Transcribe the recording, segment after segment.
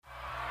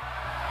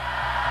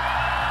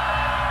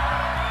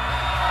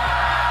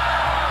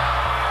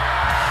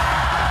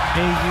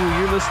Hey,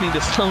 you're listening to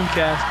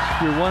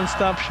Stonecast, your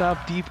one-stop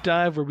shop deep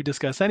dive where we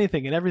discuss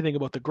anything and everything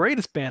about the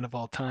greatest band of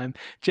all time,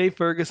 Jay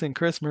Ferguson,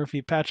 Chris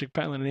Murphy, Patrick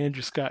Pentland, and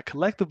Andrew Scott,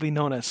 collectively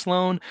known as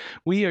Sloan.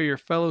 We are your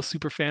fellow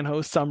superfan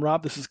hosts. I'm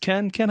Rob. This is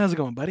Ken. Ken, how's it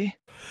going, buddy?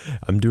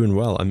 I'm doing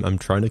well. I'm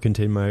trying to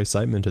contain my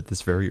excitement at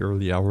this very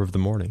early hour of the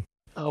morning.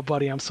 Oh,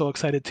 buddy, I'm so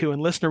excited too. And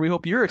listener, we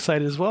hope you're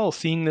excited as well,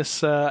 seeing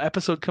this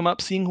episode come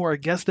up, seeing who our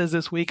guest is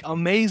this week.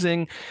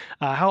 Amazing.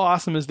 How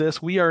awesome is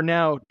this? We are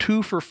now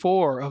 2 for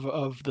 4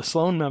 of the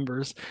Sloan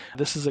members.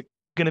 This is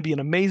going to be an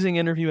amazing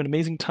interview, an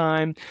amazing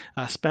time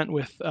spent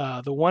with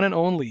the one and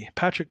only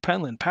Patrick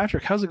Pentland.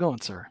 Patrick, how's it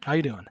going, sir? How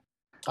you doing?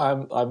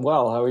 I'm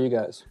well. How are you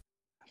guys?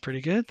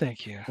 Pretty good,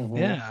 thank you. Mm-hmm.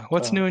 Yeah.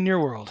 What's new in your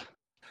world?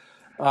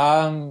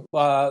 I'm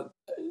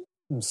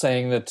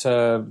saying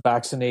that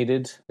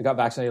vaccinated. I got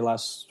vaccinated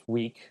last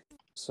week,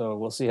 so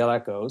we'll see how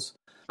that goes.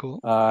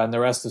 Cool. And the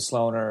rest of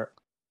Sloan are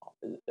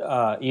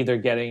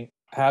either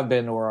have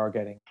been or are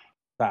getting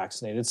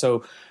vaccinated.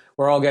 So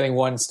we're all getting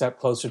one step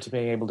closer to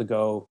being able to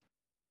go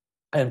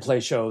and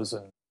play shows.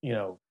 And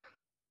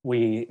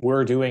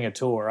we're doing a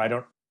tour. I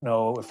don't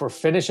know if we're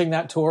finishing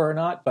that tour or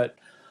not, but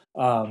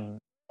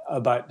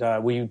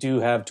we do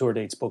have tour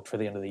dates booked for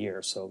the end of the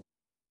year. So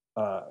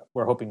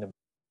we're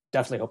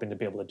definitely hoping to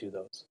be able to do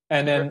those.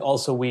 And then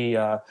also we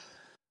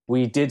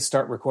did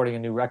start recording a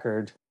new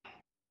record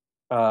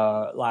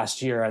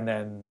last year, and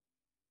then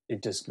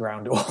it just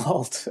ground to a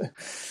halt.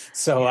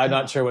 So I'm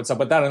not sure what's up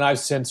with that. And I've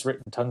since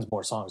written tons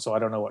more songs, so I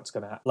don't know what's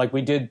going to happen. Like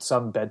we did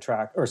some bed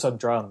track or some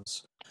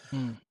drums,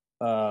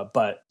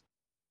 but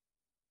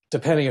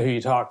depending on who you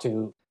talk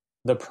to,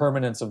 the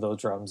permanence of those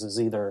drums is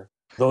either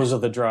those are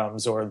the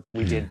drums or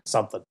we did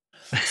something.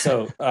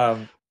 So,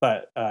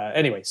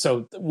 anyway,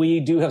 so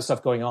we do have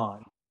stuff going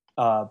on.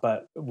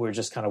 But we're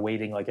just kind of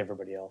waiting like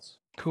everybody else.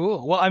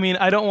 Cool. Well, I mean,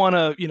 I don't want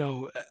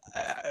to,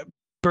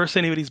 burst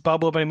anybody's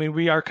bubble, but I mean,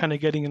 we are kind of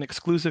getting an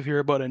exclusive here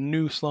about a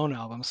new Sloan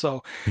album.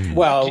 So,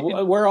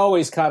 well, we're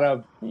always kind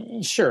of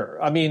sure.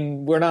 I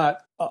mean, we're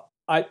not.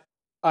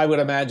 I would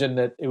imagine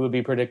that it would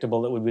be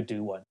predictable that we would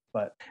do one.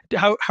 But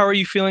how are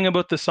you feeling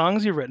about the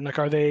songs you've written? Like,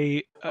 are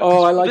they?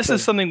 I like this them.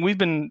 Is something we've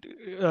been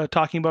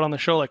talking about on the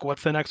show. Like,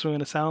 what's the next one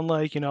going to sound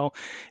like?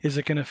 Is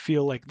it going to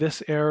feel like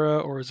this era,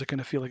 or is it going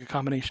to feel like a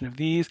combination of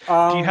these?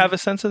 Do you have a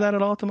sense of that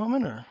at all at the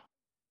moment, or?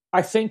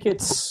 I think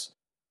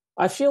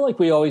I feel like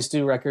we always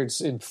do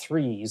records in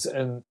threes,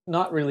 and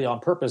not really on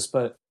purpose.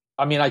 But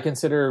I mean, I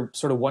consider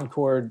sort of one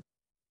chord,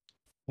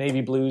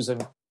 maybe blues,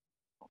 and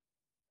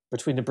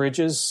Between the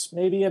Bridges,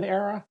 maybe an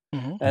era,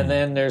 and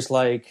then there's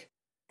like.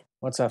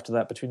 What's after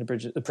that? Between the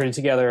Bridges, Pretty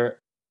Together,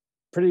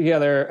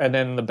 and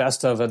then the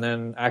Best of, and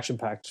then Action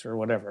Packed or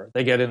whatever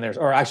they get in there,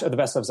 or actually the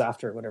Best of's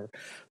after or whatever.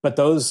 But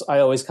those I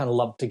always kind of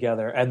lump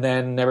together, and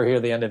then Never Hear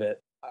the End of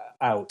It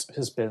out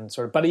has been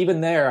sort of. But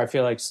even there, I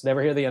feel like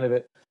Never Hear the End of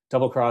It,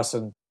 Double Cross,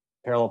 and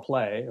Parallel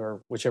Play,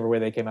 or whichever way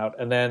they came out,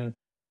 and then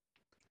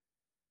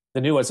the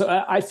new one.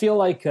 So I feel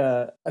like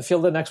the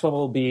next one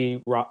will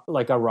be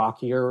like a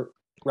rockier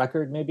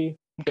record, maybe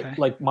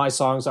like my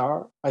songs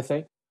are. I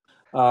think.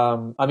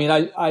 I mean,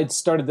 I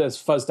started this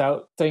Fuzzed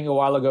Out thing a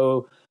while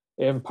ago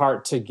in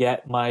part to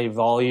get my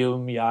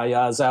volume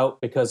yayas out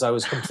because I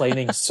was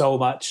complaining so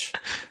much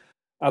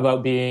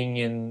about being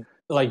in,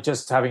 like,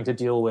 just having to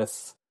deal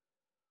with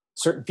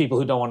certain people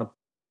who don't want to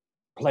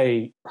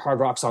play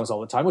hard rock songs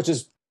all the time, which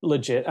is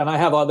legit. And I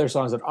have other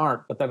songs that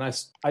aren't, but then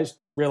I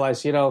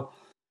realized, the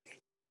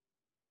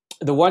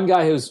one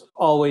guy who's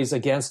always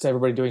against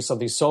everybody doing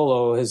something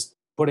solo is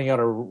putting out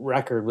a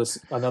record with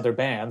another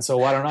band, so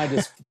why don't I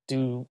just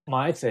do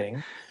my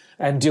thing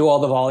and do all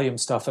the volume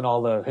stuff and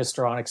all the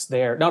histrionics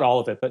there, not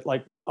all of it, but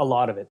like a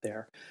lot of it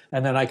there,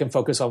 and then I can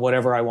focus on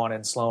whatever I want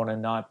in Sloan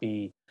and not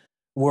be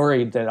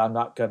worried that I'm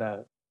not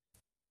gonna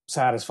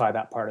satisfy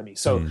that part of me.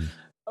 So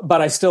but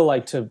I still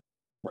like to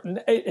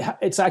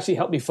it's actually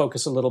helped me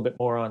focus a little bit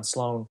more on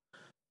Sloan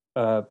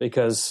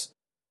because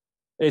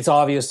it's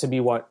obvious to me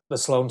what the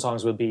Sloan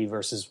songs would be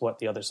versus what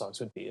the other songs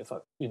would be if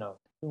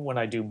when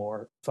I do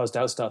more Fuzzed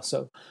Out stuff.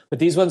 So, but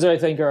these ones I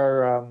think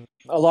are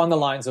along the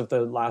lines of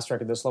the last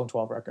record, the Sloan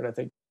 12 record. I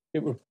think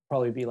it would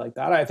probably be like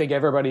that. I think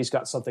everybody's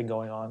got something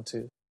going on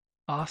too.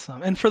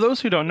 Awesome. And for those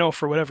who don't know,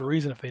 for whatever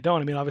reason, if they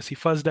don't, I mean, obviously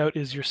Fuzzed Out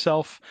is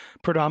yourself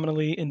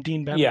predominantly, and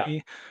Dean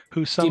Bentley,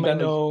 who some may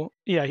know,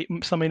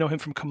 some may know him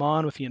from Come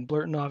On with Ian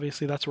Blurton,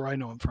 obviously. That's where I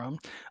know him from.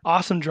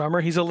 Awesome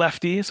drummer. He's a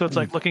lefty, so it's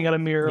like looking at a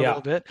mirror a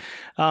little bit.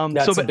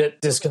 That's a bit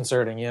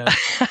disconcerting, yeah.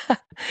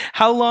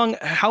 How long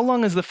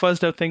has the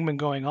Fuzzed Out thing been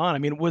going on? I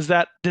mean,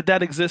 did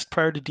that exist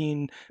prior to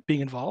Dean being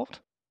involved?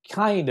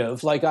 Kind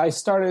of. Like, I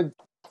started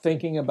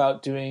thinking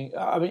about doing,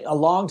 a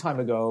long time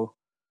ago,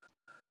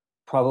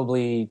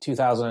 probably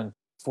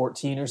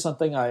 2014 or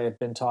something, I had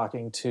been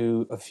talking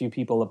to a few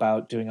people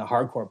about doing a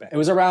hardcore band. It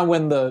was around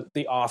when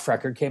the Off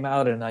record came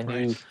out, and I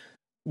knew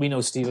we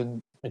know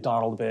Stephen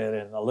McDonald a bit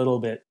and a little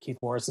bit Keith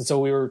Morrison, so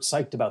we were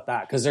psyched about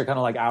that because they're kind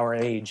of like our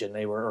age, and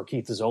or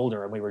Keith is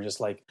older, and we were just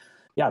like,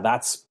 yeah,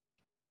 that's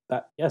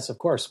that. Yes, of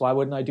course. Why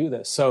wouldn't I do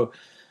this? So I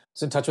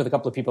was in touch with a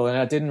couple of people, and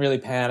it didn't really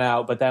pan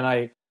out. But then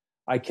I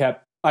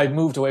kept I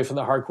moved away from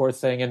the hardcore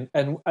thing,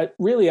 and I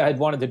had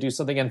wanted to do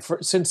something. And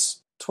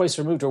since Twice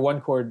Removed or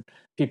One Chord,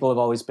 people have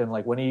always been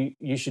like, when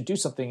you should do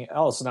something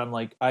else, and I'm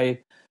like, I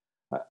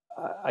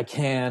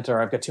can't,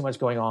 or I've got too much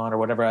going on, or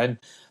whatever. And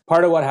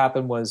part of what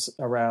happened was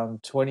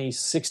around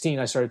 2016,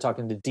 I started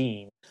talking to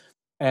Dean,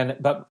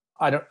 but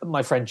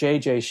my friend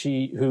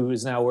JJ, who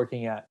is now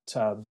working at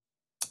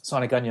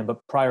Sonic Onion, but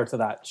prior to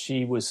that,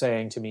 she was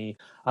saying to me,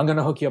 I'm going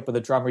to hook you up with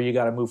a drummer. You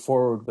got to move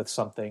forward with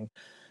something.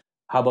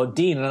 How about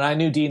Dean? And I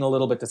knew Dean a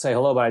little bit to say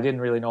hello, but I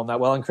didn't really know him that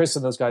well. And Chris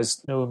and those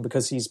guys knew him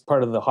because he's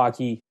part of that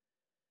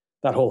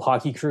whole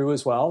hockey crew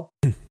as well.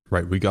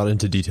 Right. We got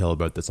into detail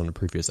about this on a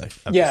previous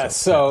episode. Yeah.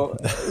 So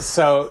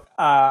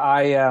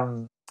I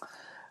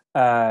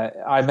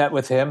met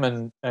with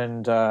him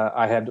and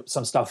I had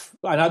some stuff,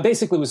 and I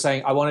basically was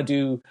saying, I want to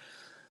do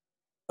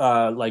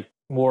like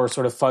more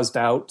sort of fuzzed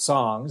out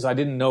songs. I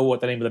didn't know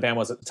what the name of the band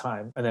was at the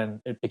time, and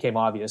then it became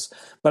obvious.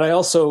 But I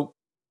also,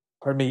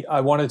 I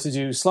wanted to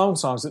do Sloan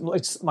songs,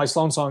 like my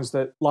Sloan songs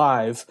that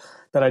live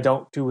that I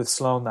don't do with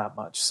Sloan that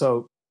much.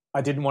 So I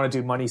didn't want to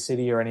do Money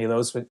City or any of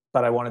those,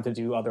 but I wanted to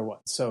do other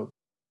ones. So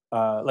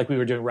like we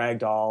were doing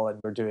Ragdoll, and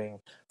we're doing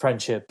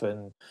Friendship,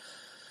 and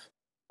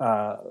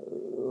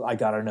I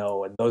Gotta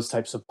Know, and those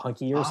types of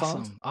punkier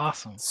songs.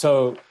 Awesome.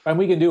 So, and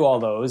we can do all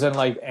those, and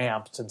like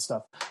Amped and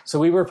stuff. So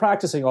we were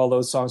practicing all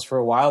those songs for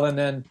a while, and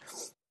then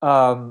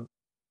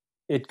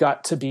it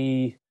got to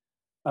be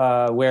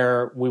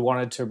where we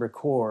wanted to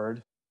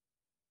record.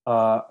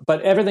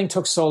 But everything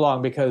took so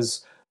long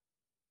because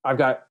I've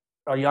got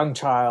a young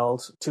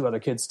child, 2 other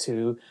kids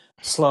too,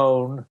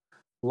 Sloan,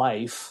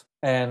 life,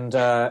 and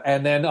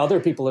then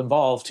other people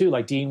involved too.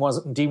 Like Dean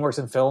works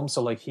in film,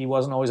 so like he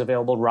wasn't always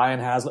available.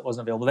 Ryan Haslett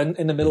wasn't available. Then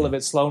in the middle of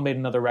it, Sloan made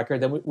another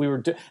record. Then we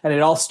were, and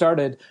it all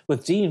started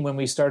with Dean when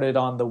we started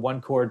on the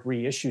One Chord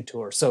reissue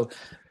tour. So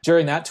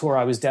during that tour,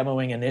 I was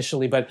demoing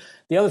initially. But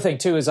the other thing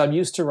too is I'm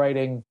used to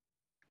writing.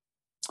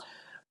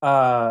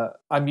 Not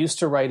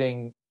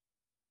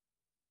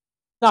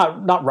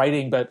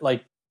writing, but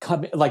like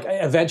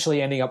eventually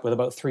ending up with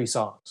about 3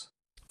 songs.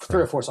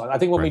 3 or 4 songs. I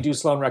think when we do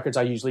Sloan records,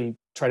 I usually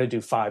try to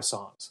do 5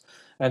 songs,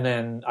 and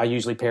then I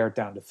usually pare it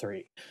down to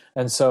 3.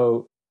 And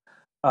so,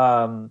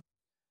 I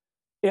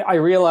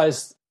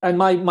realized, and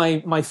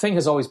my thing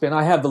has always been,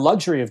 I have the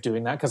luxury of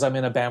doing that because I'm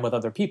in a band with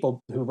other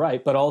people who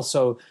write, but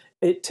also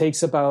it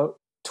takes about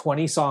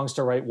 20 songs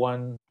to write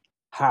one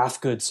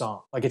half good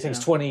song. Like it takes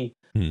 20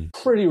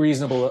 pretty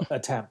reasonable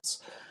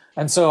attempts.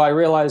 And so I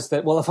realized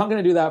that, well, if I'm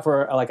going to do that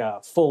for like a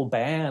full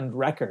band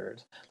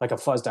record, like a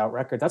fuzzed out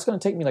record, that's going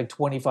to take me like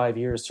 25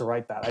 years to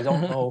write that. I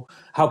don't know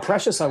how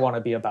precious I want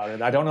to be about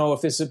it. I don't know if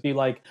this would be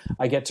like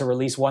I get to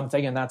release one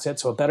thing and that's it,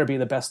 so it better be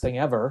the best thing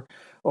ever.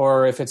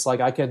 Or if it's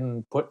like I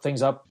can put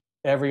things up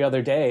every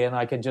other day and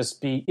I can just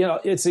be,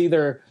 it's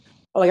either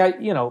like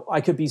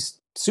I could be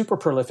super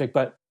prolific,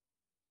 but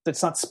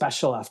it's not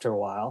special after a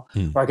while.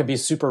 Or I could be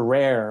super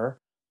rare,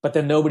 but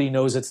then nobody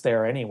knows it's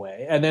there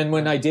anyway. And then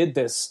when I did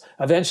this,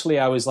 eventually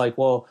I was like,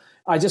 well,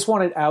 I just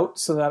want it out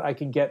so that I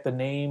can get the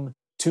name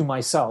to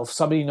myself.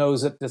 Somebody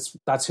knows that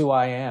that's who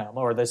I am,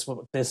 or this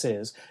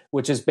is,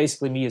 which is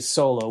basically me as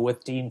solo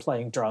with Dean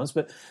playing drums.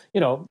 But,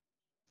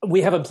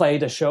 we haven't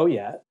played a show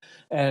yet.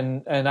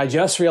 And I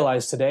just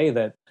realized today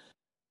that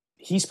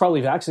he's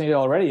probably vaccinated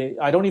already.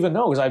 I don't even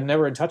know because I'm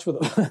never in touch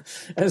with him.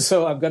 And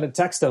so I'm going to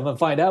text him and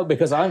find out,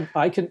 because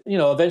I can,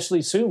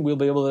 eventually soon we'll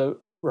be able to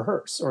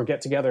rehearse or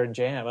get together and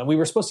jam. And we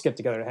were supposed to get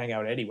together to hang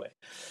out anyway.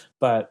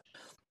 But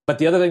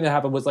the other thing that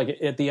happened was, like,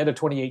 at the end of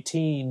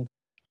 2018,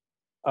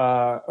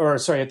 at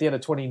the end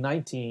of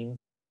 2019,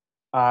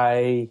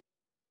 I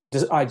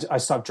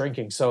stopped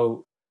drinking.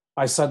 So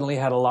I suddenly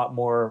had a lot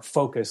more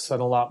focus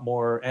and a lot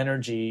more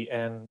energy,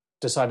 and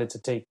decided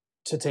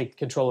to take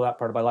control of that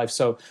part of my life.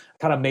 So I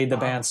kind of made the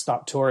band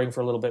stop touring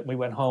for a little bit. And we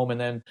went home, and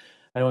then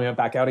we went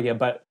back out again.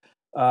 But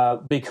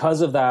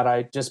because of that,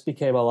 I just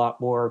became a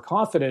lot more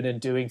confident in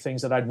doing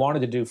things that I'd wanted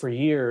to do for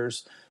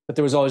years, but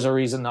there was always a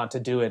reason not to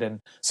do it. And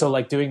so,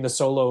 like, doing the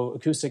solo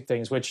acoustic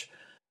things, which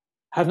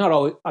have not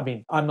always,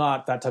 I'm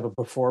not that type of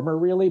performer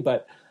really,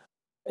 but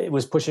it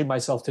was pushing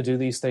myself to do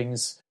these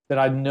things that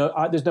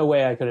there's no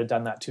way I could have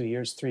done that 3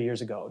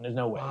 years ago. There's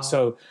no way. Wow.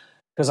 So,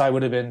 because I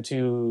would have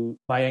been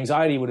my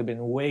anxiety would have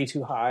been way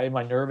too high,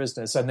 my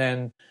nervousness, and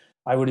then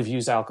I would have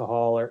used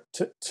alcohol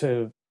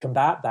to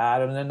combat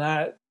that. And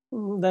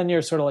then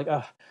you're sort of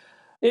like,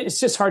 it's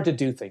just hard to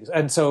do things.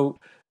 And so,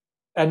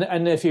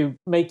 and if you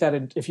make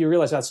that, if you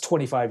realize that's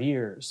 25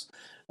 years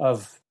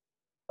of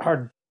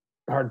hard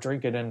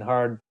drinking and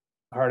hard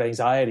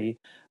anxiety,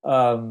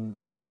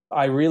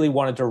 I really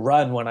wanted to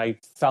run when I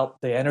felt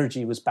the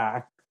energy was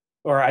back.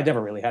 Or I never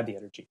really had the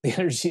energy.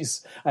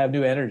 I have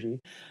new energy.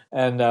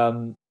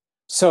 And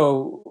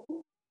so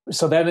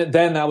then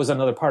that was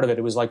another part of it.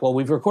 It was like, well,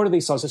 we've recorded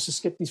these songs. Let's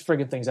just get these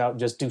friggin' things out and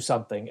just do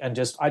something. And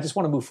I just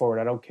want to move forward.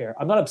 I don't care.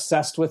 I'm not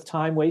obsessed with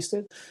time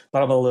wasted,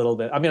 but I'm a little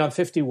bit. I'm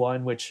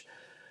 51, which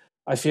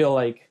I feel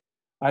like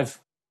I've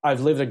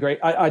lived a great,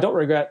 I don't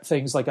regret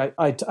things. Like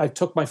I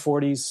took my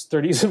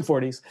 30s and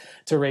 40s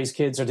to raise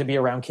kids or to be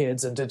around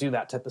kids and to do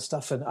that type of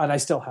stuff. And I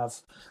still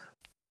have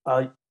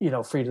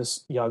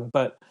Frida's young,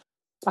 but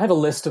I have a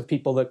list of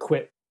people that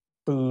quit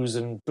booze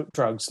and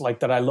drugs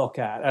like that I look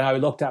at, and I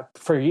looked at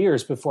for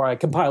years before. I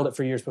compiled it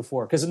for years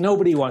before, because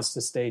nobody wants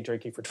to stay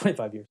drinking for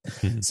 25 years.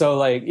 So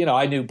like,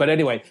 I knew, but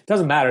anyway, it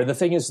doesn't matter. The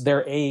thing is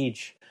their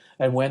age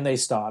and when they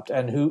stopped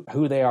and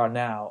who they are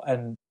now.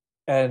 And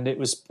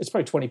it's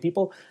probably 20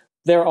 people.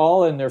 They're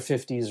all in their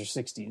 50s or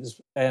 60s,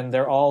 and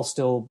they're all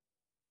still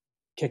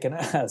kicking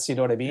ass. You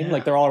know what I mean? Yeah.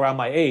 Like they're all around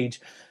my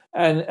age.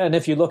 And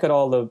if you look at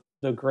all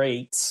the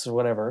greats or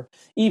whatever,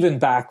 even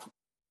back,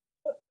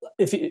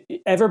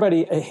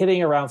 everybody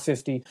hitting around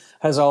 50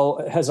 has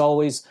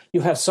always,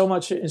 you have so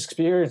much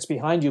experience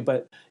behind you,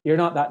 but you're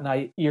not that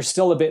naive. You're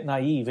still a bit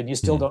naive, and you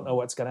still don't know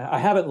what's going to. I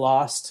haven't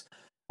lost.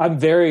 I'm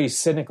very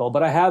cynical,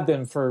 but I have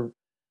been for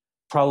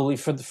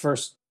the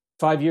first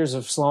 5 years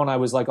of Sloan. I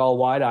was like all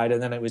wide eyed,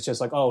 and then it was just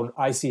like, oh,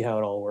 I see how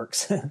it all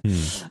works.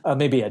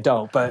 Maybe I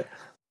don't, but.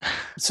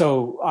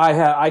 So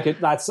I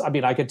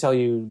could tell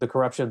you the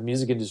corruption of the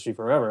music industry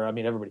forever. I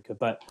mean, everybody could,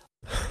 but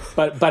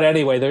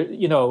anyway, there,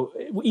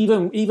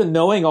 even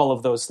knowing all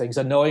of those things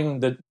and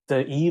knowing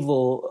the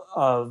evil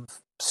of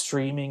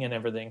streaming and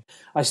everything,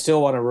 I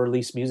still want to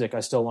release music. I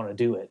still want to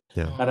do it.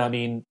 Yeah. And I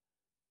mean,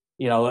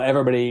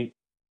 everybody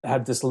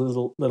had this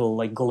little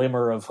like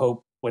glimmer of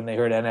hope when they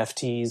heard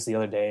NFTs the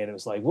other day, and it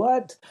was like,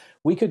 what?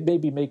 We could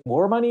maybe make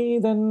more money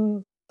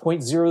than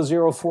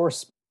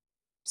 0.004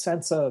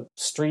 cents a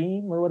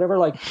stream or whatever,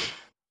 like,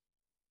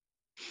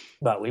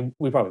 but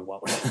we probably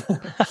won't.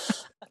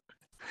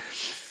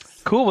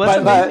 Cool. Well,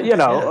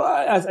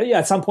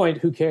 at some point,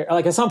 who cares?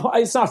 Like at some point,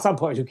 it's not some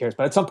point who cares,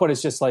 but at some point,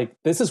 it's just like,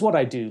 this is what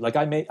I do. Like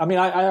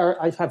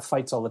I have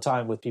fights all the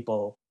time with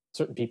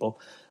certain people.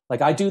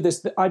 Like I do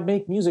this, I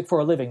make music for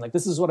a living. Like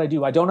this is what I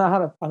do. I don't know how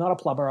to. I'm not a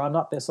plumber. I'm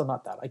not this. I'm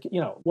not that. Like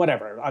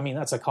whatever. I mean,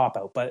 that's a cop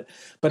out, but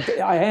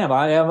I am.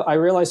 I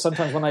realize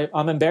sometimes when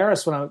I'm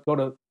embarrassed when I go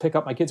to pick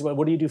up my kids.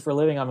 What do you do for a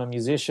living? I'm a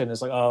musician.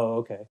 It's like, oh,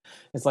 okay.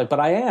 It's like, but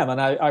I am,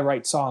 and I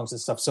write songs and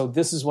stuff. So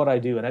this is what I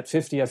do. And at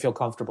 50, I feel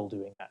comfortable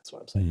doing that. That's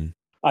what I'm saying.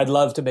 I'd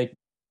love to make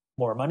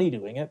more money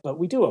doing it, but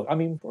we do. I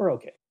mean, we're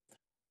okay,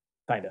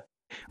 kind of.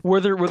 Were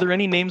there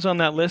any names on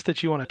that list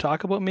that you want to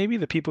talk about? Maybe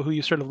the people who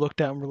you sort of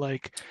looked at and were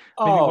like,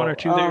 maybe one or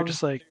two that you're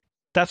just like,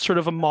 that's sort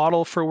of a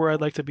model for where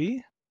I'd like to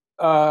be?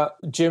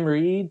 Jim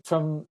Reed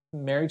from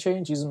Mary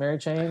Chain, Jesus Mary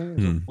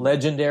Chain,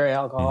 legendary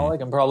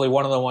alcoholic, and probably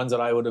one of the ones that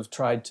I would have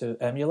tried to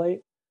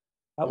emulate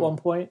at one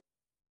point.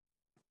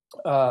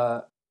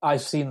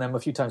 I've seen them a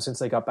few times since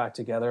they got back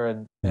together,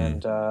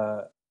 and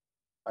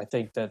I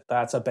think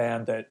that's a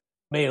band that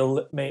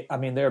I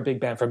mean, they're a big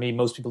band for me.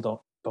 Most people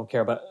don't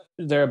care, but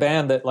they're a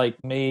band that like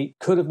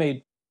could have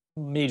made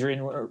major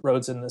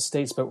inroads in the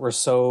States, but were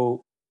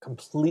so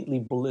completely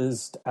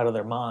blizzed out of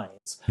their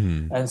minds.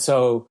 And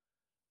so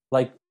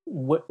like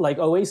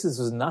Oasis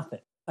was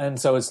nothing. And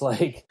so it's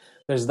like,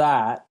 there's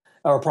that,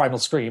 or Primal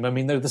Scream. I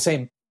mean, they're the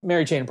same.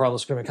 Mary Chain and Primal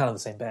Scream are kind of the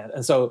same band.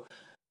 And so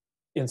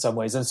in some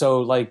ways, and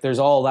so like, there's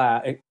all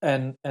that.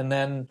 And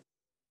then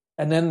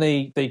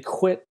they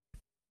quit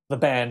the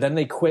band, then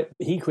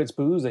he quits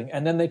boozing,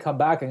 and then they come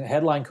back and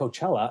headline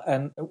Coachella,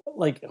 and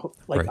like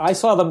right. I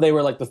saw them, they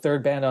were like the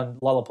third band on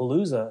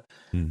Lollapalooza,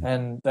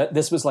 and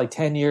this was like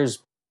 10 years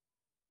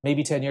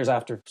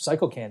after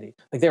Psycho Candy.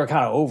 Like they were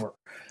kind of over.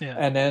 Yeah.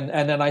 And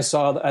then I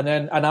saw,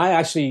 and I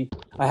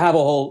have a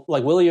whole,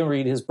 like William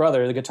Reed, his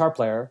brother, the guitar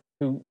player,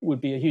 who would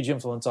be a huge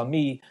influence on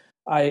me.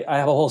 I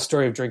have a whole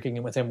story of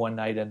drinking with him one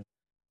night, and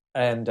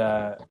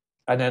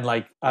then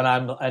like,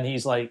 and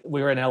he's like,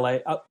 we were in LA.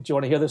 Do you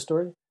want to hear this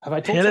story? Have I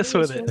told Hit us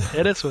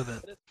with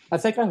it. I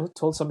think I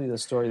told somebody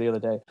this story the other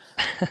day.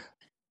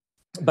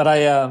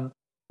 But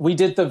we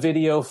did the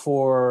video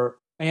for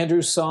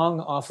Andrew's song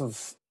off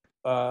of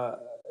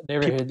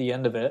Never Heard the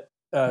End of It.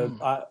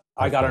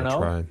 I gotta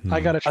know.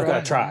 I gotta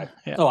try.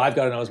 Yeah. Oh, I've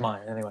gotta know is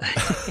mine. Anyway,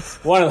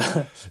 one of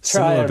the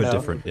similar but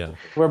different. Yeah,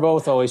 we're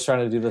both always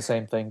trying to do the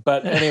same thing.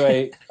 But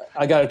anyway,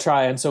 I gotta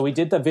try. And so we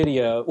did the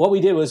video. What we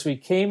did was we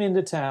came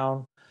into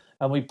town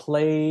and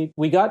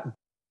we got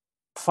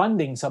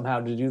funding somehow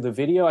to do the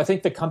video. I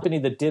think the company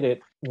that did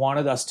it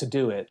wanted us to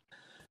do it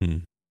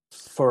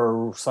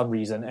for some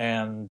reason.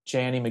 And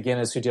Janny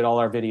McGinnis, who did all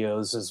our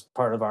videos as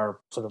part of our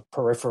sort of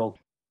peripheral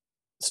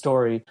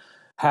story,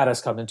 had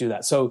us come and do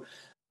that. So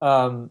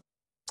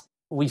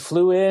we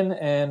flew in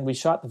and we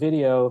shot the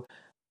video,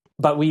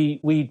 but we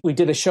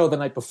did a show the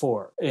night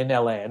before in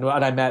LA, and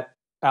I met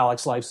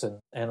Alex Lifeson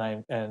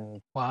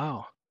and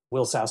wow,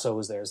 Will Sasso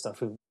was there and stuff,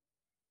 who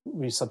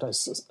we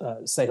sometimes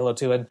say hello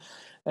to,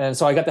 and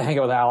so I got to hang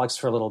out with Alex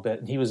for a little bit,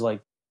 and he was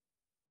like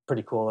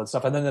pretty cool and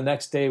stuff. And then the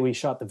next day we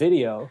shot the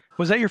video.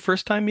 Was that your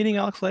first time meeting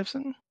Alex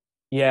Lifeson?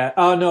 Yeah.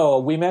 Oh no,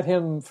 we met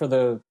him for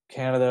the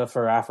Canada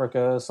for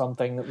Africa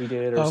something that we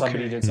did, or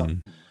somebody did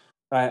something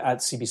at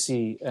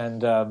CBC,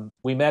 and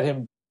we met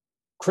him.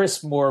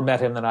 Chris more met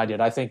him than I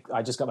did. I think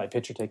I just got my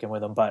picture taken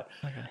with him, but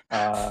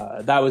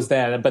that was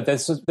then. But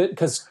this was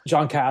because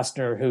John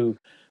Kastner, who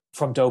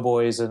from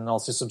Doughboys and All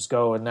Systems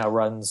Go, and now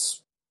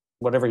runs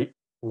whatever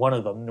one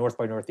of them, North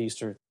by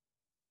Northeast or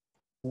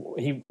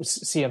he was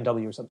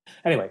CMW or something.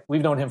 Anyway,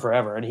 we've known him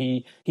forever, and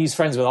he's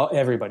friends with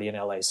everybody in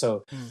LA.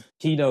 So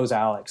he knows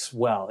Alex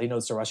well. He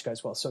knows the Rush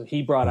guys well. So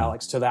he brought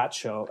Alex to that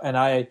show, and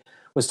I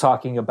was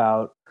talking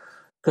about,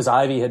 because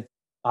Ivy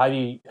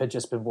had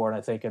just been born,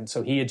 I think, and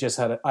so I just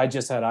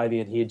had Ivy,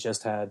 and he had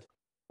just had.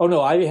 Oh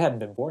no, Ivy hadn't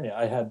been born yet.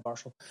 I had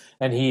Marshall,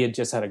 and he had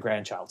just had a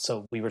grandchild.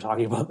 So we were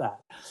talking about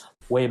that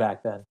way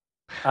back then.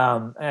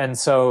 And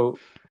so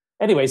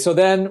anyway, so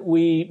then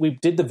we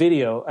did the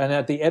video, and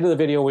at the end of the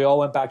video, we all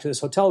went back to this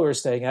hotel we were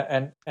staying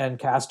at, and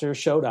Castor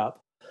showed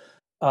up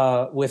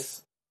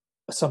with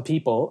some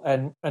people,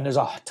 and there's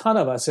a ton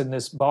of us in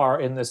this bar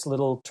in this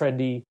little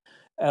trendy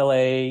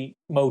LA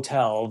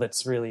motel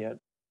that's really an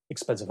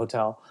expensive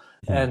hotel,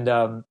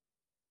 and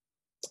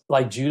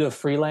like Judah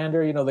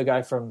Freelander, you know, the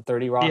guy from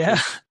 30 Rock. Yeah,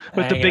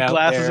 with the big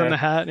glasses and the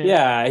hat.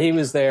 Yeah, he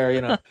was there, you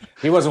know.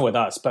 He wasn't with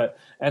us,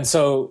 and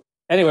so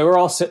anyway, we're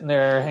all sitting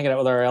there hanging out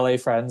with our LA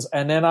friends,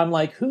 and then I'm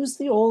like, who's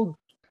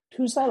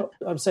that?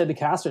 I'm saying to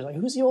Castor, like,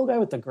 who's the old guy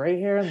with the gray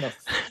hair and the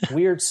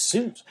weird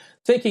suit?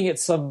 Thinking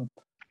it's some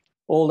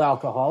old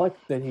alcoholic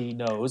that he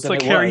knows. It's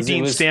like Harry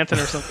Dean Stanton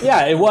or something.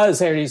 Yeah, it was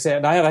Harry Dean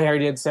Stanton. I have a Harry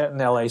Dean Stanton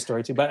LA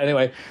story too, but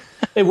anyway,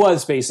 it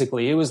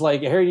was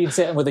like Harry Dean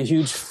Stanton with a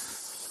huge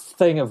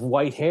thing of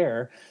white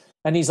hair,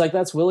 and he's like,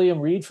 that's William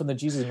Reed from the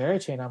Jesus and Mary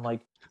Chain. I'm like,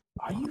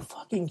 are you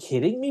fucking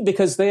kidding me?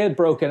 Because they had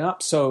broken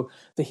up, so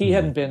I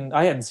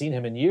hadn't seen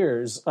him in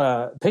years,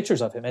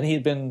 pictures of him, and he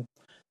had been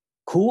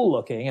cool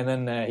looking, and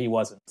then he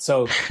wasn't.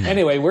 So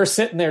anyway, we're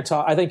sitting there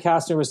I think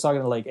Castor was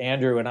talking to like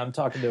Andrew, and I'm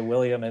talking to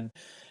William, and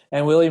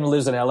William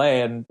lives in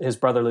LA, and his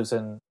brother lives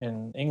in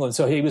England.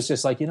 So he was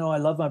just like, I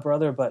love my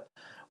brother, but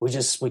we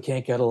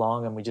can't get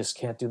along, and we just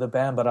can't do the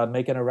band, but I'm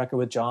making a record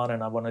with John,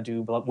 and I want to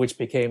do, which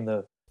became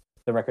the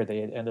record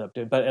they ended up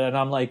doing. And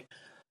I'm like,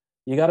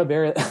 you got to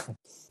bury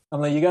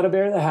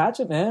the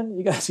hatchet, man.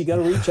 You got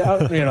to reach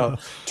out,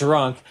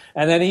 drunk.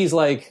 And then he's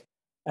like,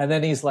 then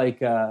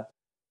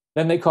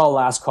they call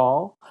last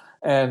call,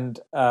 and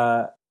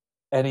I'm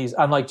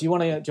like, do you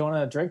want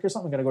to drink or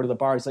something? I'm gonna go to the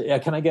bar. He's like, yeah,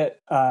 can I get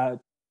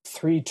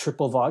 3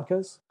 triple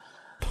vodkas,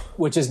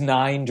 which is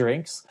 9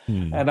 drinks?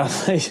 And I'm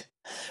like,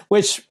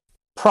 which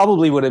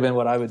probably would have been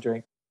what I would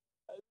drink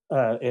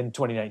in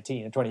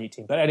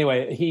 2018. But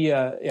anyway,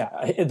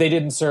 they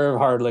didn't serve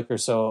hard liquor,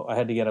 so I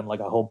had to get him like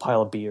a whole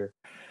pile of beer.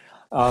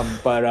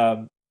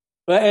 But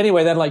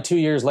anyway, then like 2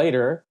 years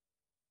later,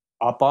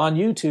 up on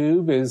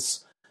YouTube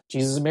is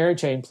Jesus and Mary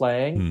Chain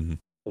playing,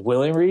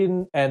 William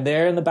Reed, and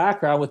they're in the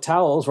background with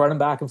towels running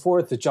back and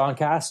forth to John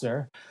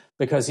Kastner,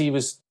 because he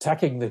was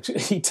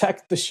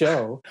teched the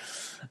show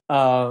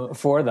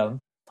for them.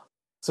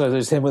 So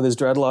there's him with his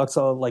dreadlocks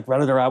all like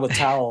running around with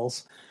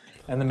towels,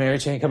 and the Mary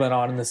Chain coming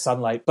on in the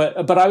sunlight.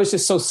 But I was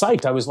just so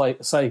psyched. I was like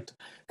psyched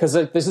because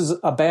this is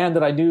a band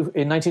that I knew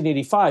in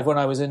 1985 when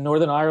I was in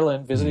Northern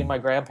Ireland visiting my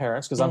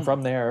grandparents, because I'm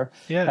from there.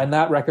 Yeah. And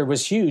that record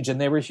was huge,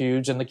 and they were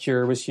huge, and The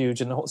Cure was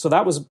huge, and so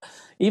that was,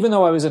 even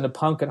though I was into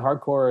punk and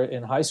hardcore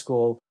in high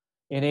school,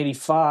 in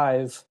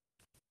 '85,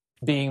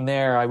 being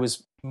there, I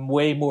was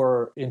way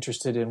more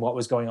interested in what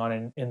was going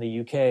on in the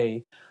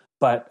UK.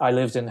 But I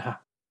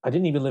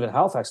didn't even live in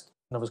Halifax,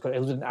 Nova Scotia. I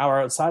lived an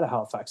hour outside of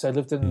Halifax. I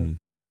lived in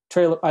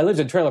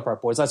Trailer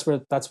Park Boys. That's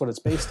what it's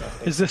based on.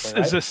 Is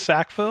this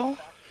Sackville?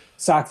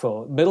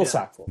 Sackville, middle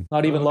Sackville,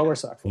 not even lower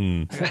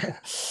Sackville.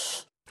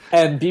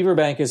 And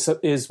Beaverbank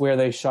is where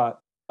they shot,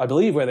 I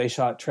believe, where they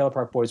shot Trailer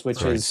Park Boys,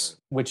 which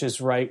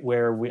is right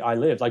where I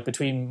lived. Like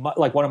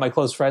one of my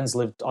close friends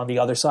lived on the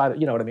other side.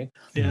 You know what I mean?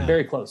 Yeah.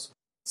 Very close.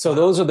 So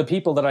those are the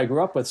people that I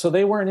grew up with. So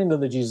they weren't into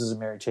the Jesus and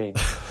Mary Chain.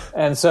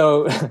 And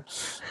so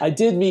I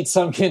did meet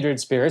some kindred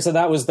spirits, and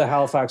that was the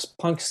Halifax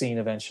punk scene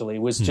eventually,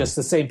 was just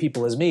the same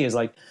people as me. Is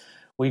like,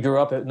 we grew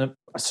up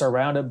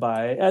surrounded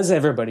by, as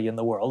everybody in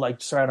the world,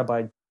 like surrounded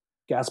by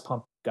gas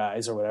pump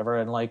guys or whatever.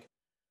 And like,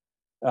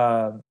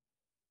 and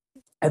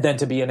then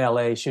to be in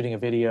LA shooting a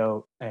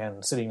video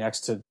and sitting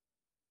next to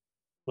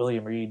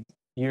William Reed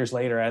years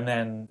later,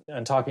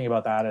 and talking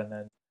about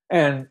that,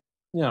 and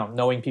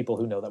knowing people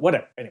who know that,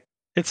 whatever. Anyway.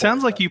 It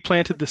sounds like you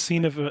planted the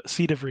seed of a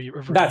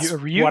reunion. That's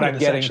what I'm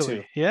getting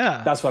to.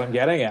 Yeah. That's what I'm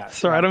getting at.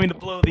 Sorry, I don't mean to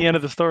blow the end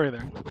of the story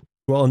there.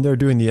 Well, and they're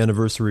doing the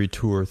anniversary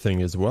tour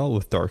thing as well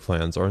with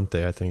Darklands, aren't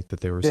they? I think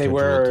that they were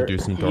scheduled to do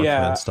some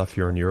Darklands stuff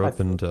here in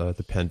Europe, and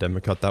the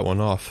pandemic cut that one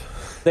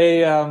off.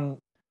 They,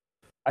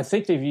 I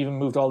think they've even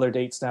moved all their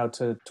dates now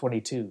to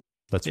 22.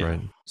 That's right.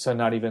 So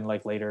not even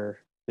like later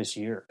this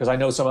year. Because I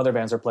know some other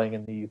bands are playing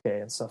in the UK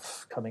and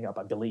stuff coming up,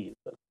 I believe.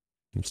 But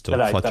I'm still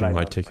clutching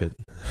my ticket.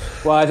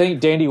 Well, I think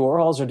Dandy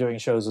Warhols are doing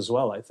shows as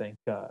well, I think.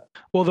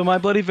 Well, the My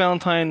Bloody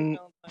Valentine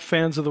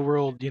fans of the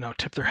world,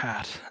 tip their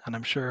hat. And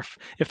I'm sure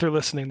if they're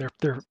listening,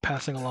 they're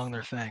passing along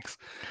their thanks.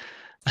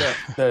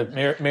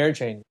 The Mary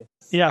Chain.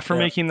 Yeah, for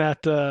making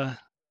that...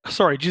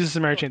 sorry, Jesus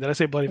and Mary Chain. Did I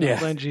say Bloody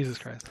Valentine? Jesus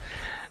Christ.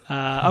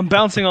 I'm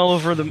bouncing all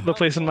over the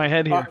place in my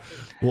head here.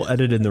 We'll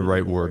edit in the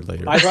right word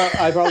later.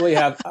 I probably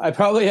have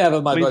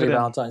a My Bloody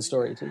Valentine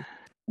story, too.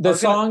 The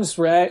songs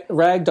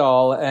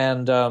Ragdoll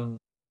and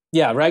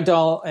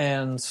Ragdoll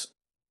and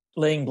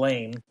Laying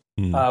Blame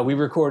We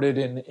recorded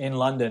in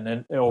London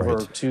and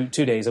over two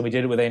days, and we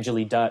did it with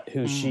Angelique Dutt,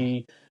 who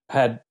she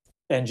had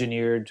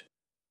engineered,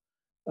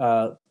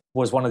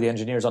 was one of the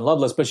engineers on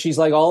Loveless, but she's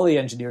like all the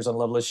engineers on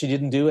Loveless. She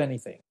didn't do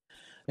anything.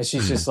 And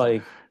she's just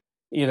like,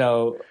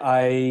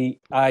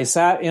 I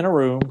sat in a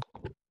room,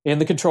 in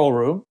the control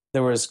room.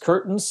 There was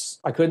curtains.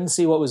 I couldn't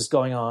see what was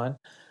going on.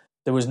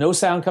 There was no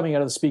sound coming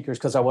out of the speakers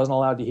because I wasn't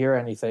allowed to hear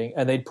anything.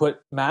 And they'd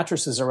put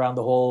mattresses around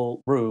the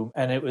whole room.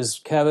 And it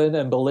was Kevin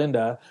and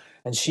Belinda,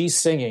 and she's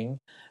singing.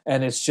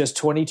 And it's just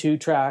 22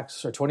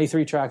 tracks or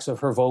 23 tracks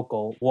of her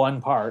vocal,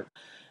 one part,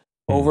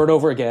 over and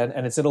over again.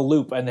 And it's in a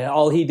loop. And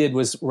all he did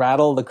was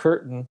rattle the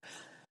curtain.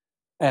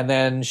 And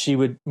then she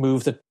would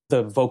move the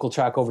vocal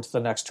track over to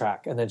the next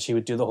track. And then she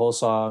would do the whole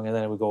song. And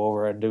then it would go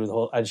over and do the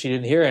whole, and she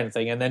didn't hear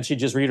anything. And then she'd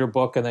just read her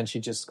book, and then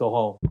she'd just go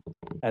home.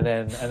 And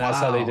that's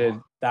how they did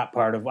that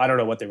part of, I don't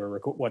know what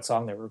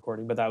song they were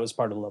recording, but that was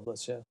part of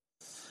Loveless. Yeah.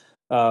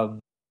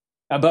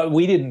 But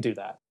we didn't do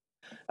that.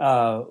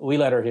 We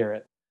let her hear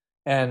it.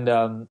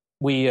 And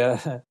we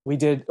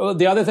did,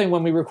 the other thing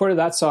when we recorded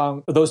that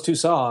song, those two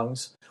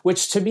songs,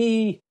 which to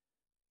me,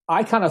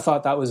 I kind of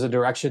thought that was a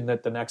direction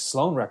that the next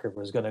Sloan record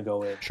was going to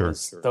go in. Sure.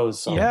 Those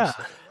songs,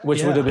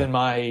 which would have been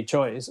my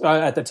choice.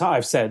 At the time,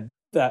 I've said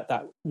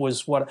that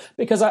was what,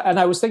 because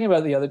I was thinking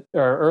about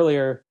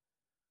earlier.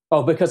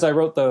 Oh, because I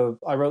wrote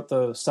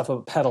the stuff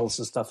about pedals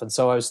and stuff, and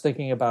so I was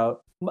thinking about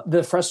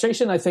the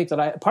frustration. I think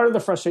that part of the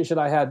frustration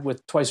I had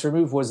with Twice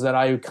Removed was that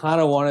I kind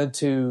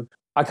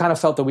of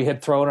felt that we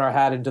had thrown our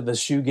hat into the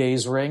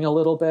shoegaze ring a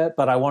little bit,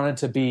 but I wanted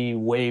to be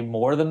way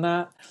more than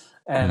that,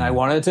 and I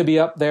wanted to be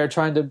up there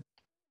trying to,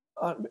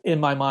 in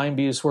my mind,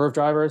 be a Swerve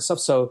Driver and stuff.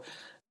 So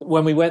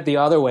when we went the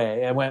other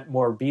way and went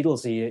more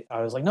Beatlesy,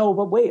 I was like, no,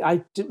 but wait,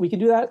 we can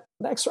do that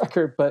next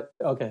record, but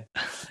okay,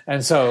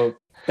 and so.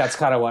 That's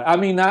kind of what I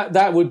mean.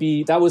 That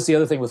was the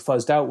other thing with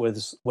Fuzzed Out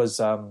was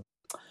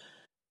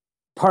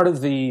part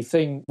of the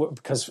thing,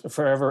 because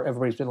forever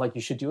everybody's been like,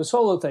 you should do a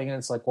solo thing, and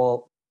it's like,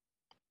 well,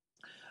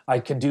 I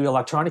can do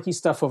electronic-y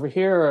stuff over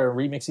here or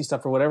remixy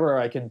stuff or whatever. Or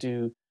I can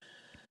do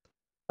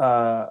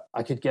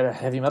I could get a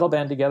heavy metal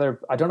band together.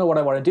 I don't know what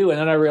I want to do, and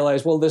then I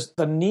realized, well,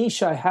 the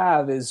niche I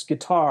have is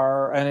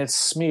guitar, and it's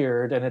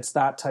smeared, and it's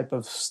that type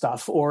of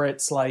stuff, or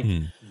it's like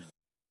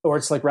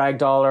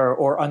Ragdoll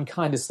or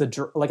Unkind. It's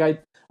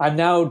I'm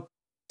now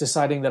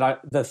deciding that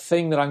the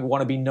thing that I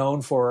want to be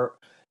known for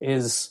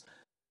is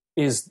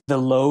the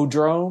low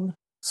drone.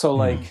 So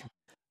like,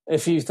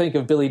 if you think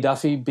of Billy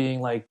Duffy being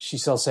like, She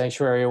Sells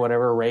Sanctuary or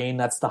whatever, Rain,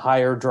 that's the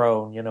higher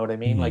drone. You know what I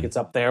mean? Like it's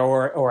up there,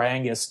 or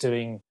Angus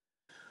doing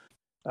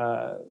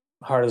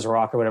Hard as a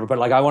Rock or whatever. But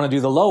like, I want to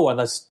do the low one.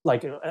 That's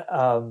like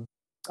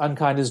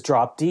Unkind is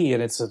drop D,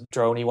 and it's a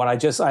droney one. I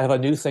have a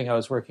new thing I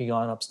was working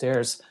on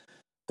upstairs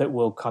that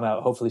will come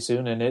out hopefully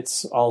soon, and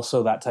it's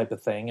also that type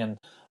of thing. And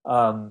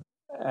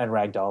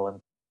Ragdoll, and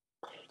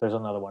there's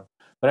another one.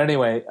 But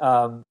anyway,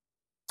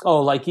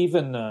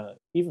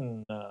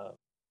 even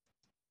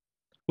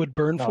would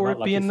Burn For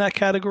It be in that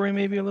category?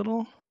 Maybe a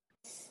little.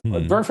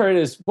 Burn For It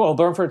is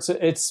Burn For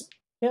It's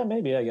yeah,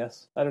 maybe, I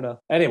guess, I don't know.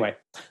 Anyway,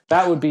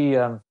 that would be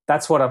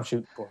that's what I'm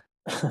shooting for.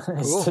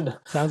 Cool.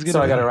 Sounds good.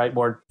 So I got to write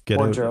more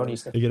droney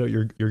stuff. Get out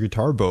your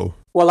guitar bow.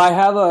 Well, I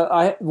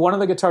have one of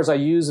the guitars I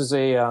use is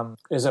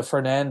a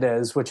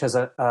Fernandez, which has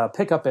a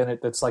pickup in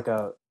it that's like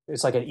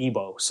it's like an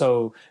EBow.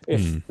 So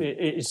if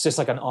it's just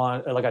like a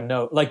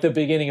note, like the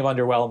beginning of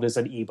Underwhelmed is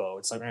an EBow.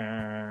 It's like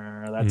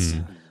that's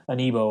an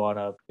EBow on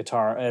a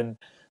guitar, and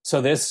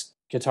so this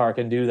guitar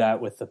can do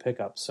that with the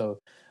pickup. So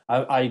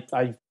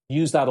I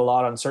use that a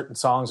lot on certain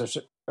songs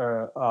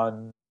or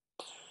on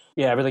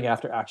everything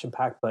after Action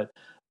Pack, but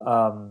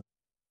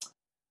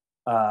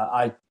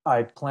I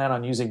plan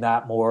on using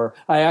that more.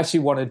 I actually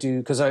want to do,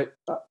 because on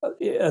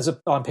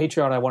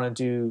Patreon I want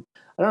to do,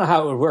 I don't know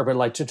how it would work, but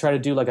like to try to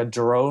do like a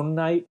drone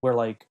night where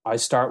like I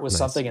start with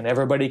something and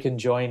everybody can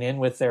join in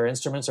with their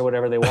instruments or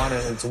whatever they want,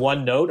 and it's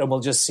one note, and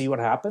we'll just see what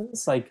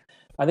happens. Like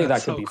I think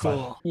that could be cool.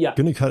 Fun. Yeah.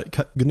 Gonna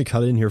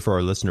cut in here for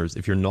our listeners.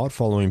 If you're not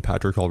following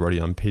Patrick already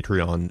on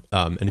Patreon,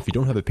 and if you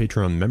don't have a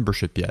Patreon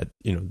membership yet,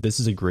 this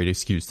is a great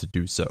excuse to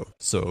do so.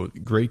 So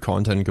great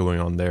content going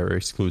on there,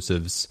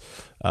 exclusives,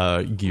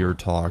 gear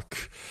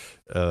talk,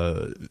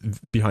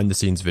 behind the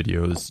scenes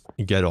videos.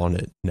 Get on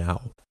it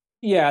now.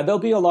 Yeah, there'll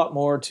be a lot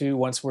more too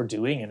once we're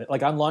doing it.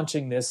 Like I'm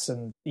launching this,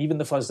 and even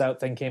the Fuzzed Out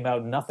thing came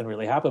out and nothing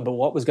really happened. But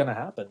what was going to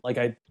happen? Like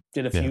I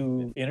did a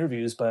few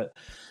interviews, but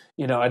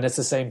and it's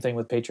the same thing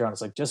with Patreon.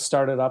 It's like, just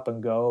start it up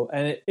and go.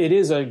 And it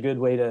is a good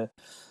way to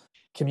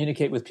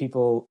communicate with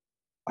people.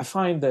 I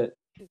find that,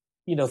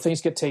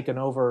 things get taken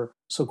over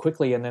so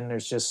quickly, and then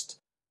there's just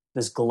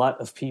this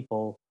glut of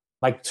people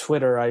like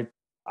Twitter.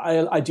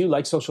 I do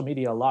like social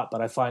media a lot,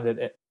 but I find that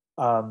it's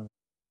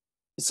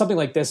something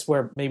like this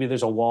where maybe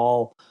there's a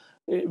wall.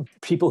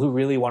 People who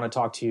really want to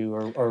talk to you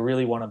or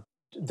really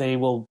they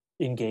will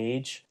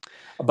engage.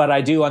 But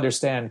I do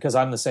understand, because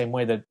I'm the same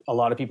way, that a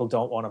lot of people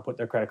don't want to put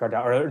their credit card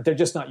down, or they're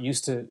just not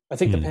used to. I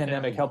think the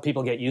pandemic helped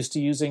people get used to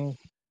using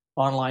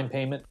online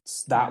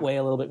payments that way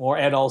a little bit more,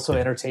 and also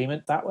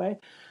entertainment that way.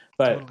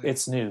 But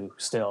it's new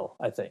still,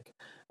 I think.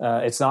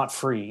 It's not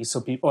free,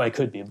 so people. Oh, it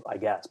could be, I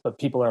guess, but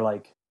people are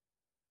like,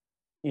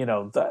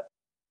 that.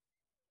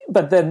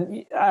 But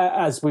then,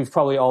 as we've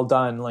probably all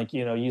done, like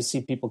you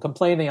see people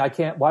complaining, I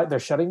can't. Why they're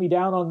shutting me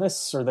down on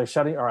this,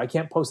 or I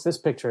can't post this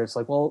picture. It's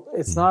like, well,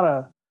 it's not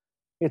a.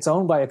 It's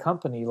owned by a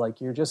company. Like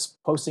you're just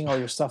posting all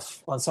your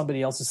stuff on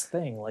somebody else's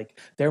thing. Like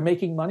they're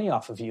making money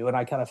off of you. And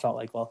I kind of felt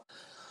like, well,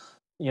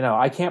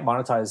 I can't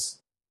monetize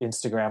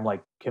Instagram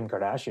like Kim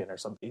Kardashian or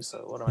something.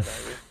 So what am I going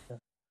to do?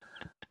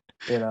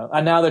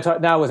 And now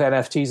now with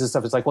NFTs and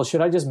stuff, it's like, well, should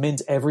I just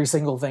mint every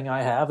single thing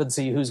I have and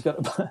see who's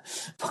going to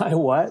buy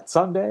what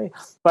someday?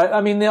 But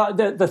I mean,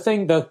 the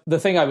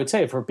thing I would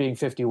say for being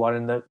 51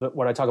 and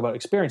what I talk about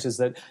experience is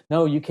that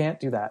no, you can't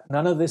do that.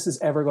 None of this is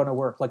ever going to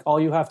work. Like all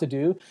you have to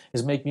do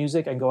is make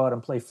music and go out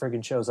and play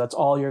friggin' shows. That's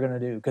all you're going to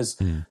do because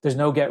there's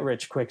no get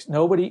rich quick.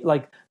 Nobody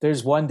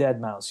there's one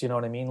dead mouse. You know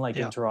what I mean? Like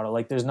in Toronto,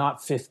 like there's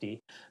not 50.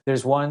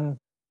 There's one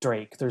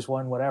Drake. There's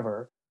one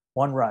whatever.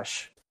 One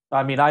Rush.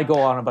 I mean, I go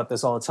on about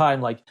this all the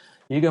time. Like,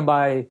 you can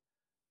buy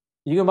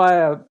a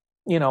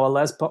a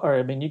Les Paul, or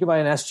I mean, you can buy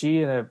an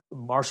SG and an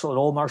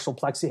old Marshall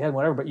Plexi head,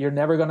 whatever. But you're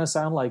never going to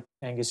sound like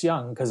Angus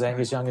Young because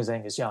Angus Young is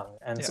Angus Young,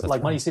 and so,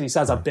 like Money City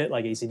sounds a bit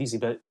like AC/DC,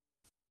 but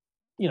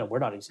we're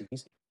not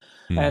AC/DC,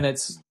 and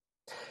it's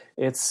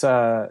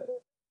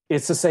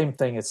the same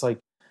thing. It's like,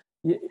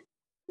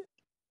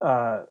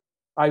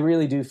 I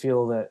really do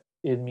feel that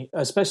in me,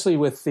 especially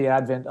with the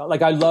advent,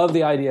 like I love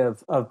the idea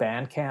of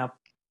Bandcamp.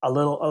 A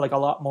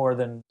lot more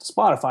than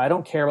Spotify. I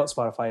don't care about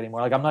Spotify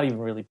anymore. Like I'm not even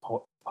really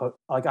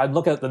like I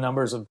look at the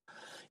numbers of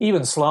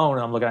even Sloan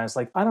and I'm looking at it, it's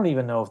like I don't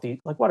even know if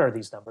what are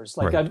these numbers?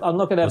 Like right. I'm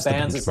looking at What's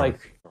bands. It's like,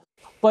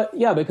 but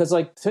yeah, because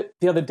like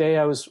the other day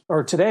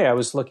today I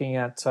was looking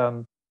at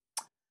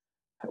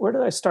where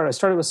did I start? I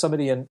started with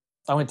somebody and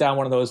I went down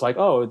one of those like,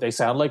 oh, they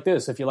sound like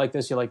this. If you like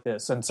this, you like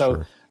this. And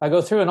so I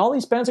go through and all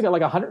these bands have got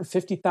like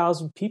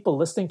 150,000 people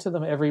listening to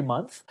them every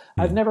month.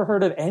 I've never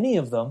heard of any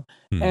of them,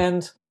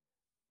 and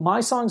my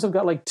songs have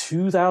got like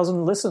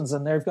 2,000 listens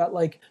and they've got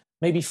like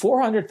maybe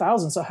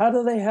 400,000. So how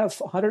do they have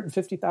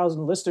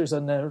 150,000 listeners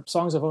and their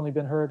songs have only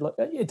been heard?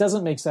 It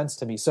doesn't make sense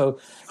to me. So,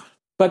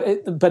 but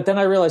then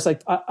I realized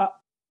like,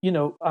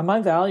 am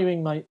I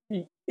valuing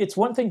it's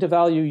one thing to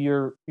value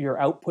your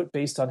output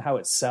based on how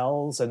it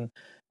sells and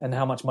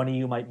how much money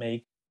you might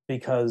make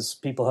because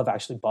people have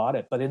actually bought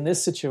it. But in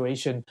this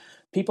situation,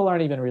 people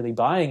aren't even really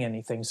buying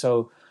anything.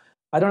 So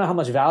I don't know how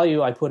much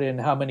value I put in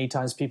how many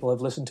times people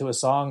have listened to a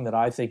song that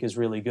I think is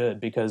really good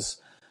because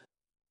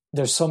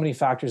there's so many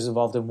factors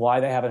involved in why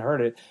they haven't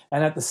heard it.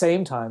 And at the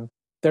same time,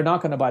 they're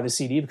not going to buy the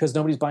CD because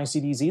nobody's buying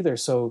CDs either.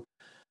 So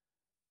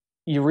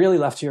you're really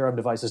left to your own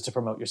devices to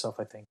promote yourself,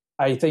 I think.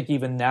 I think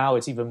even now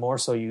it's even more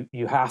so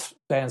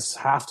bands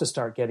have to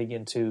start getting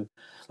into,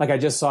 like I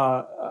just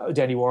saw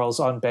Dandy Warhols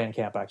on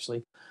Bandcamp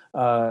actually,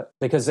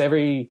 because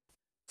every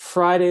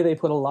Friday they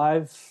put a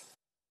live,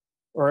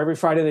 or every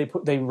Friday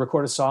they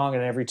record a song,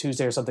 and every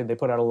Tuesday or something they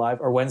put out a live,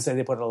 or Wednesday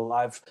they put out a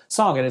live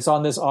song, and it's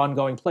on this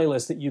ongoing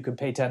playlist that you can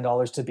pay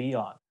 $10 to be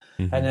on,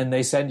 and then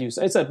they send you.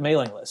 It's a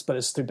mailing list, but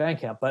it's through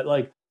Bandcamp. But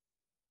like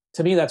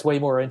to me, that's way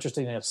more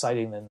interesting and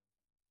exciting than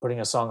putting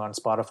a song on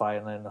Spotify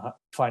and then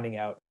finding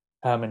out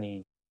how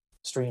many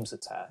streams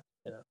it's had.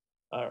 I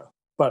don't know,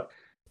 but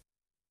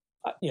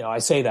I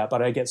say that,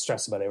 but I get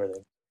stressed about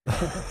everything.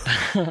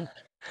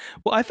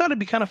 Well, I thought it'd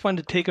be kind of fun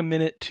to take a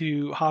minute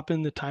to hop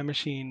in the time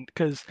machine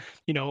because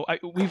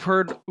we've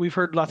heard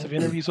lots of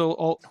interviews.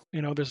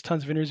 There's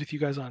tons of interviews with you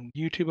guys on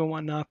YouTube and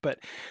whatnot, but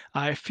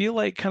I feel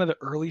like kind of the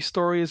early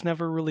story is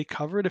never really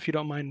covered. If you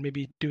don't mind,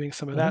 maybe doing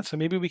some of that. So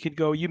maybe we could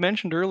go. You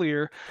mentioned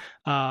earlier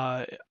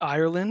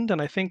Ireland,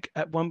 and I think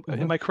at one.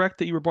 Am I correct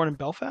that you were born in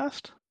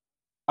Belfast?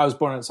 I was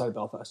born outside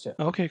Belfast. Yeah.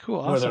 Okay. Cool.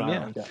 Awesome.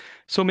 Ireland, yeah.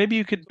 So maybe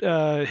you could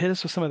hit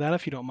us with some of that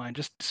if you don't mind.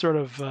 Just sort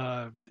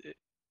of.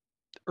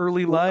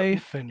 Early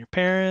life and your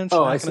parents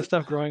and that kind of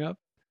stuff growing up?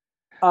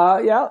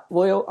 Yeah.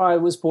 Well, I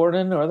was born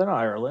in Northern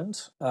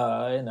Ireland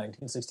in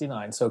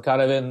 1969. So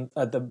kind of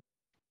at the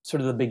sort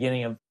of the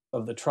beginning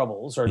of the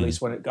Troubles, or at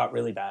least when it got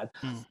really bad.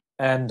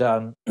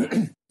 And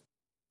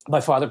my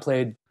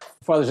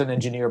father's an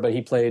engineer, but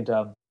he played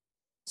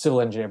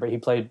civil engineer, but he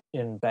played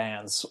in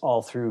bands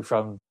all through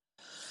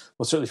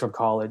certainly from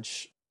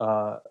college,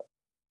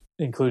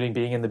 including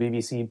being in the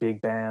BBC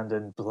big band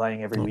and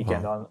playing every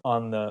weekend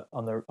on the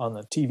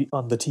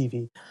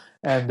TV,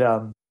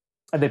 and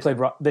they played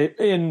rock.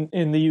 In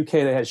the UK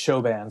they had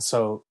show bands,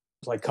 so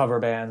like cover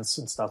bands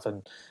and stuff,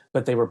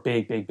 but they were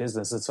big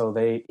business, and so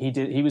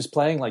he was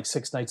playing like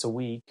 6 nights a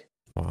week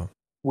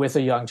with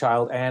a young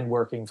child and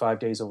working 5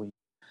 days a week,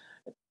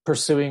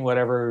 pursuing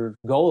whatever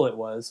goal it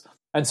was.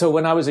 And so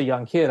when I was a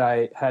young kid,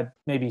 I had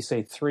maybe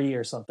say 3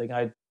 or something.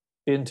 I'd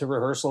been to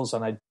rehearsals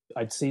and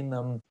I'd seen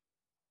them.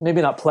 Maybe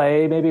not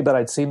play, but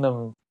I'd seen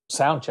them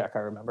sound check, I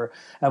remember.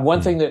 And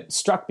one thing that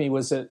struck me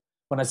was that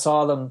when I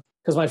saw them,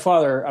 because my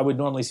father, I would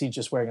normally see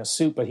just wearing a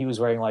suit, but he was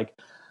wearing like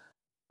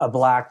a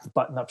black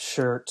button-up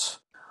shirt,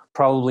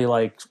 probably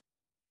like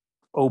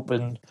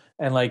open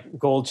and like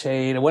gold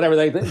chain and whatever.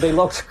 They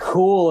looked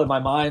cool in my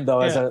mind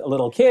though as a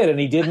little kid, and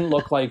he didn't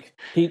look like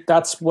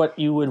that's what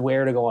you would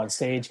wear to go on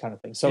stage kind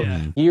of thing. So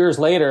years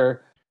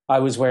later, I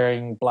was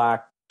wearing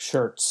black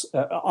shirts,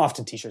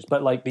 often t-shirts,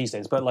 but like these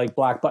days, but like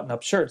black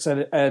button-up shirts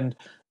and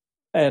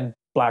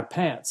black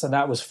pants, and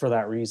that was for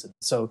that reason.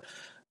 So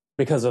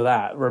because of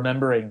that,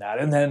 remembering that,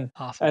 and then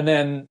awesome. and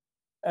then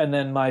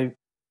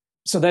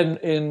then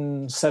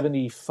in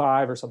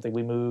 75 or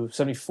something,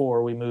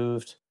 74, we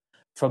moved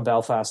from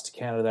Belfast to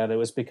Canada. And it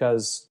was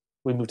because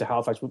we moved to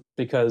Halifax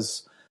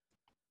because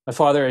my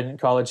father in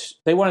college,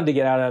 they wanted to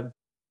get out of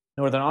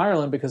Northern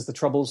Ireland because the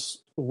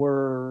Troubles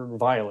were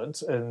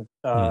violent. And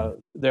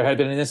there had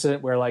been an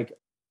incident where like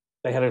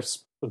they had a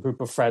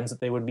group of friends that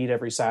they would meet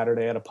every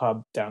Saturday at a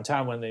pub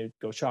downtown when they would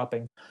go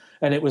shopping,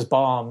 and it was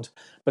bombed.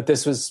 But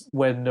this was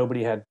when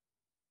nobody had,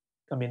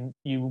 I mean,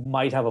 you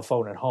might have a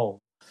phone at home,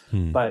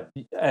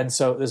 and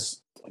so this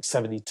is like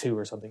 72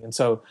 or something. And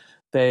so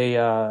they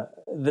all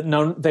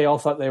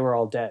thought they were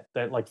all dead.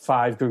 That like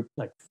five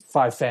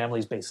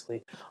families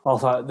basically all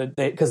thought that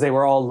because they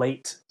were all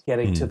late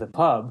getting to the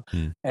pub,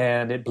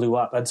 and it blew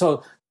up. And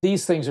so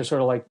these things are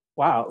sort of like,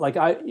 wow, like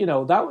that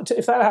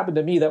if that happened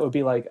to me, that would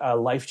be like a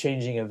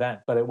life-changing event,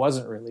 but it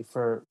wasn't really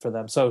for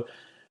them. So,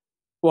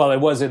 well, it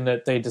was in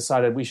that they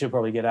decided we should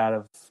probably get out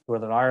of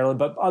Northern Ireland.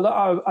 But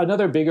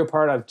another bigger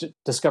part I've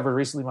discovered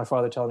recently, my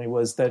father telling me,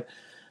 was that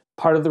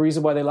part of the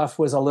reason why they left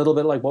was a little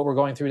bit like what we're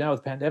going through now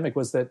with the pandemic,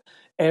 was that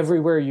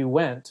everywhere you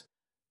went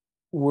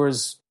were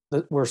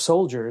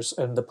soldiers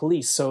and the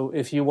police. So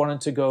if you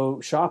wanted to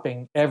go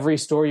shopping, every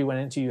store you went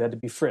into, you had to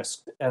be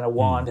frisked, and a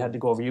wand had to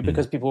go over you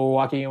because people were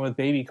walking in with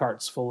baby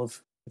carts full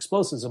of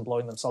explosives and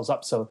blowing themselves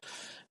up. So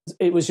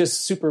it was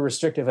just super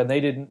restrictive, and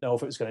they didn't know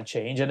if it was going to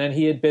change. And then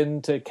he had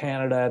been to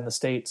Canada and the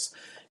States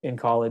in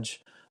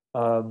college,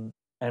 and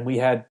we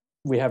have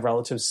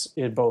relatives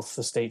in both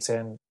the States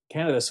and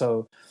Canada.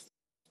 So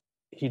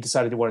he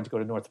decided he wanted to go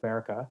to North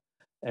America,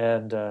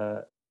 and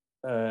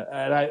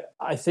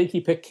I think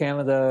he picked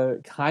Canada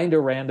kind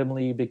of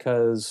randomly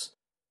because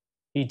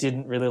he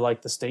didn't really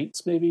like the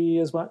States maybe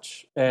as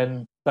much.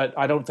 But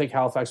I don't think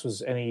Halifax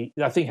was any.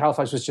 I think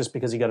Halifax was just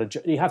because he got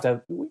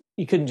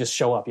you couldn't just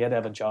show up. You had to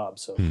have a job,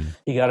 so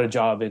he got a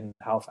job in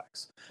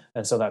Halifax,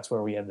 and so that's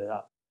where we ended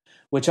up.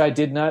 Which I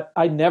did not.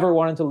 I never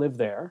wanted to live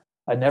there.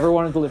 I never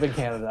wanted to live in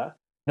Canada.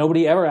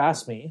 Nobody ever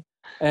asked me.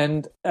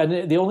 And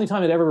the only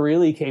time it ever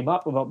really came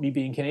up about me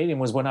being Canadian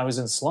was when I was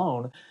in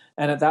Sloan.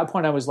 And at that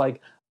point I was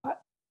like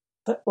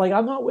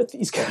I'm not with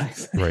these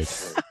guys.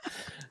 Right.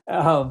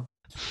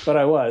 But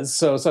I was.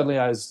 So suddenly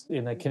I was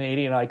in a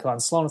Canadian icon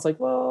Sloan. It's like,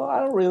 well, I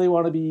don't really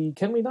want to be,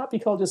 can we not be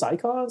called just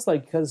icons?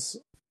 Like,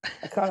 because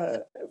I kind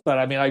of, but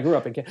I mean, I grew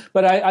up in Canada,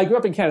 but I grew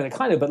up in Canada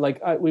kind of, but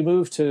like we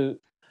moved to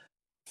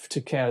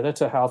Canada,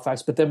 to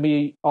Halifax, but then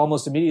we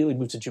almost immediately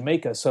moved to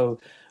Jamaica. So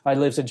I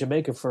lived in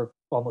Jamaica for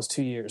almost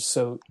 2 years.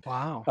 So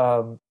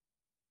wow.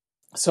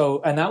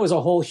 And that was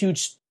a whole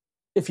huge.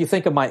 If you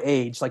think of my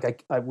age,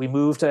 like we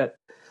moved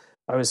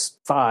I was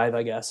 5,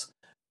 I guess,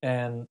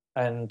 and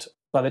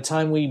by the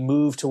time we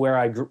moved to where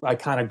I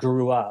kind of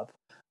grew up,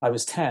 I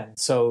was 10.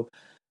 So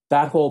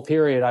that whole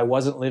period, I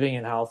wasn't living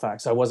in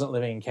Halifax. I wasn't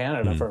living in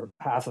Canada for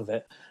half of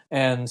it,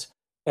 and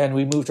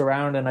we moved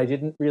around, and I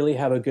didn't really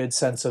have a good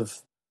sense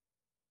of.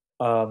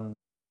 I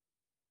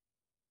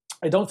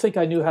don't think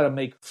I knew how to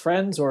make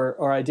friends,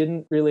 or I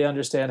didn't really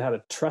understand how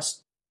to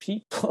trust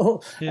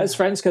people as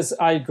friends, because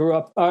I grew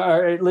up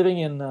living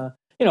in,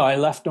 I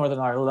left Northern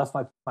Ireland, left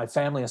my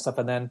family and stuff,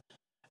 and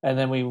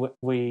then we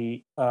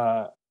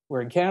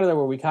were in Canada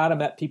where we kind of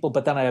met people,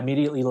 but then I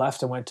immediately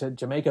left and went to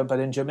Jamaica. But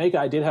in Jamaica,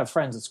 I did have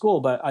friends at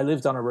school, but I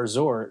lived on a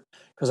resort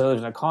because I lived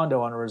in a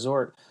condo on a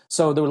resort.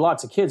 So there were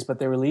lots of kids, but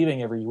they were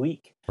leaving every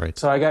week. Right.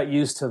 So I got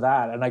used to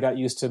that, and I got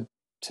used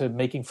to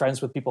making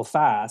friends with people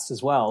fast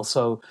as well.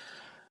 So,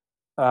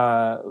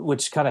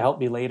 which kind of helped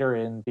me later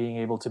in being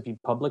able to be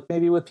public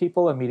maybe with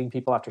people and meeting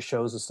people after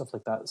shows and stuff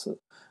like that. So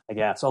I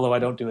guess, although I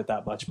don't do it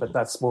that much, but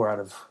that's more out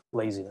of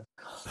laziness.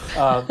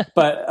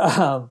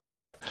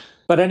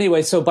 But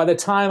anyway, so by the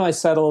time I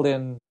settled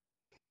in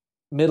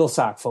Middle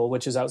Sackville,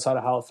 which is outside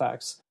of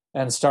Halifax,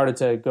 and started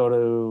to go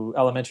to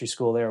elementary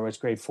school there, which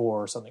grade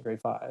 4 or something, grade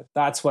 5,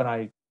 that's when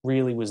I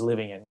really was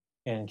living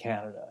in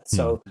Canada.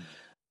 So,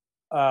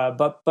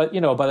 but by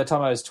the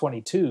time I was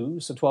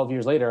 22, so 12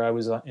 years later, I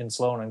was in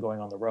Sloan and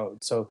going on the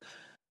road. So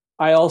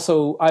I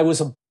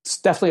was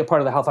definitely a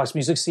part of the Halifax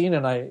music scene,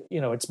 and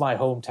it's my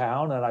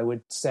hometown, and I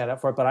would stand up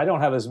for it, but I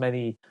don't have as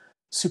many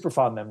super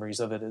fond memories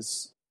of it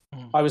as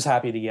I was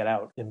happy to get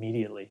out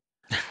immediately,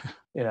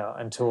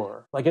 and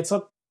tour. Like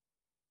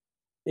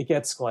it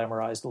gets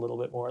glamorized a little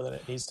bit more than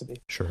it needs to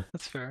be. Sure.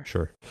 That's fair.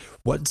 Sure.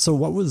 Let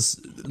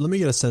me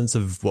get a sense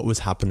of what was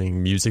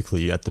happening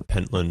musically at the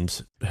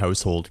Pentland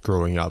household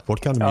growing up.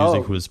 What kind of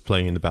music was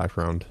playing in the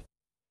background?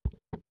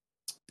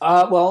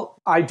 Well,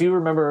 I do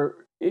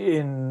remember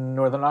in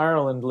Northern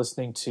Ireland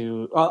listening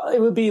to,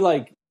 it would be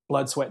like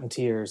Blood, Sweat and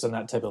Tears and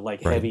that type of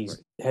like heavy,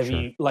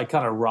 sure. like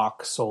kind of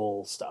rock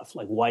soul stuff,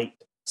 like White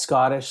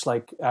Scottish,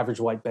 like Average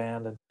White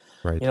Band, and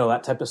Right.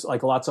 that type of,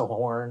 like, lots of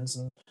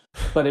horns,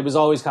 but it was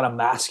always kind of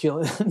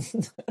masculine.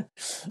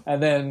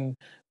 and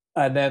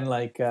then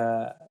like,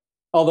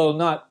 although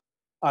not,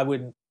 I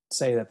wouldn't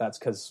say that that's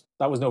because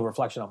that was no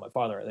reflection on my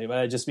father or anything, but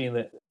I just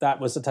mean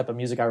that was the type of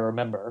music I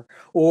remember.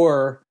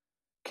 Or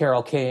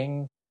Carole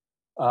King.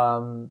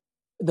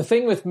 The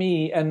thing with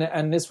me,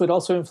 and this would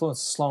also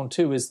influence Sloan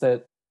too, is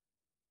that,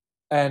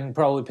 and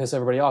probably piss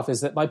everybody off, is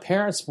that my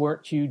parents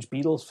weren't huge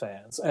Beatles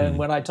fans. And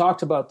when I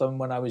talked about them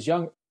when I was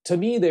young, to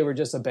me, they were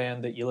just a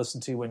band that you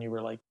listened to when you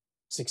were like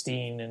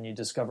 16 and you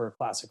discover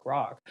classic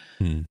rock,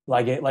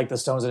 like the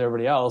Stones and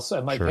everybody else.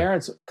 And my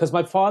parents, because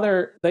my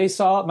father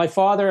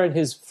and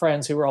his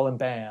friends who were all in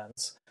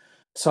bands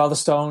saw the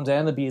Stones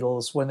and the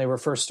Beatles when they were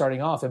first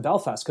starting off in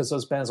Belfast, because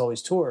those bands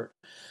always toured.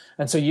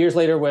 And so years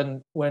later,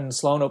 when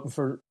Sloan opened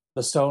for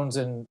the Stones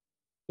in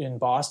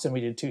Boston, we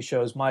did 2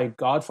 shows. My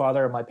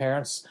godfather and my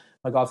parents,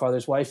 my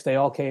godfather's wife, they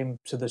all came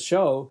to the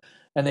show,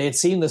 and they had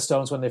seen the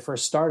Stones when they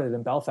first started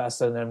in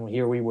Belfast, and then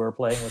here we were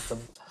playing with them.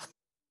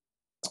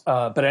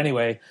 But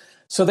anyway,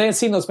 so they had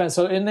seen those bands.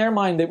 So in their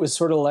mind, it was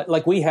sort of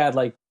like we had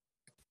like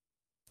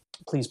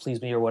Please Please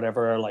Me or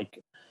whatever, or like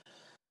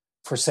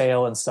For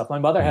Sale and stuff. My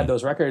mother had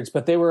those records,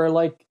 but they were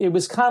like, it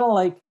was kind of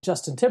like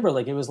Justin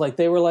Timberlake. It was like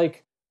they were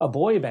like a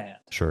boy band.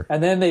 Sure.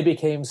 And then they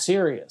became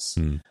serious.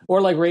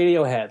 Or like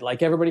Radiohead.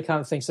 Like everybody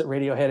kind of thinks that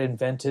Radiohead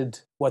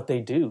invented what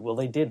they do. Well,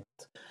 they didn't.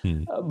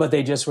 But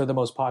they just were the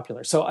most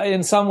popular. So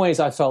in some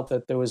ways, I felt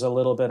that there was a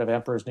little bit of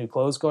Emperor's New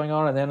Clothes going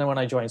on. And then when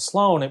I joined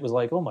Sloan, it was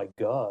like, oh my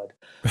God.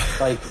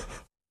 Like,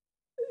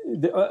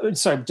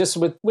 sorry, just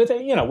with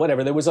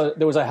whatever. There was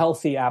a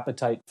healthy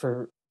appetite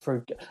for.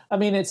 I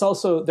mean,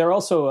 they're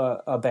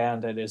also a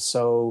band that is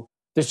so,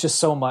 there's just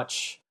so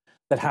much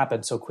that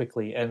happened so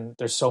quickly, and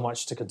there's so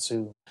much to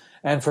consume.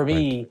 And for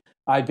me,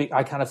 I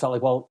kind of felt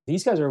like, well,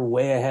 these guys are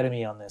way ahead of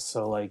me on this.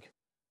 So like,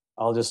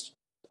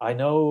 I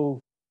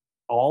know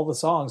all the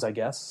songs, I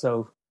guess.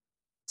 So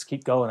let's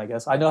keep going, I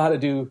guess. I know how to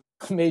do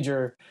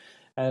major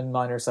and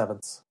minor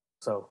sevenths.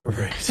 So we're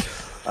good.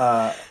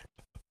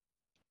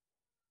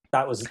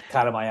 That was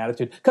kind of my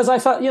attitude, because I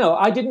thought,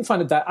 I didn't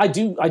find it that I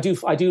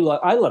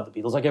love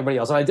the Beatles like everybody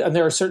else, and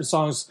there are certain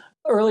songs,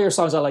 earlier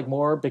songs I like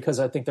more because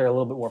I think they're a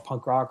little bit more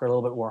punk rock or a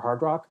little bit more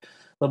hard rock, a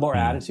little more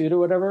attitude or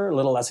whatever, a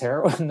little less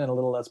heroin and a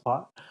little less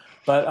pot.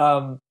 But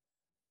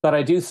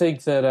I do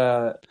think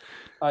that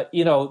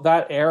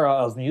that era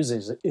of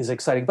music is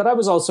exciting. But I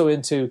was also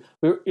into,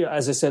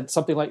 as I said,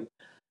 something like.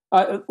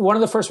 One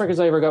of the first records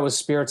I ever got was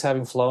Spirits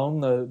Having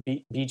Flown, the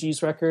Bee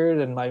Gees record,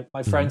 and my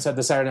friends had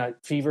the Saturday Night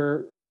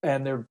Fever.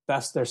 And their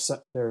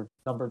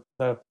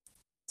the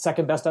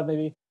second best of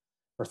maybe,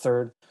 or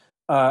third.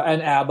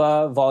 And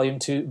ABBA Volume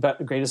 2,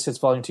 Greatest Hits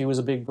Volume 2 was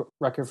a big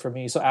record for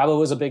me. So ABBA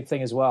was a big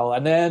thing as well.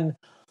 And then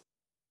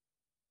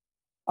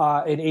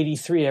in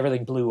 83,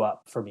 everything blew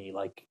up for me.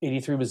 Like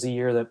 83 was the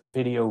year that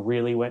video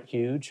really went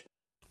huge.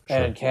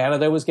 And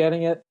Canada was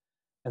getting it.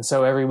 And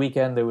so every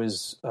weekend there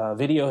was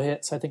Video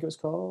Hits, I think it was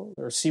called,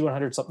 or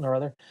C100 something or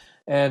other.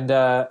 And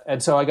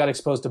so I got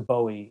exposed to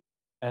Bowie.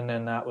 And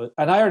then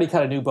and I already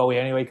kind of knew Bowie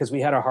anyway, because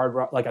we had a hard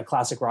rock, like a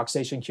classic rock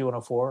station,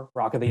 Q104,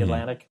 Rock of the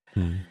Atlantic.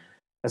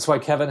 That's why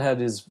Kevin had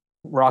his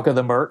Rock of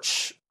the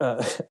Merch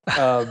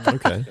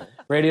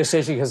radio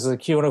station, because the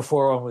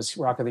Q104 one was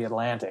Rock of the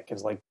Atlantic.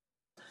 It's like,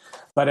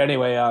 but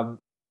anyway,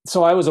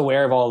 so I was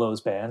aware of all those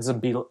bands and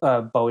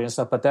Bowie and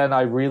stuff. But then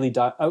I really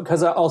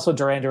because also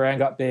Duran Duran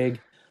got big,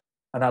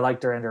 and I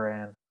liked Duran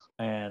Duran,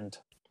 and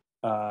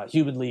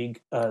Human League,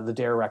 the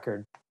Dare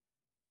record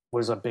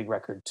was a big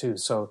record too.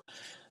 So.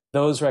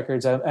 Those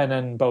records, and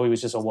then Bowie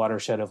was just a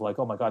watershed of like,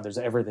 oh my God, there's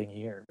everything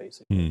here,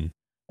 basically.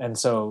 And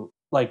so,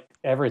 like,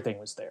 everything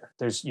was there.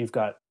 You've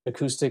got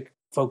acoustic,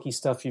 folky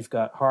stuff, you've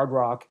got hard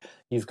rock,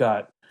 you've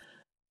got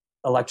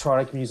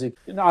electronic music.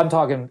 I'm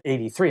talking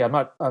 83.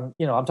 I'm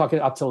talking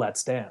up to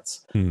Let's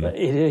Dance.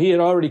 He had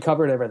already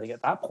covered everything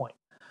at that point.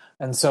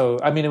 And so,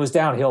 I mean, it was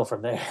downhill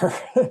from there,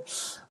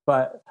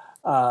 but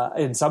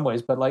in some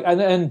ways, but like,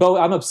 and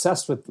Bowie, I'm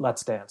obsessed with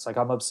Let's Dance. Like,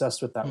 I'm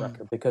obsessed with that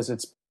record because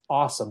it's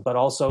awesome, but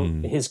also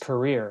his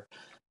career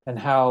and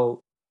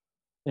how,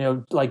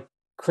 like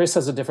Chris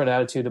has a different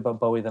attitude about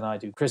Bowie than I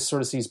do. Chris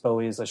sort of sees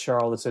Bowie as a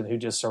charlatan who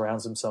just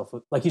surrounds himself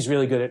with, like, he's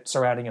really good at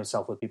surrounding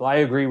himself with people. I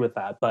agree with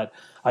that, but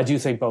I do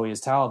think Bowie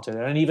is talented.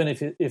 And even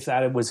if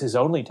that was his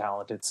only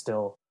talent, it's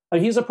still,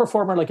 like, he's a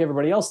performer like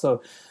everybody else,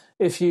 though.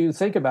 If you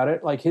think about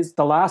it, like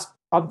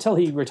until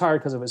he retired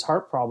because of his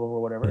heart problem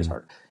or whatever, his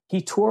heart, he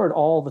toured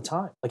all the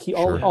time. Like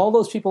all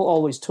those people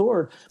always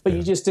toured, but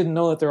you just didn't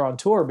know that they're on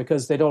tour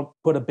because they don't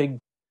put a big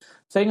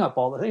thing up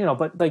all the,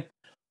 but like,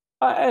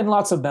 and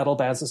lots of metal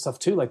bands and stuff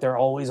too. Like they're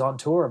always on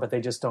tour, but they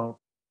just don't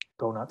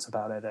go nuts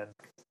about it. And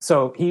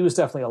so he was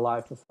definitely a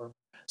live performer.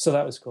 So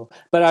that was cool.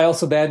 But I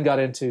also then got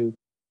into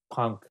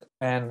punk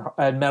and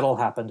metal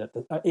happened at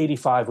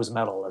 85 was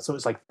metal. So it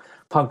was like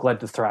punk led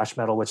to thrash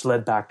metal, which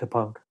led back to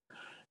punk,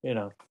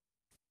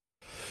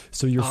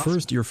 So your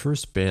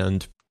first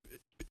band,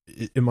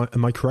 am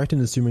I correct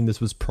in assuming this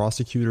was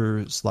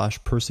Prosecutor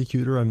 /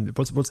 Persecutor?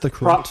 What's the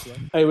correct?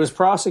 It was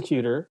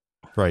Prosecutor,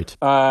 Right.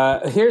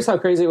 Here's how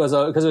crazy it was,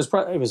 because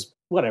it was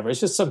whatever. It's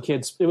just some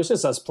kids. It was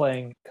just us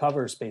playing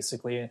covers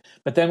basically.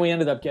 But then we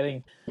ended up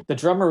getting, the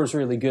drummer was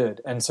really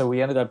good, and so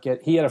we ended up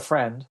he had a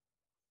friend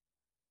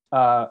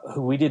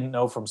who we didn't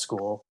know from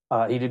school.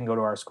 He didn't go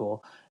to our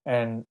school,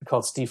 and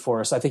called Steve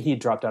Forrest. I think he had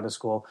dropped out of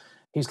school.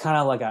 He's kind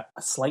of like a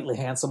slightly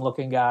handsome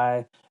looking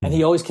guy, and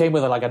he always came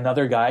with like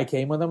another guy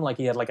came with him, like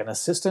he had like an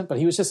assistant, but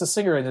he was just a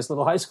singer in this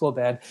little high school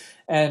band,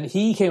 and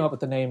he came up with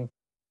the name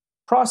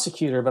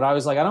Prosecutor. But I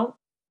was like,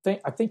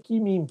 I think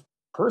you mean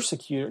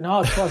Persecutor.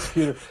 No, it's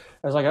Prosecutor.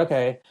 I was like,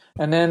 okay.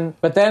 And then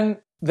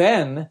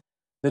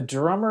the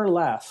drummer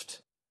left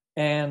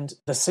and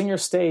the singer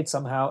stayed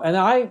somehow. And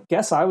I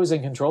guess I was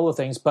in control of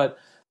things, but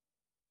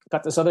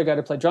got this other guy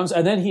to play drums.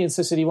 And then he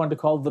insisted he wanted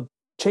to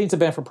change the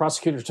band from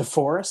Prosecutor to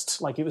Forrest,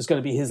 like it was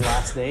going to be his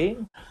last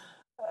name.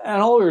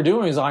 And all we were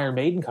doing was Iron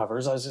Maiden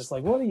covers. I was just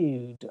like, what are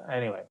you doing?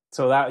 Anyway,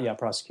 so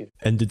Prosecutor.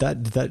 And did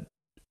that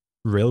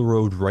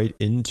railroad right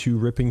into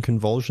Ripping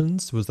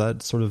Convulsions? Was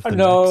that sort of the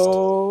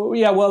no?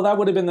 Yeah, well, that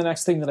would have been the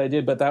next thing that I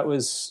did, but that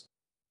was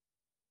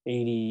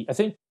 80. I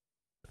think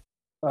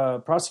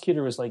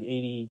Prosecutor was like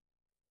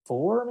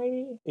 84,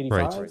 maybe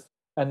 85. Right.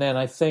 And then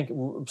I think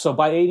so.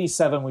 By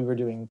 87, we were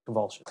doing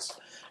Convulsions,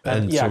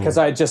 and because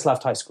I had just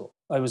left high school.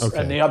 I was, okay.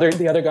 And the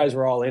other guys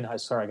were all in high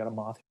school. Sorry, I got a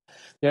moth.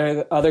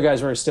 The other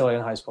guys were still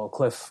in high school.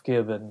 Cliff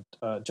Gibb and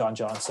John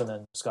Johnson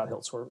and Scott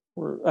Hiltz were.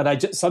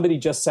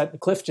 And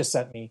Cliff just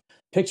sent me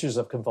pictures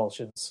of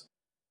Convulsions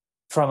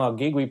from a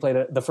gig we played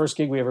at, the first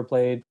gig we ever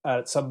played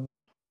at some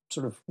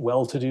sort of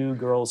well-to-do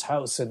girl's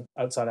house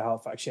outside of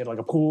Halifax. She had like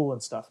a pool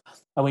and stuff,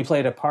 and we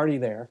played a party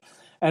there.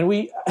 And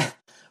we,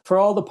 for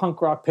all the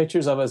punk rock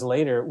pictures of us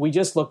later, we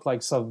just looked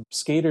like some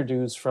skater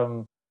dudes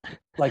from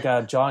like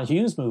a John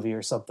Hughes movie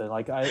or something.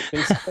 Like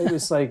it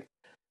was like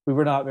we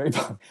were not very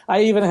punk.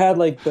 I even had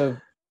like the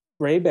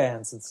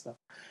Ray-Bans and stuff.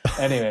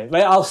 Anyway,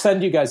 I'll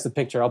send you guys the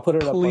picture. I'll put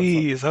it up.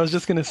 Please, I was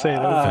just going to say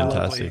that was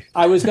fantastic.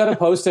 I was going to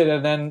post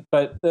it,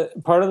 but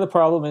part of the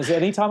problem is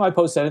anytime I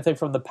post anything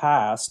from the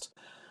past,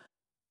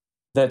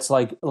 that's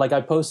like I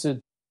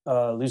posted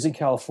Losing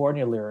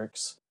California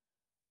lyrics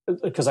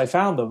because I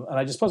found them and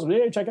I just posted,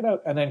 hey, check it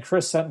out. And then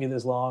Chris sent me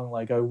this long,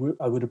 like I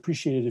would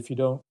appreciate it if you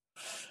don't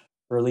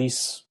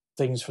release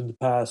things from the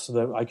past so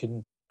that I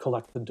can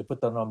collect them to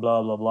put them on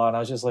blah blah blah. And I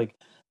was just like,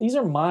 these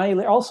are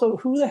also,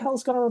 who the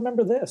hell's going to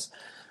remember this?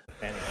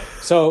 Anyway,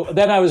 so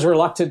then I was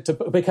reluctant to,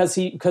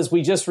 because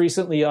we just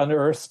recently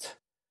unearthed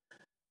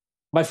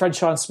my friend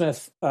Sean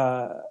Smith,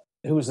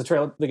 who was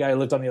the guy who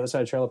lived on the other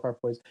side of Trailer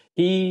Park Boys.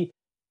 He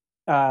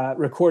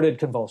recorded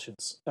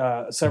Convulsions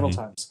several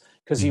times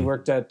because he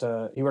worked at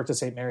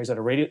St. Mary's at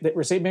a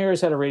radio. St.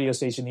 Mary's had a radio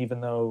station,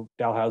 even though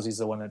Dalhousie's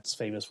the one that's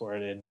famous for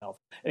it.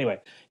 Anyway,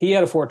 he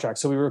had a 4-track,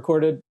 so we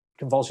recorded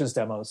Convulsions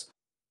demos,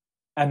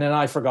 and then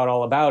I forgot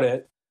all about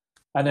it.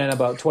 And then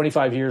about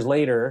 25 years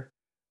later,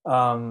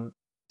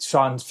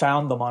 Sean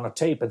found them on a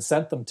tape and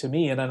sent them to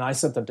me, and then I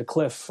sent them to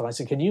Cliff. And I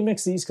said, "Can you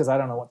mix these? Because I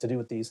don't know what to do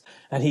with these."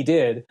 And he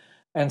did.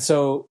 And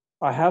so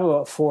I have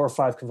about 4 or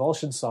 5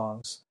 Convulsion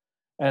songs.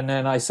 And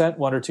then I sent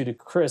 1 or 2 to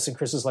Chris, and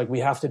Chris is like, "We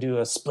have to do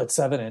a split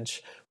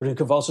 7-inch. We'll do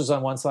Convulsions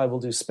on one side. We'll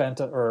do Spent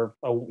or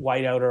a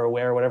Whiteout or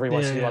Aware, whatever he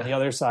wants to do on the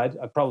other side.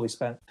 I'd probably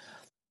Spent."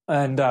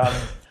 And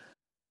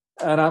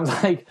and I'm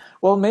like,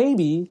 "Well,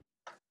 maybe."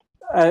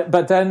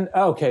 But then,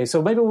 okay,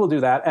 so maybe we'll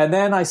do that. And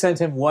then I sent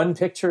him one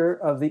picture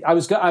of the.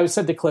 I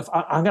said to Cliff,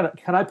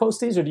 "Can I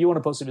post these, or do you want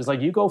to post them?" He's like,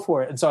 "You go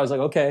for it." And so I was like,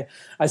 "Okay."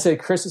 I said,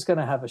 "Chris is going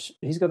to have a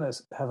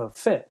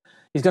fit.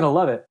 He's going to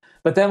love it."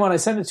 But then when I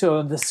sent it to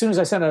him, as soon as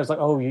I sent it, I was like,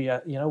 "Oh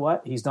yeah, you know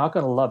what? He's not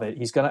going to love it.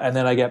 He's gonna." And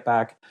then I get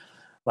back,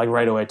 like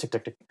right away, tick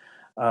tick tick.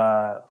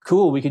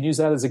 Cool, we can use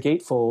that as a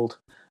gatefold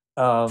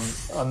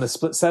on the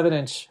split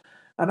 7-inch.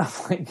 And I'm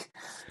like.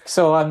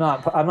 So I'm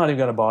not even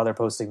going to bother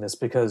posting this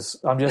because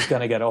I'm just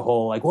going to get a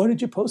whole like, why did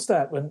you post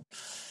that? When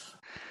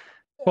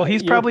well,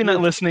 he's probably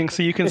not listening,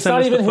 so you can send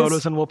us the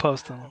photos and we'll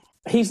post them.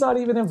 He's not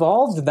even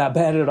involved in that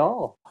band at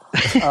all.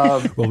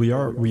 Well, we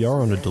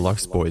are on a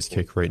Deluxe Boys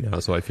kick right now,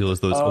 so I feel as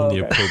though it's only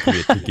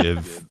appropriate to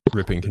give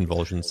Ripping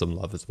Convulsions some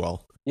love as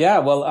well. Yeah,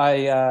 well,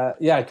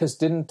 because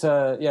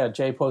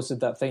Jay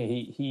posted that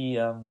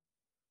thing.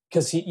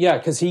 Because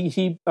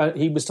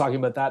he was talking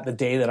about that the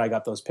day that I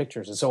got those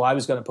pictures, and so I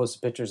was going to post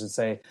the pictures and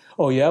say,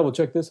 "Oh yeah, we'll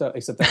check this out."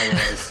 Except then I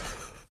realized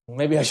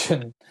maybe I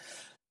shouldn't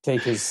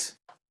take his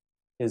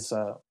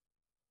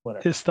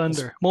whatever his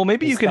thunder. Well,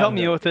 maybe you can help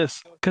me out with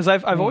this because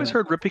I've always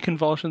heard Ripping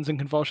Convulsions and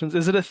Convulsions.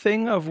 Is it a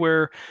thing of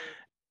where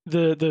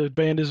the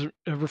band is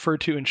referred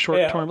to in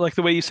short term, like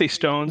the way you say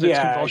Stones? It's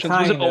Convulsions.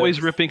 Was it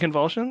always Ripping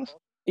Convulsions?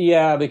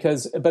 Yeah,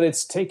 but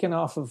it's taken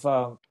off of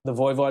the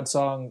Voivod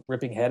song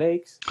 "Ripping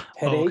Headache."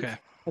 Oh, okay.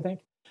 I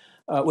think,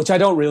 which I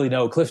don't really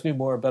know. Cliff knew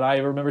more, but I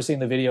remember seeing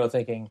the video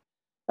thinking,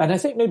 and I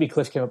think maybe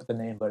Cliff came up with the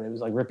name, but it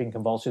was like Ripping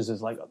Convulsions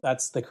is like,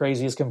 that's the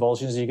craziest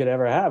convulsions you could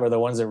ever have, are the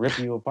ones that rip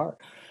you apart.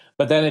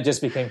 But then it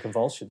just became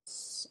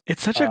Convulsions.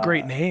 It's such a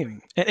great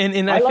name,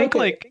 and I think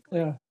like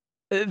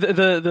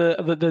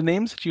the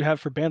names that you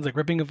have for bands like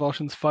Ripping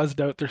Convulsions, Fuzzed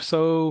Out, they're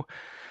so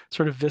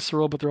sort of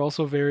visceral, but they're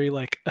also very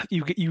like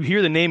you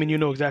hear the name and you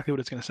know exactly what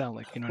it's going to sound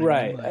like. You know what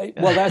I mean?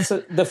 Right. Well,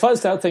 the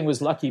fuzzed out thing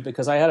was lucky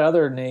because I had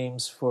other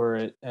names for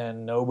it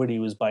and nobody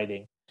was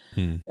biting.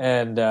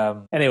 And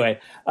anyway,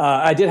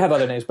 I did have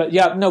other names, but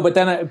yeah, no. But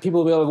then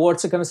people will be like,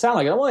 "What's it going to sound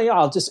like?" Well,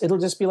 yeah, it'll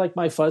just be like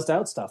my fuzzed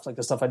out stuff, like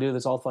the stuff I do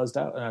that's all fuzzed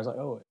out. And I was like,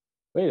 "Oh,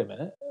 wait a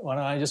minute, why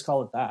don't I just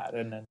call it that?"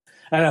 And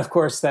of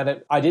course,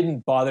 then I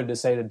didn't bother to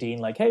say to Dean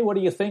like, "Hey, what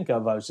do you think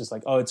of?" I was just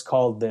like, "Oh, it's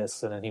called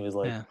this," and then he was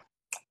like,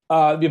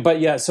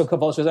 "But yeah, so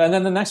Convulsions." And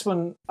then the next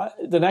one,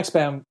 the next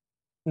band,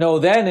 no,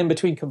 then in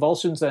between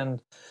Convulsions and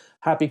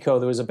Happy Co,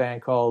 there was a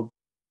band called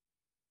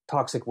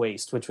Toxic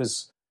Waste, which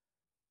was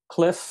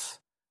Cliff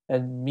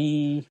and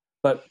me,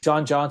 but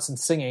John Johnson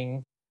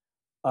singing.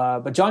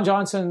 But John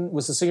Johnson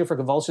was the singer for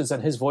Convulsions,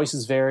 and his voice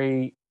is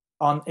very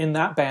in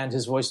that band.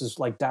 His voice is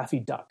like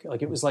Daffy Duck,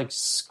 like it was like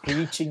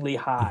screechingly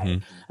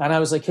high. And I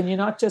was like, "Can you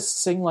not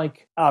just sing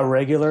like a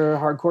regular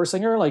hardcore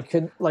singer? Like,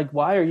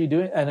 why are you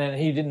doing?" And then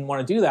he didn't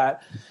want to do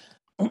that.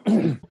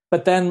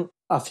 But then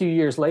a few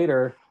years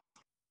later,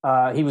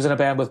 he was in a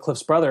band with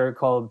Cliff's brother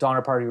called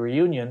Donner Party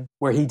Reunion,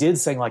 where he did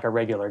sing like a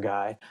regular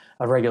guy,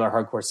 a regular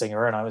hardcore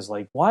singer. And I was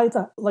like, why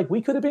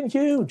we could have been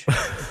huge.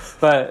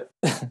 But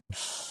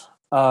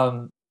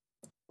I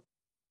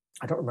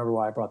don't remember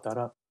why I brought that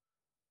up.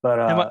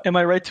 But am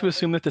I right to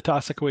assume that the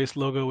Toxic Waste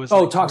logo was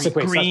Toxic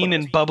Waste, green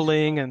and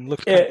bubbling and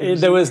looked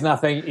there was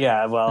nothing.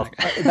 Yeah, well,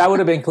 that would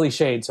have been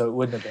cliched, so it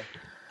wouldn't have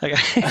been.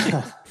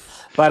 Okay.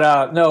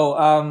 But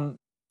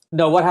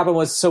no, what happened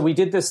was, so we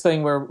did this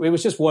thing where it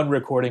was just one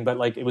recording, but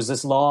like it was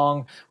this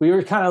long. We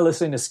were kind of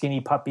listening to Skinny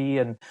Puppy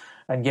and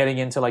getting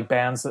into like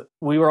bands that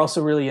we were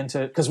also really into,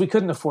 because we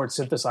couldn't afford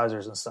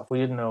synthesizers and stuff. We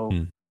didn't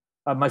know.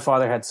 My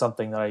father had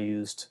something that I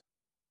used,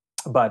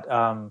 but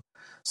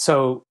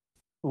so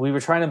we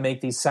were trying to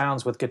make these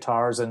sounds with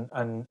guitars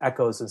and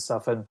echoes and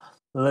stuff, and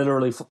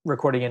literally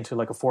recording into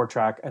like a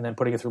 4-track and then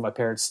putting it through my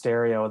parents'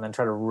 stereo and then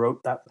try to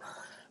route that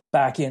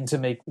back in to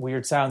make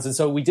weird sounds. And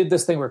so we did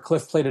this thing where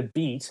Cliff played a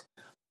beat,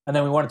 and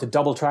then we wanted to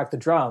double track the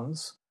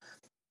drums,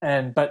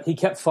 but he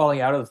kept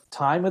falling out of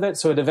time with it.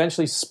 So it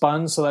eventually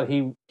spun so that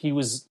he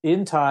was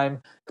in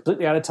time,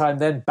 completely out of time,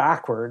 then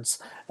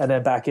backwards, and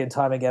then back in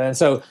time again. And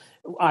so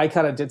I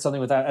kind of did something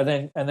with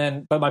that. And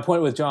then, but my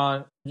point with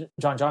John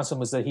Johnson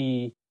was that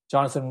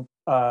Jonathan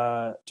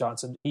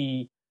Johnson,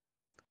 he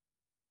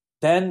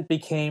then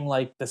became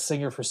like the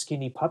singer for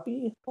Skinny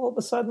Puppy all of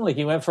a sudden. Like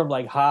he went from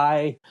like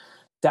high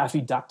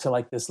Daffy Duck to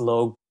like this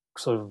low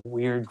sort of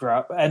weird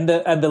growl. And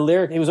the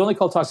lyric, it was only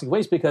called Toxic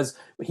Waste because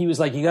he was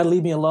like, "You got to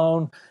leave me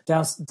alone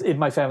down in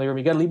my family room.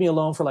 You got to leave me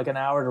alone for like an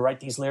hour to write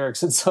these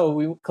lyrics." And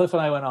so Cliff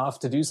and I went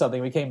off to do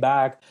something. We came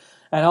back,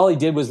 and all he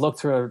did was look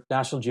through a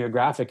National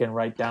Geographic and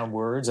write down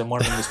words. And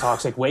one of them was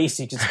Toxic Waste.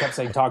 He just kept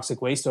saying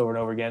Toxic Waste over and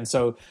over again.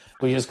 So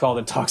we just called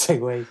it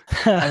Toxic Waste.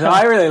 And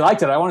I really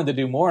liked it. I wanted to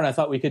do more, and I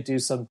thought we could do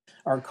some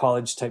art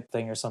college type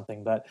thing or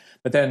something. But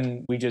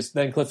then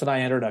Cliff and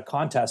I entered a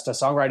contest, a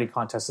songwriting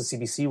contest, a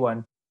CBC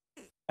one,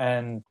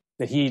 and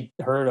that he'd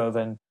heard of,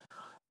 and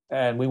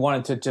we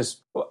wanted to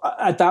just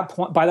at that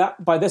point.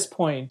 By this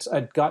point,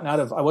 I'd gotten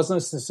out of. I wasn't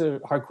listening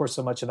to hardcore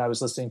so much, and I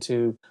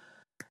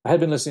had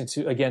been listening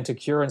to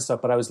Cure and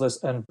stuff, but I was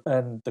listening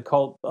and the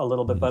Cult a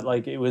little bit, but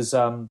like it was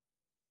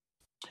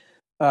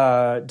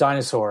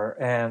Dinosaur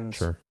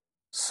and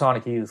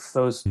Sonic Youth,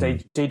 those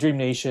Daydream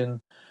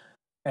Nation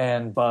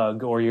and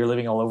Bug, or You're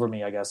Living All Over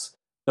Me, I guess.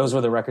 Those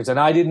were the records. And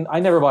I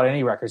never bought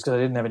any records because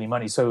I didn't have any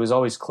money. So it was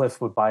always Cliff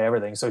would buy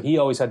everything. So he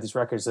always had these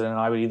records, and then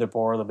I would either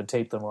borrow them and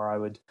tape them, or I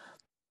would.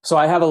 So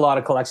I have a lot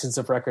of collections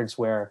of records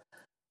where,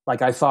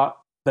 like, I thought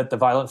that the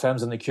Violent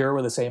Femmes and the Cure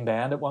were the same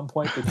band at one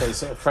point,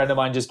 because a friend of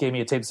mine just gave me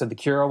a tape that said the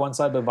Cure on one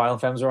side, but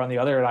Violent Femmes were on the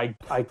other. And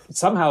I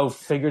somehow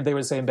figured they were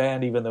the same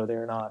band, even though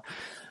they're not.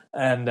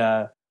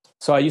 And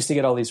so I used to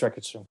get all these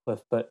records from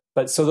Cliff.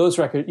 But so those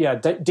records, yeah,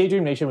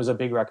 Daydream Nation was a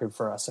big record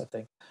for us, I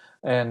think.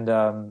 And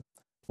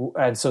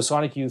so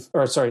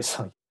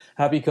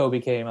Happy Co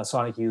became a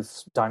Sonic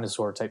Youth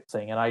Dinosaur type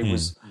thing. And I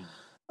was,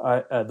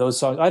 those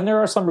songs, and there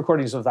are some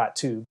recordings of that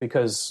too,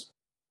 because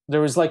there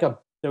was like a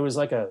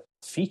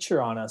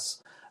feature on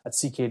us at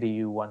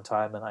CKDU one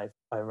time. And I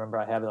remember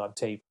I had it on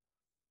tape,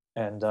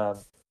 and I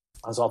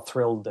was all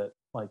thrilled that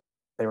like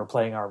they were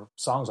playing our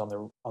songs on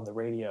the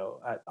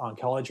radio on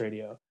college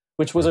radio,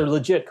 which was a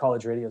legit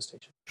college radio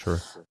station.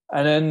 Sure.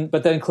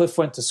 But then Cliff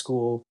went to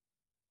school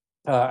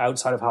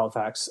outside of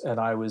Halifax, and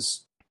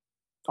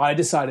I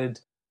decided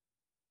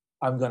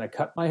I'm going to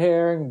cut my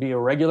hair and be a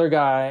regular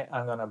guy.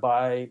 I'm going to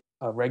buy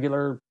a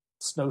regular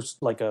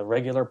a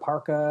regular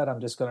parka, and I'm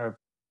just going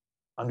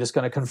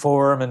to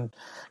conform. And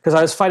because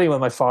I was fighting with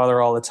my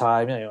father all the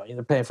time,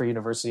 you're paying for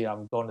university,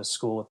 I'm going to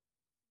school with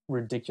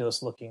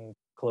ridiculous looking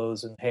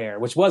clothes and hair,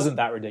 which wasn't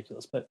that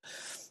ridiculous, but.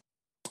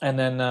 And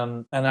then,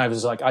 and I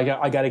was like, I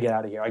got to get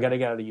out of here. I got to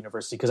get out of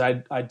university, because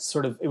I'd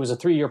sort of, it was a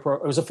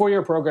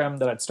 4-year program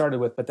that I'd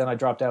started with, but then I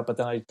dropped out. But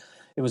then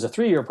it was a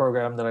 3-year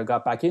program that I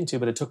got back into,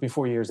 but it took me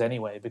 4 years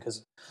anyway,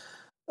 because,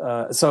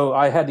 so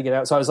I had to get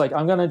out. So I was like,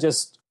 I'm going to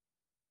just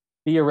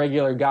be a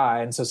regular guy.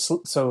 And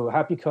so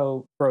Happy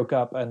Co broke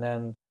up, and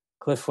then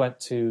Cliff went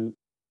to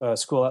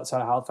school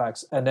outside of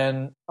Halifax, and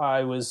then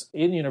I was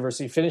in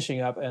university finishing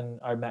up, and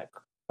I met.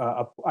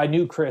 I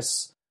knew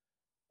Chris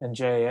and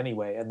Jay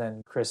anyway, and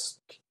then Chris.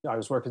 I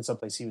was working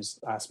someplace. He was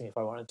asked me if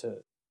I wanted to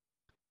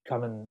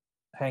come and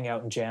hang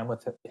out and jam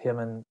with him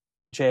and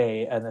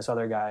Jay and this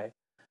other guy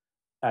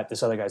at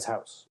this other guy's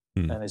house,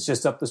 and it's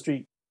just up the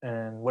street.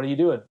 And what are you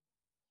doing?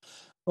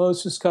 Well,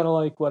 it's just kind of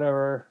like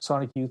whatever,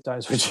 Sonic Youth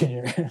Dinosaur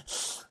Jr.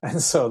 And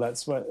so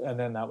that's what, and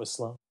then that was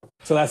Sloan.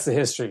 So that's the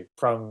history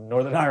from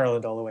Northern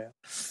Ireland all the way up.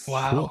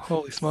 Wow, cool.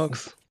 Holy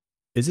smokes.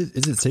 Is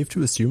it safe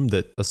to assume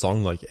that a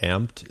song like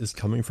Amped is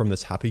coming from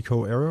this Happy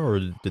Co era, or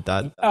did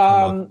that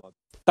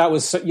that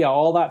was,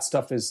 all that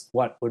stuff is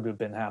what would have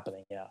been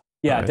happening, right.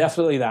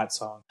 Definitely that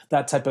song.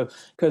 That type of,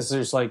 because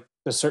there's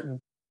certain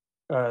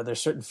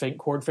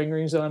chord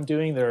fingerings that I'm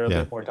doing. They're a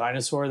bit more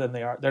dinosaur than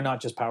they are. They're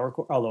not just power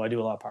chord, although I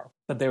do a lot of power.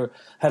 But they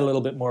had a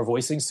little bit more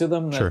voicings to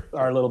them that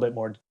are a little bit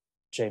more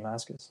J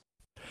Mascis.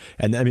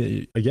 And I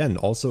mean, again,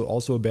 also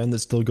a band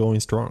that's still going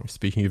strong.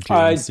 Speaking of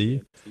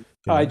JMC,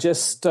 I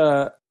just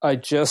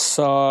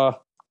saw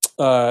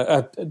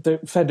the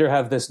Fender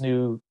have this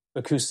new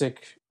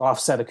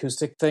offset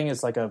acoustic thing.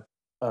 It's like a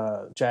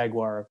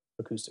Jaguar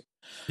acoustic.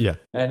 Yeah,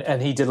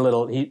 and he did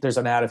there's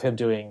an ad of him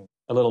doing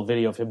a little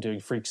video of him doing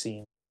Freak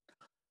Scene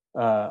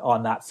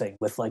on that thing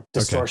with like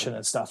distortion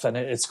and stuff, and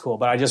it's cool.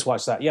 But I just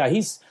watched that. Yeah,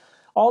 he's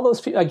all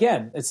those people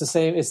again. It's the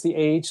same. It's the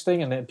age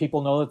thing, and then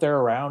people know that they're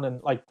around.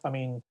 And like, I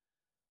mean,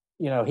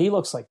 he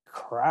looks like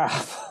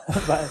crap,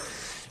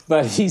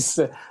 but he's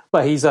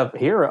a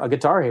hero, a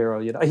guitar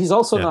hero. He's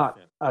also not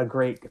a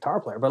great guitar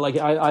player, but like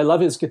I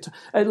love his guitar.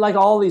 And like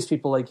all these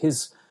people, like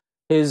his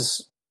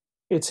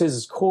it's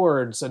his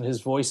chords and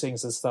his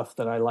voicings and stuff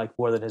that I like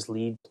more than his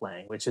lead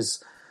playing, which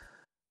is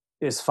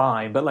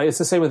fine. But like it's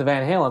the same with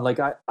Van Halen. Like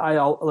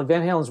like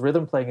Van Halen's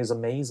rhythm playing is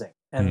amazing,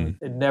 and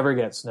it never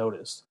gets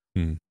noticed.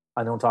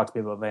 I don't talk to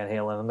people about Van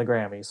Halen and the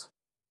Grammys,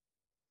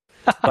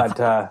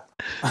 but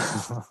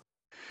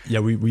yeah,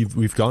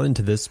 we've gone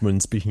into this when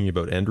speaking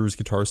about Andrew's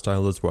guitar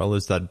style as well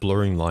as that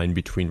blurring line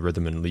between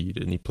rhythm and lead,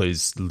 and he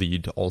plays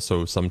lead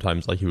also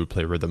sometimes like he would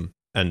play rhythm,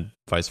 and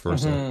vice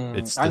versa.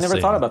 I never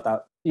thought about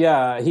that.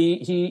 Yeah,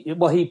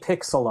 he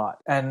picks a lot,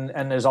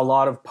 and there's a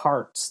lot of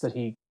parts that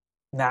he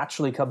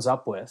naturally comes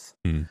up with,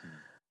 and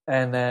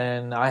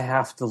then I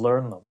have to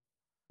learn them.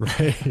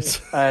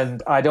 Right.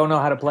 And I don't know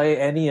how to play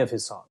any of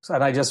his songs,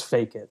 and I just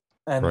fake it.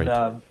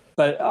 And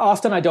but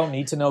often I don't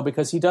need to know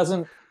because he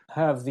doesn't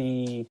have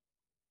the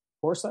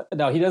foresight.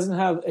 No, he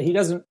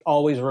doesn't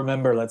always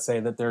remember, let's say,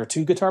 that there are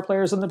two guitar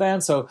players in the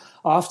band. So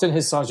often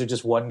his songs are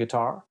just one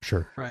guitar.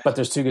 Sure. Right. But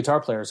there's two guitar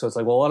players. So it's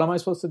like, well, what am I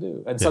supposed to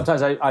do? And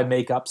sometimes I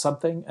make up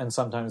something, and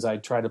sometimes I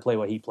try to play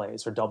what he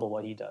plays or double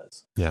what he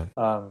does. Yeah.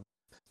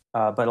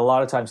 But a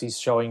lot of times he's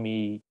showing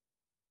me,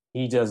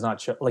 he does not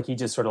show, like he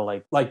just sort of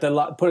like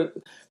the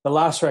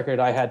last record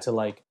I had to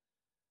like,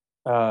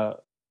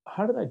 how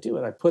did I do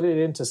it? I put it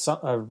into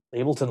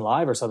Ableton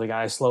Live or something.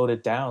 I slowed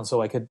it down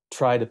so I could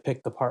try to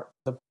pick the part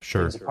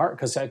apart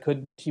because I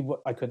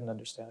couldn't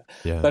understand it.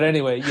 Yeah. But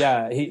anyway,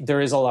 there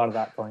is a lot of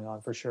that going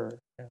on for sure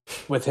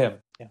with him.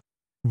 Yeah.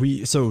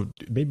 So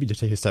maybe to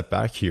take a step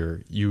back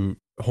here, you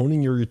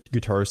honing your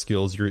guitar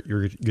skills,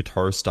 your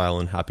guitar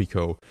style in Happy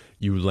Co,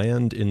 you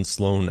land in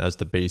Sloan as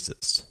the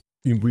bassist.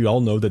 We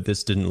all know that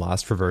this didn't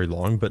last for very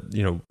long, but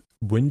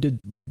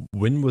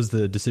when was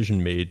the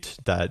decision made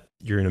that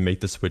you're going to make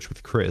the switch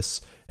with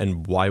Chris,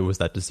 and why was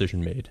that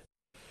decision made?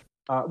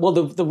 Well,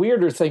 the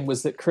weirder thing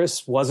was that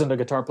Chris wasn't a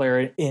guitar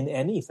player in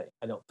anything.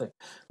 I don't think.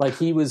 Like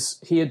he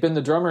had been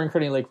the drummer in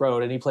Kearney Lake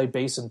Road, and he played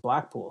bass in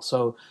Blackpool.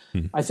 So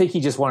I think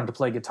he just wanted to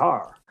play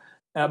guitar,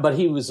 but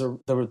he was the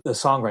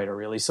songwriter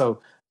really.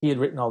 So he had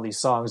written all these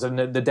songs, and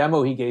the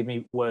demo he gave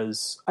me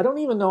was, I don't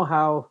even know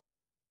how.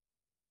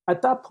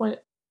 At that point,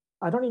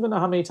 I don't even know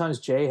how many times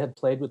Jay had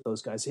played with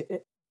those guys.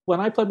 When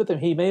I played with them,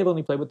 he may have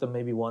only played with them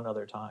maybe one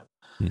other time.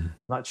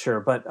 Not sure,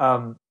 but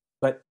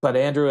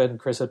Andrew and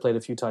Chris had played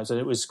a few times, and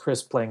it was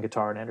Chris playing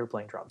guitar and Andrew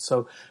playing drums.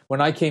 So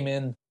when I came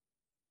in,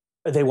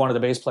 they wanted a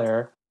bass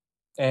player,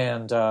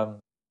 and so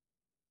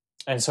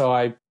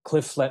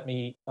Cliff lent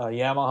me a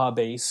Yamaha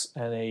bass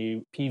and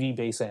a PV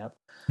bass amp,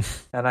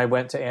 and I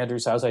went to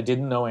Andrew's house. I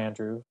didn't know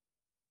Andrew,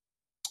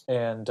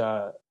 and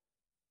I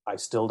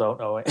still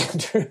don't know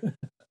Andrew.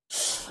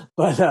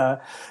 But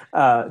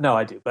no,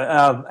 I do.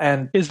 But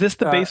and is this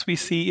the bass we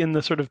see in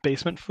the sort of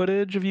basement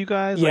footage of you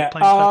guys, like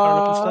playing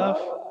stuff and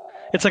stuff?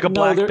 It's like a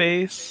black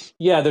bass.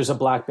 Yeah, there's a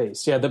black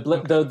bass. Yeah,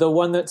 the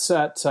one that's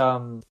at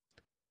the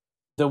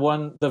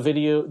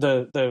video,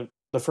 the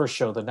first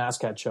show, the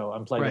NASCAD show.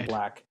 I'm playing a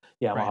black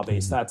Yamaha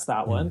bass. That's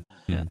that one.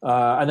 Yeah.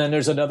 And then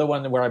there's another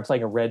one where I'm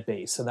playing a red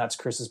bass, and that's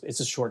Chris's.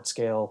 It's a short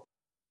scale.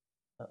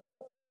 I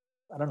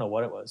don't know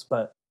what it was,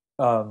 but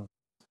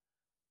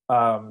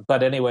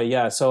anyway,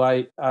 yeah. So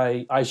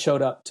I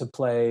showed up to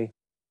play,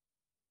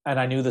 and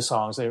I knew the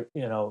songs. It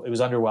was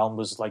Underwhelmed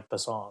was like the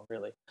song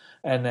really,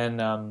 and then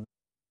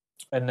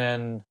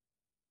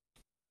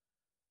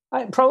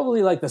I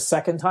probably like the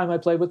second time I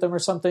played with them or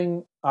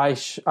something. I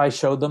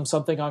showed them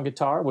something on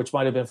guitar, which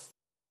might have been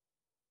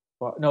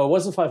Well, no, it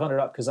wasn't 500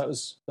 Up because that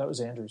was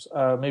Andrews.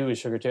 Maybe it was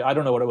Sugar too. I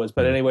don't know what it was,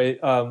 but anyway,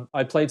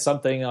 I played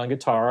something on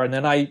guitar, and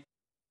then I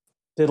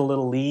did a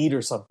little lead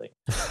or something,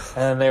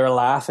 and they were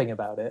laughing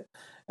about it.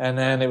 And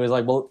then it was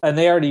like, well, and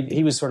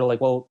he was sort of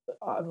like, well,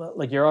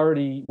 like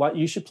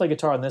you should play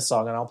guitar on this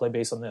song, and I'll play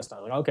bass on this. And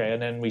I was like, okay.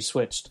 And then we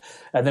switched,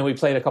 and then we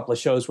played a couple of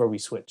shows where we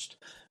switched,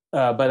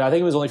 but I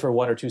think it was only for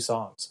one or two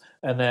songs,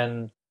 and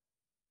then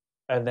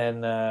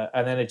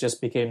it just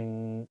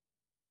became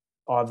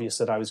obvious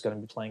that I was going to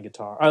be playing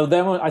guitar.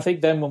 I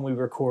think when we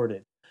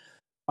recorded,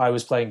 I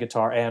was playing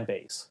guitar and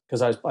bass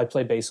because I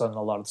play bass on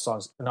a lot of the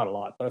songs, not a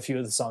lot, but a few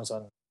of the songs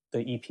on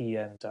the EP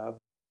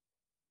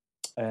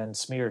and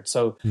Smeared.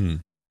 So,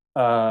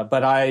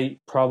 but I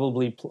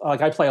probably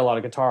I play a lot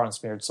of guitar on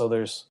Smeared, so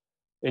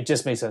it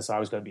just made sense that I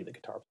was going to be the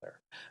guitar player.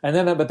 And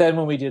then, but then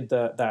when we did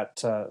the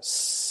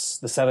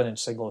 7-inch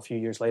single a few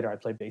years later, I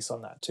played bass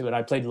on that too, and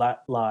I played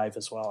live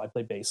as well. I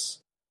played bass.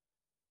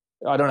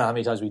 I don't know how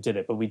many times we did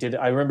it, but we did.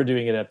 I remember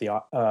doing it at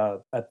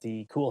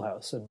the Cool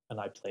House, and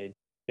I played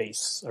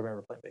bass. I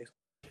remember playing bass.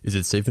 Is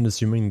it safe in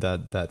assuming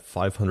that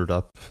 500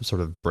 Up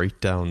sort of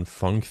breakdown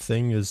funk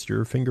thing is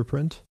your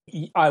fingerprint?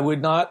 I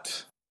would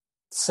not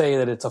say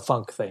that it's a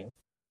funk thing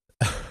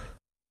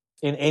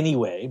in any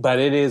way, but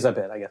it is a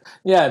bit, I guess.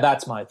 Yeah,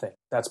 that's my thing.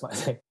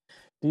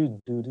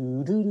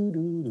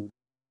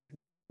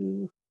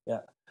 Yeah.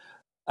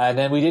 And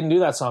then we didn't do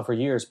that song for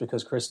years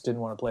because Chris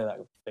didn't want to play that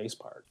bass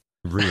part.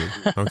 Really?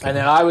 Okay. And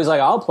then I was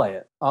like, I'll play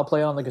it. I'll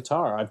play on the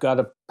guitar. I've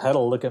got a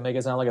pedal that can make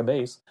it sound like a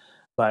bass.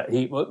 But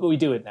we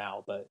do it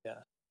now. But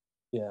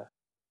yeah,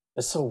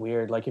 it's so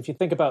weird. Like if you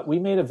think about, we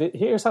made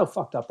here's how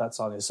fucked up that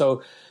song is.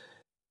 So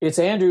it's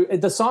Andrew.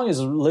 The song is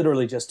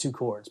literally just two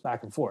chords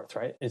back and forth,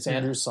 right? It's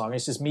Andrew's song.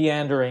 It's just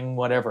meandering,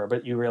 whatever.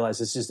 But you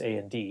realize it's just A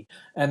and D.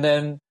 And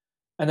then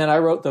I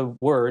wrote the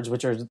words,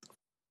 which are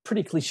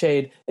pretty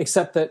cliched,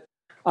 except that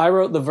I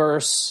wrote the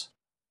verse.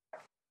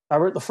 I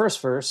wrote the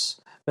first verse.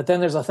 But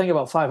then there's a thing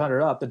about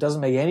 500 Up that doesn't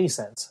make any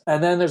sense.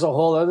 And then there's a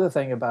whole other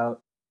thing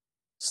about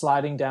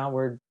sliding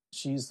downward,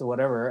 she's the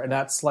whatever. And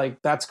that's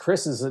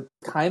Chris's. It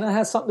kind of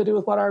has something to do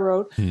with what I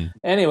wrote.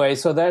 Anyway,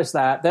 so there's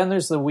that. Then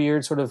there's the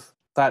weird sort of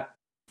that,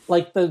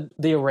 like the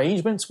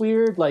arrangement's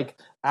weird. Like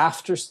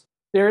after,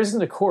 there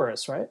isn't a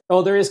chorus, right?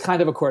 Oh, there is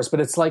kind of a chorus, but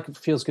it's like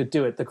Feels Good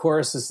Do It. The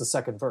chorus is the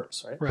second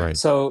verse, right? Right.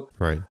 So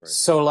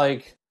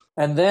like,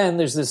 and then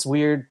there's this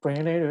weird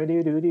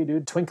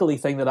twinkly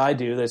thing that I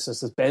do. There's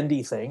just this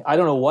bendy thing. I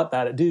don't know what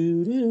that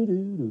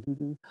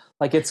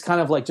like. It's kind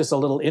of like just a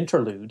little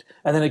interlude,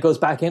 and then it goes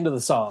back into the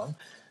song.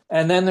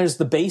 And then there's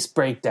the bass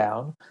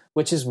breakdown,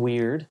 which is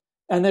weird.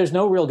 And there's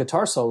no real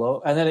guitar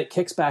solo, and then it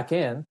kicks back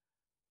in.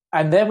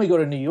 And then we go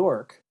to New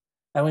York,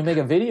 and we make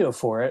a video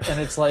for it,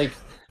 and it's like,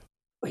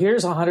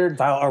 here's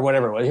 $100,000 or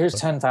whatever. Here's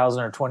 $10,000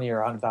 or $20,000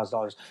 or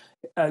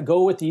 $100,000.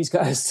 Go with these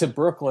guys to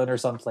Brooklyn or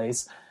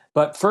someplace.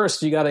 But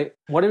first, you got to,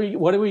 what are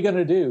we going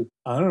to do?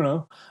 I don't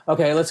know.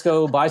 Okay, let's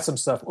go buy some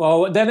stuff.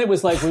 Well, then it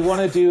was like, we want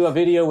to do a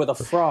video with a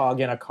frog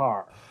in a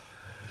car.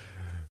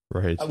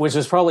 Right. Which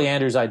was probably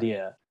Andrew's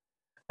idea.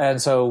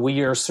 And so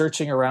we are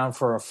searching around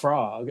for a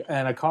frog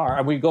and a car.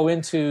 And we go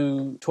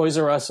into Toys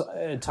R Us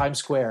in Times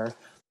Square,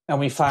 and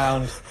we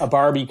found a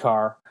Barbie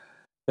car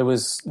that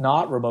was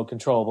not remote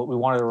control, but we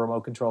wanted a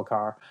remote control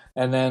car.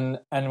 And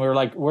we were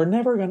like, we're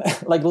never going to,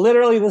 like,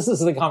 literally, this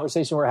is the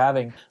conversation we're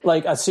having,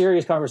 like a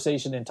serious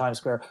conversation in Times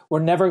Square.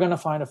 We're never going to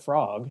find a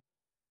frog.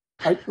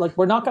 Like,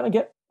 we're not going to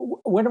get,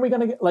 when are we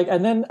going to get, like,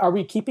 and then are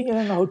we keeping it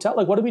in the hotel?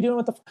 Like, what are we doing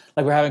with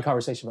like, we're having a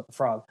conversation about the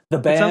frog. The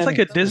band. It sounds like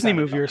a Disney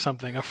movie or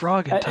something, a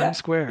frog in Times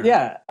Square.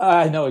 Yeah,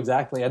 I know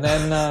exactly. And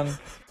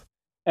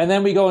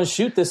then we go and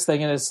shoot this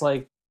thing, and it's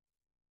like,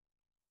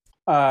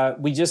 again,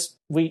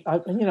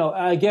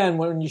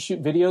 when you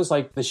shoot videos,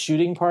 like the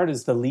shooting part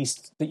is the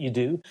least that you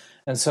do.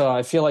 And so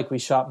I feel like we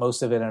shot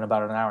most of it in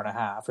about an hour and a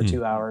half or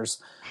 2 hours,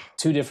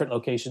 2 different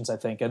locations, I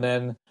think. And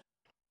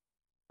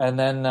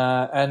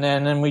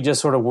then we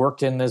just sort of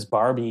worked in this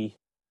Barbie.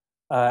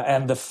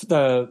 And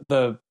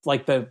the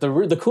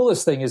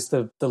coolest thing is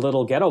the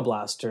little ghetto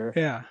blaster.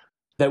 Yeah.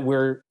 That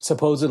we're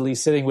supposedly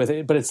sitting with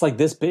it, but it's like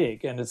this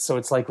big, and it's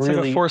like really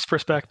like a forced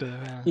perspective.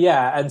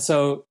 Yeah, and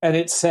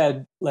it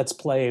said, "Let's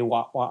play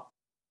wah wah,"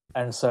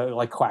 and so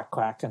like quack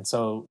quack, and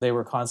so they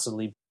were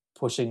constantly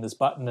pushing this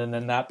button, and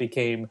then that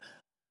became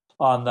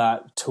on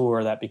that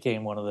tour. That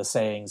became one of the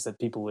sayings that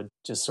people would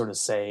just sort of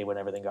say when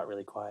everything got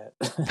really quiet.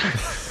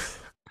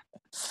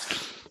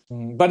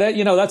 But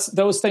that's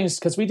those things,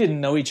 because we didn't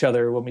know each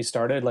other when we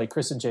started. Like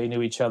Chris and Jay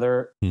knew each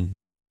other.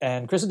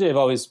 And Chris and Jay have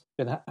always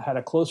had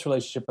a close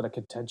relationship, but a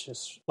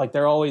contentious. Like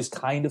they're always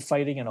kind of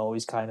fighting and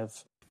always kind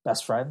of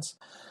best friends.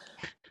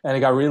 And it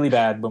got really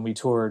bad when we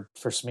toured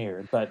for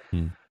Smeared, but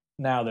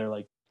now they're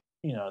like,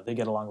 they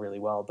get along really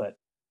well. But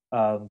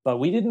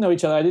we didn't know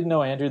each other. I didn't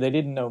know Andrew. They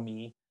didn't know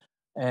me.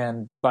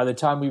 And by the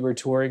time we were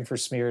touring for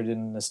Smeared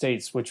in the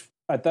States, which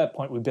at that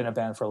point we'd been a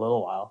band for a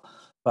little while,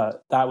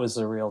 but that was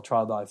a real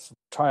trial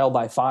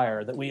by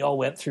fire that we all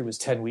went through. Was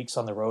 10 weeks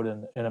on the road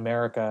in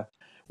America,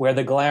 where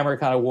the glamour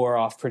kind of wore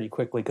off pretty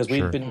quickly, because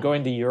we'd been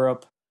going to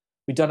Europe.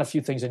 we'd done a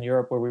few things in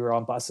Europe where we were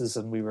on buses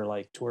and we were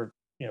like toured,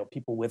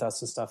 people with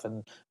us and stuff,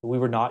 and we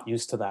were not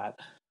used to that.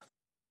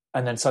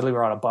 And then suddenly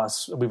we're on a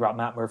bus. We brought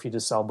Matt Murphy to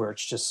sell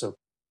merch just so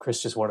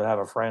Chris just wanted to have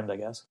a friend, I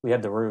guess. We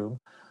had the room.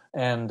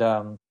 And,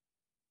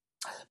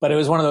 but it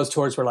was one of those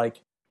tours where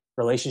like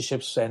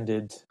relationships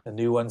ended, a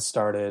new one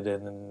started.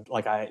 And then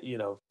like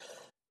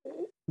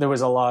there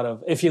was a lot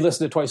of, if you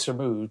listen to Twice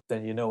Removed,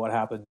 then you know what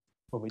happened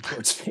when we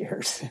toured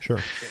Spheres.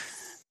 Sure.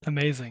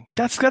 Amazing.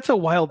 That's a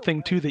wild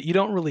thing too that you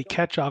don't really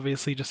catch,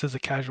 obviously, just as a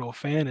casual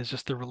fan, is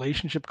just the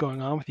relationship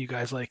going on with you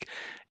guys. Like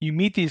you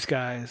meet these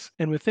guys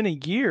and within a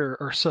year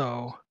or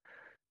so,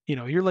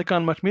 you're like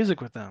on Much Music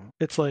with them.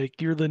 It's like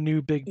you're the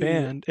new big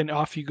band and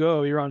off you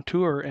go, you're on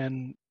tour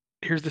and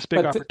here's this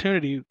big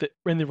opportunity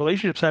and the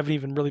relationships haven't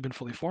even really been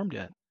fully formed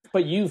yet.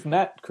 But you've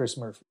met Chris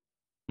Murphy,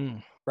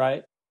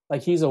 right?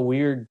 Like he's a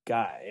weird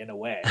guy in a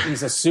way.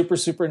 He's a super,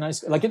 super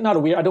nice, like not a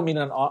weird, I don't mean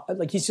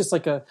like he's just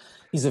like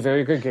he's a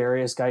very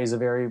gregarious guy. He's a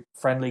very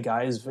friendly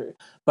guy.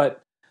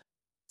 But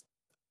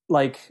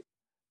like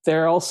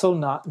they're also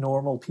not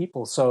normal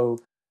people. So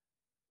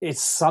it's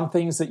some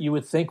things that you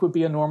would think would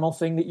be a normal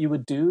thing that you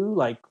would do,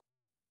 like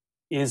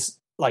is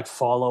like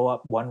follow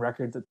up one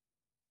record that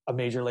a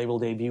major label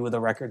debut with a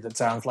record that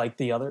sounds like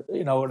the other,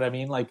 you know what I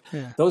mean? Like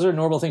those are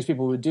normal things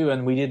people would do.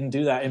 And we didn't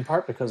do that in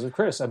part because of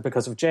Chris and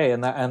because of Jay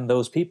and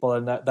those people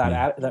and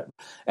that,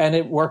 and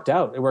it worked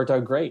out. It worked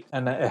out great.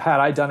 And had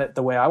I done it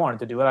the way I wanted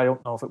to do it, I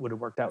don't know if it would have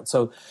worked out.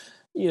 So,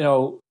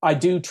 I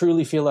do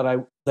truly feel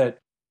that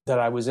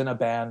I was in a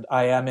band.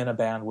 I am in a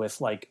band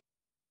with like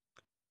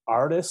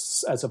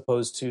artists as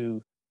opposed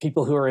to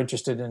people who are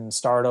interested in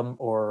stardom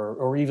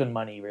or even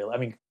money, really. I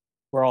mean,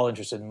 we're all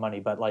interested in money,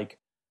 but like,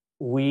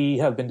 we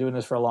have been doing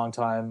this for a long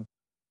time.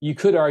 You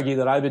could argue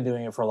that I've been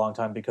doing it for a long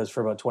time because for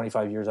about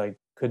 25 years I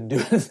couldn't do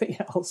anything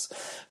else.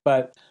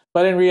 But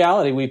in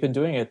reality, we've been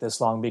doing it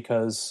this long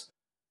because,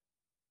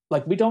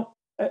 like, we don't.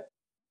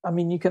 I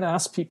mean, you can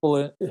ask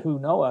people who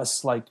know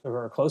us, like,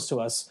 or are close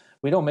to us.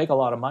 We don't make a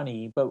lot of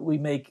money, but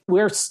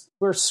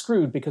we're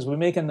screwed because we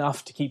make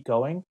enough to keep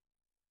going,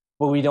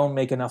 but we don't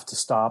make enough to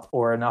stop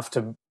or enough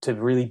to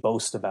really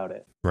boast about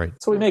it. Right.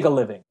 So we make a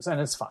living, and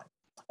it's fine.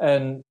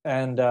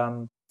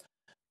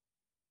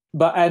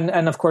 But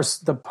of course,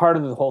 the part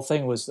of the whole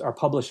thing was our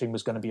publishing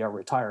was going to be our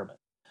retirement.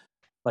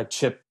 Like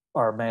Chip,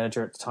 our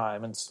manager at the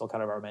time, and still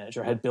kind of our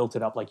manager, had built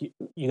it up like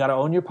you got to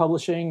own your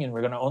publishing, and we're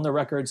going to own the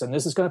records, and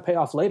this is going to pay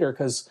off later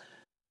because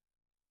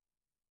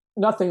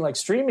nothing like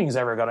streaming is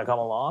ever going to come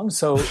along.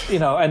 So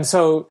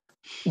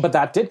but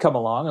that did come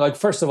along. Like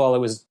first of all, it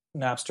was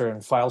Napster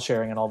and file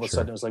sharing, and all of a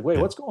sudden it was like, wait,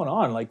 what's going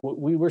on? Like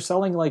we were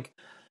selling like.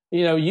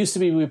 It used to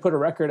be we put a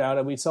record out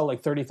and we'd sell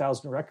like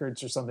 30,000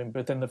 records or something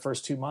within the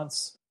first 2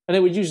 months. And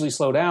it would usually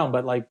slow down,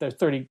 but like there's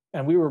 30,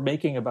 and we were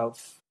making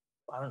about,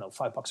 I don't know,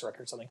 $5 a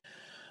record or something.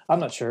 I'm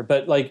not sure,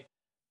 but like,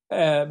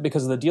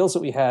 because of the deals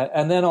that we had.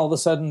 And then all of a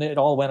sudden it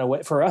all went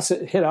away. For us,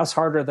 it hit us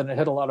harder than it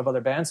hit a lot of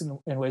other bands in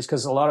ways,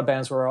 because a lot of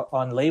bands were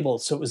on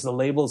labels. So it was the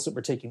labels that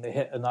were taking the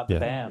hit and not the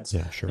bands.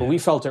 Yeah, sure. But we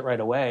felt it right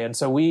away. And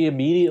so we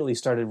immediately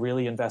started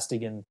really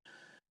investing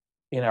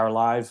in our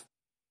live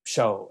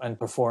show and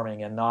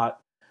performing and not,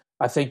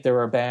 I think there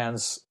were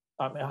bands,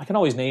 I mean, I can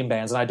always name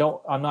bands, and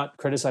I'm not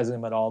criticizing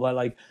them at all, but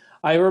like,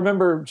 I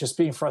remember just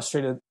being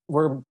frustrated.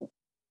 We're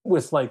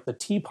with like the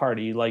Tea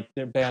Party, like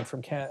their band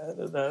from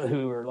Canada,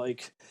 who were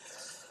like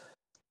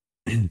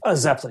a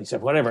Zeppelin,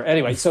 whatever.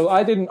 Anyway, so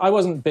I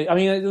wasn't big. I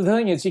mean, the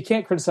thing is, you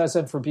can't criticize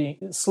them for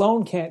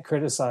Sloan can't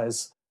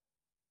criticize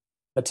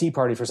a Tea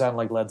Party for sounding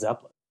like Led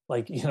Zeppelin.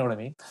 Like, you know what I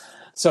mean?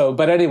 So,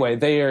 but anyway,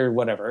 they are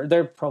whatever.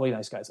 They're probably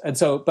nice guys. And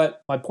so,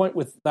 but my point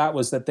with that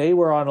was that they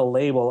were on a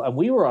label and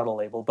we were on a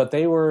label, but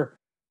we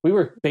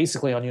were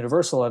basically on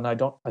Universal, and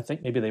I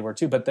think maybe they were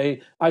too, but I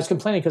was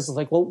complaining because it's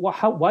like, well,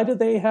 why do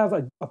they have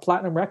a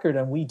platinum record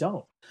and we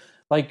don't?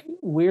 Like,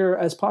 we're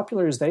as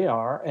popular as they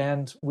are,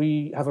 and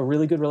we have a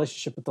really good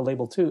relationship with the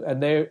label too.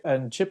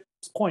 And Chip's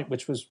point,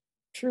 which was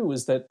true,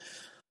 is that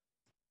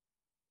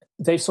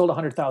they've sold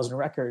 100,000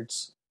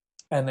 records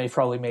and they've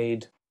probably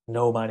made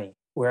no money.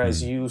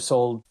 Whereas you've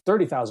sold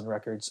 30,000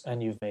 records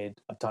and you've made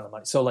a ton of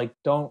money. So like,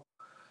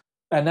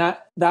 and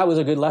that was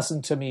a good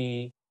lesson to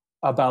me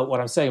about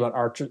what I'm saying about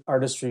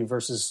artistry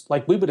versus,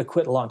 like, we would have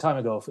quit a long time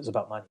ago if it was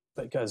about money,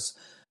 because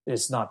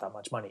it's not that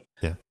much money.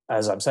 Yeah.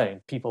 As I'm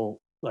saying, people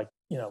like,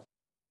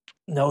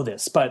 know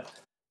this, but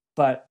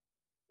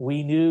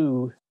we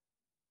knew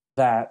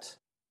that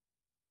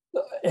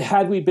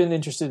had we been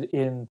interested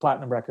in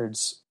platinum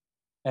records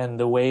and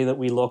the way that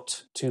we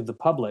looked to the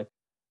public,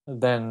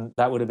 then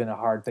that would have been a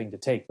hard thing to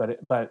take. But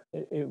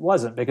it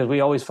wasn't, because we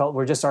always felt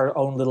we're just our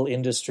own little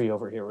industry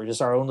over here. We're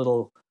just our own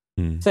little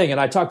thing. And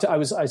I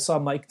saw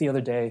Mike the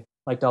other day.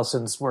 Mike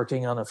Nelson's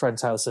working on a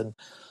friend's house, and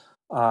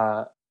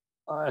I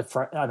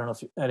don't know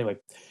if anyway,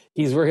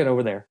 he's working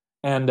over there,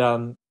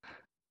 and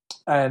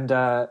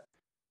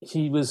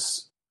he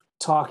was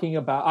talking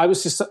about.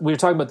 We were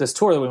talking about this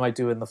tour that we might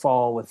do in the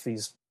fall with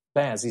these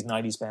bands, these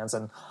 90s bands,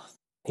 and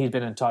he'd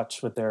been in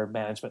touch with their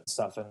management and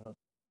stuff, and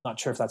not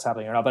sure if that's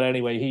happening or not. But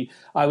anyway,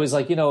 I was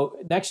like,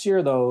 next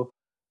year though,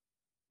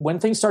 when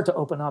things start to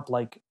open up,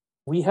 like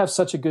we have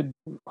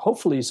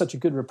hopefully such a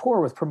good rapport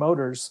with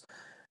promoters,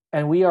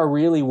 and we are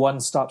really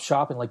one-stop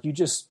shopping. Like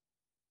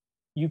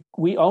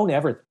we own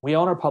everything. We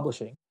own our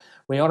publishing.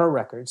 We own our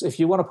records. If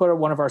you want to put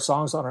one of our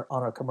songs on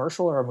a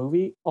commercial or a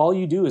movie, all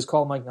you do is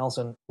call Mike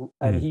Nelson,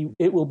 and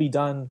it will be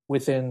done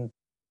within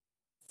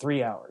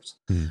 3 hours.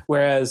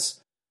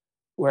 Whereas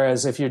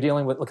if you're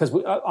dealing with, because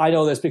I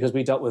know this because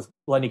we dealt with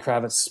Lenny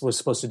Kravitz was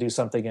supposed to do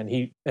something,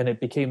 and it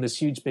became this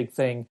huge big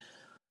thing.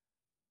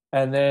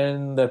 And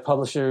then the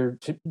publisher,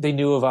 they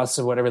knew of us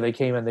or whatever. They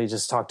came and they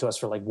just talked to us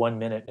for like 1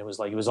 minute. And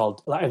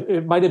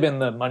it might have been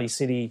the Money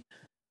City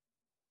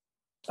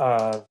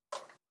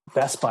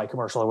Best Buy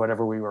commercial or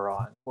whatever we were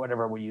on,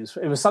 whatever we used.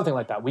 It was something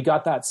like that. We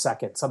got that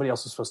second. Somebody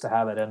else was supposed to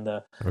have it, and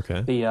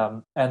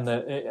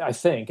I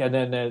think, and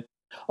then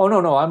oh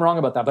no, I'm wrong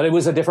about that. But it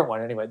was a different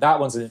one anyway. That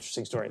one's an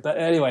interesting story. But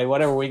anyway,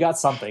 whatever, we got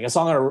something, a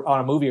song on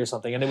a movie or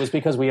something, and it was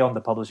because we owned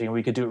the publishing and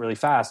we could do it really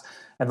fast.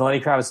 And Lenny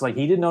Kravitz, like,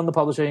 he didn't own the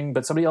publishing,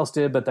 but somebody else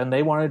did. But then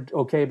they wanted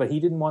but he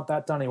didn't want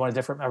that done. He wanted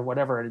different or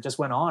whatever, and it just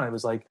went on. It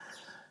was like,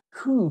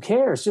 who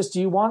cares? Just, do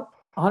you want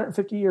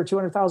 $150,000 or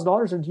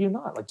 $200,000, or do you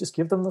not? Like, just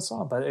give them the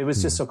song. But it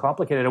was just so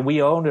complicated, and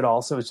we owned it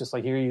all, so it's just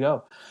like, here you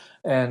go.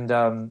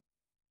 And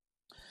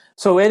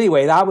so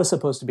anyway, that was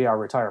supposed to be our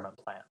retirement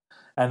plan.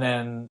 And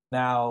then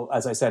now,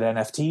 as I said,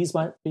 NFTs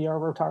might be our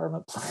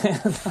retirement plan.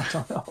 I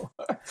don't know.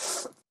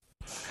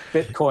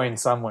 Bitcoin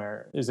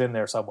somewhere is in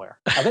there somewhere.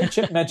 I think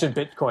Chip mentioned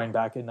Bitcoin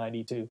back in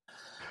 '92.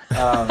 He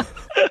had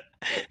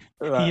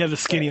the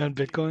skinny on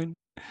Bitcoin.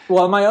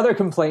 Well, my other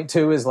complaint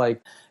too is,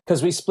 like,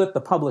 because we split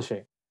the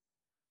publishing.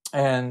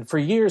 And for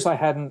years I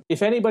hadn't,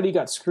 if anybody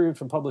got screwed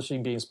from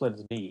publishing being split,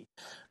 it's me.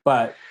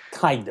 But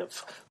kind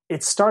of.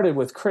 It started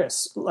with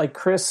Chris. Like,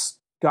 Chris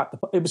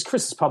it was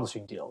Chris's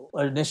publishing deal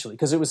initially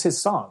because it was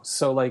his songs.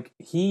 So, like,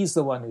 he's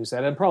the one who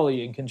said, and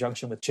probably in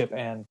conjunction with Chip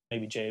and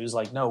maybe Jay, it was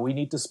like, no, we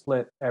need to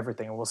split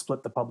everything, and we'll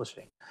split the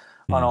publishing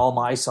on all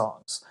my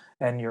songs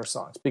and your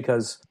songs,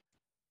 because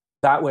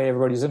that way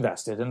everybody's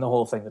invested in the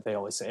whole thing that they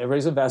always say.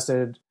 Everybody's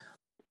invested.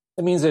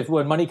 It means if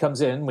when money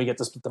comes in, we get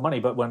to split the money,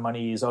 but when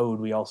money is owed,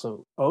 we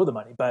also owe the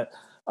money. But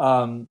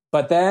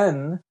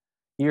then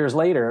years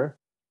later,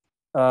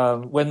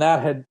 when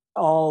that had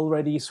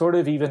already sort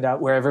of evened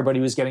out, where everybody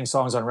was getting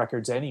songs on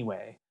records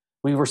anyway,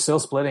 we were still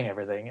splitting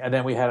everything. And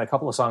then we had a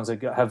couple of songs that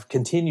have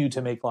continued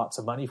to make lots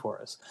of money for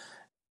us.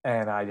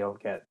 And I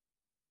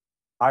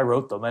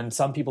wrote them, and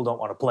some people don't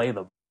want to play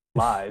them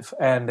live,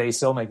 and they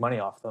still make money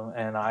off them.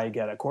 And I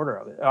get a quarter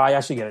of it. I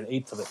actually get an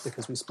eighth of it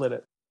because we split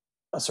it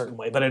a certain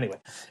way. But anyway,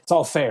 it's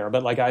all fair.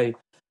 But like,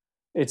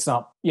 it's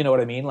not, you know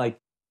what I mean? Like,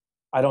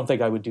 I don't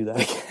think I would do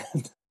that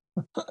again.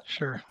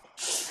 Sure.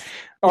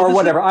 Or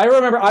whatever. I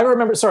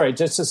remember, sorry,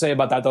 just to say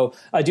about that though,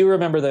 I do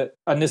remember that,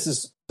 and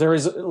there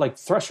is like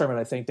Thrush Hermit,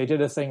 I think, they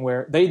did a thing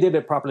where they did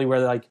it properly,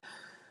 where like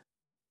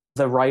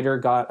the writer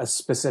got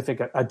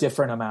a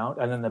different amount,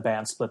 and then the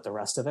band split the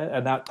rest of it.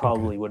 And that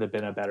probably would have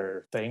been a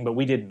better thing, but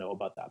we didn't know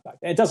about that back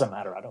then. It doesn't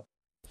matter.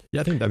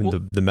 Yeah, I think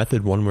the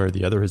method, one way or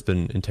the other, has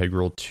been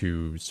integral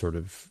to sort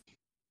of,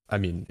 I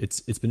mean,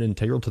 it's been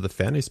integral to the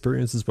fan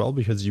experience as well,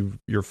 because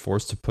you're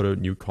forced to put out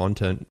new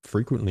content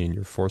frequently, and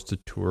you're forced to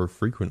tour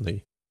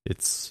frequently.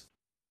 It's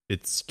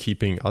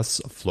keeping us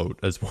afloat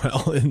as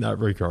well in that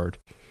regard.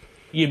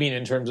 You mean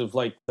in terms of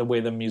like the way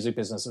the music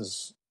business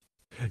is?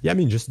 Yeah, I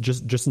mean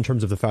just in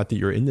terms of the fact that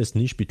you're in this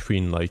niche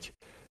between, like,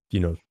 you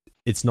know,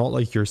 it's not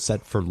like you're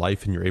set for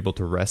life and you're able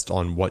to rest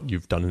on what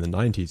you've done in the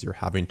 90s. You're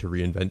having to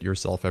reinvent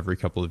yourself every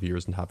couple of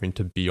years and having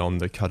to be on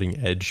the cutting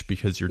edge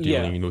because you're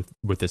dealing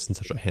with this in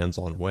such a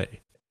hands-on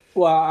way.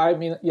 Well, I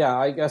mean, yeah,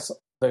 I guess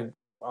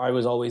I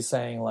was always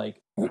saying, like,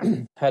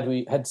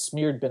 had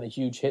Smeared been a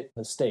huge hit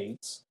in the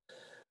States,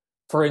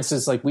 for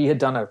instance, like, we had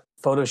done a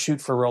photo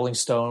shoot for Rolling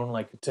Stone,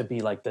 like, to be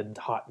like the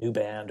hot new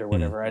band or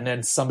whatever, and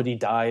then somebody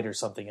died or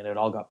something, and it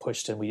all got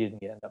pushed, and we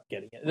didn't end up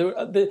getting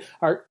it.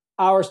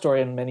 Our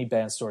story and many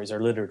band stories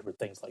are littered with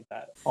things like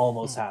that.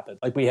 Almost happened.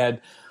 Like, we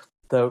had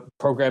the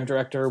program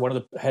director, one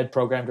of the head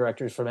program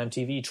directors from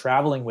MTV,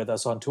 traveling with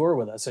us on tour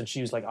with us, and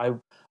she was like, I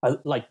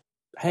like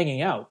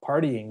hanging out,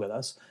 partying with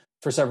us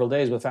for several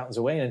days with Fountains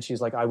of Wayne, and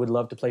she's like, I would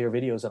love to play your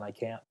videos, and I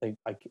can't.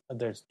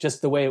 There's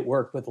just the way it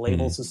worked with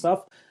labels and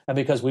stuff, and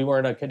because we were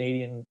a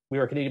Canadian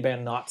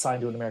band not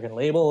signed to an American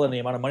label, and the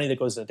amount of money that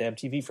goes to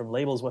MTV from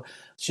labels,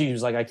 she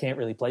was like, I can't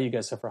really play you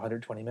guys for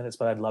 120 minutes,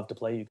 but I'd love to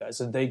play you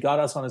guys, and they got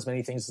us on as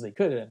many things as they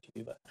could at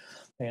MTV. But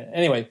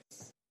anyway,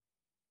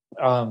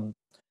 I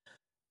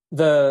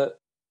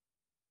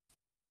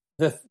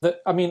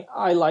mean,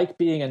 I like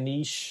being a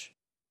niche.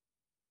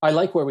 I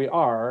like where we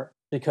are,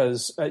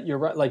 because you're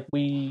right. Like,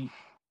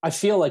 I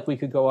feel like we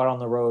could go out on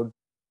the road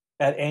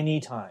at any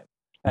time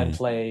and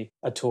play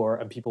a tour,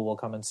 and people will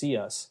come and see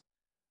us.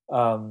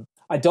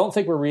 I don't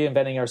think we're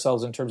reinventing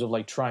ourselves in terms of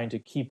like trying to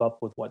keep up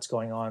with what's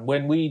going on.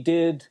 When we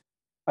did,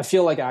 I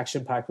feel like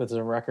Action Packed was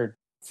a record,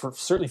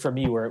 certainly for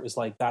me, where it was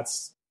like,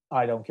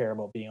 I don't care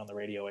about being on the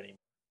radio anymore.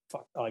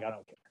 fuck, like I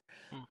don't care.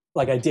 Mm.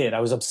 Like I did. I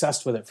was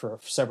obsessed with it for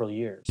several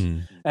years.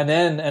 Mm. And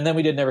then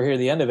we did never hear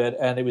the end of it.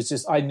 And it was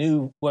just, I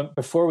knew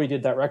before we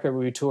did that record,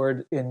 we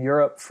toured in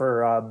Europe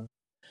for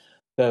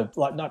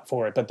not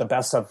for it, but the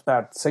best of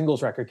that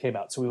singles record came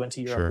out. So we went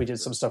to Europe. Sure. We did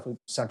some stuff with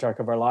Soundtrack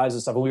of Our Lives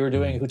and stuff. And we were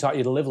doing Who Taught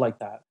You to Live Like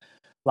That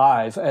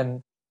live,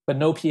 but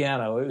no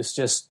piano. It was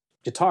just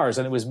guitars,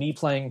 and it was me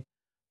playing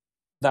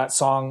that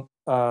song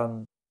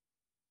on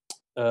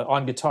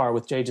guitar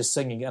with Jay just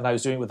singing, and I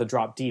was doing it with a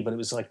drop D, but it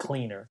was like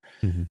cleaner.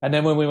 Mm-hmm. And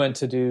then when we went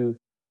to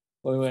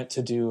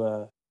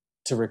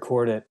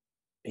record it,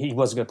 he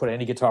wasn't going to put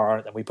any guitar on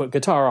it. Then we put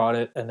guitar on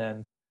it, and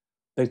then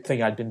the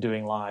thing I'd been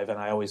doing live, and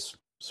I always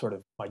sort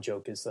of, my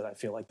joke is that I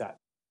feel like that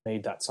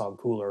made that song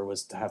cooler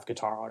was to have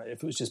guitar on it.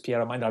 If it was just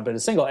piano, it might not have been a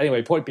single.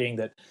 Anyway, point being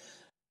that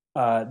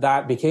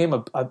that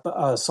became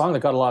a song that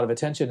got a lot of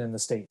attention in the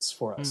States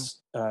for us.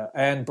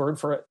 And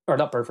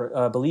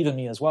Believe in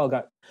Me as well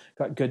got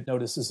good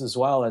notices as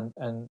well.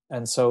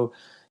 And so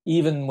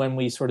even when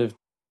we sort of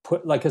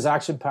put, like, because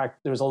Action Pact,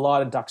 there was a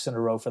lot of ducks in a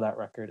row for that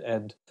record,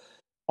 and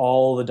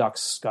all the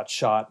ducks got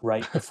shot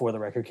right before the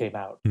record came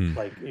out.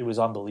 Like, it was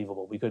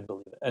unbelievable. We couldn't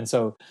believe it. And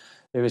so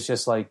it was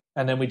just like,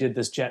 and then we did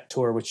this Jet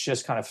tour, which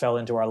just kind of fell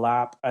into our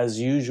lap as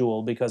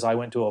usual, because I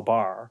went to a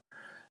bar,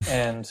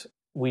 and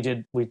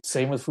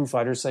same with Foo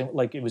Fighters, same,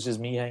 like, it was just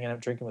me hanging out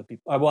drinking with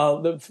people.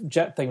 Well, the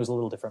Jet thing was a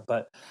little different,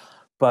 but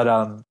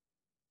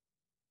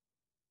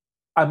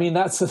I mean,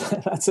 that's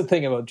the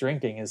thing about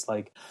drinking, is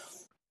like,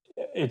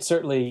 it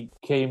certainly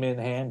came in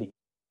handy.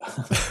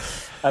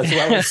 As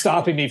well as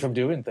stopping me from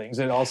doing things,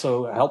 it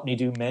also helped me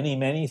do many,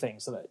 many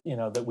things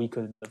that we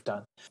couldn't have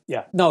done.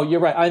 Yeah, no,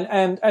 you're right.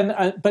 And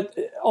but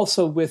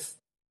also with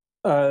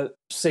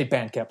say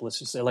Bandcamp, let's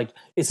just say, like,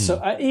 it's so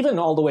even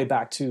all the way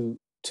back to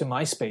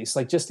MySpace,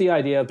 like, just the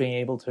idea of being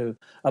able to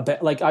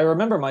like, I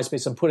remember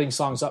MySpace and putting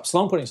songs up,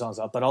 Sloan putting songs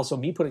up, but also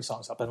me putting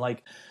songs up, and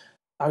like,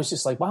 I was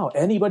just like, wow,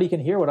 anybody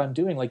can hear what I'm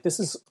doing. Like, this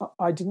is,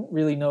 I didn't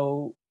really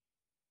know.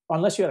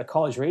 Unless you had a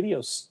college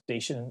radio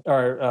station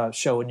or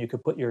show and you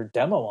could put your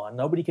demo on,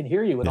 nobody can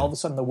hear you, and all of a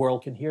sudden the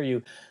world can hear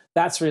you.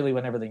 That's really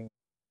when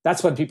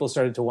that's when people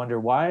started to wonder,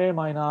 why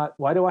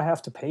do I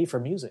have to pay for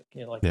music?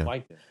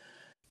 Why,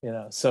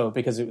 so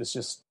because it was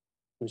just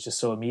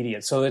so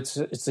immediate. So it's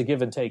a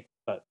give and take.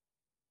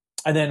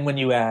 And then when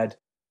you add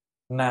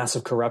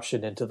massive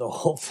corruption into the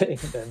whole thing,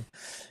 then,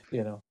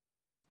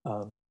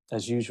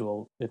 as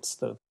usual, it's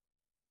the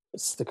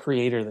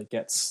creator that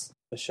gets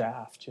the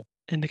shaft.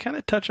 And to kind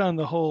of touch on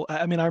the whole,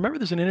 I mean, I remember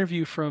there's an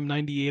interview from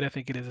 '98, I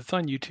think it is. It's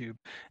on YouTube,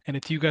 and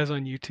it's you guys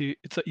on YouTube.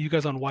 It's you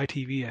guys on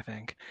YTV, I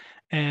think.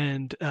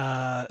 And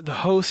the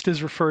host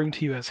is referring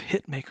to you as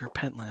Hitmaker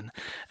Pentland.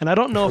 And I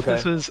don't know if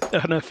this was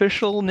an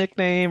official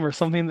nickname or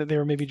something that they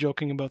were maybe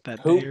joking about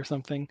that day or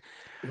something.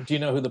 Do you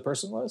know who the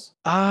person was?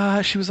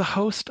 She was a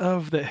host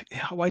of the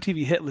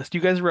YTV Hit List.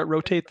 You guys were at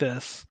Rotate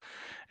This,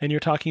 and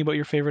you're talking about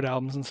your favorite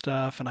albums and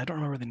stuff, and I don't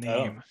remember the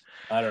name.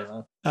 I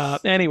don't know.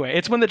 Anyway,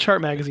 it's when the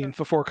Chart magazine,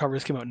 the 4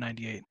 covers, came out in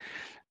 '98.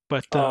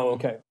 But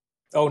okay.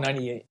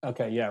 98.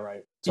 Okay, yeah,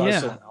 right. So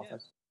yeah.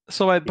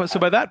 So by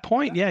that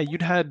point, yeah,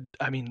 you'd had,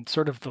 I mean,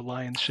 sort of the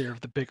lion's share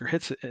of the bigger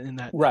hits in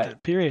that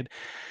period.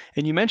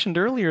 And you mentioned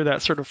earlier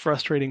that sort of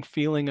frustrating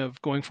feeling of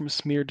going from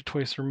Smeared to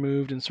Twice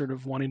Removed, and sort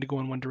of wanting to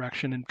go in one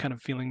direction and kind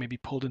of feeling maybe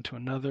pulled into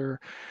another.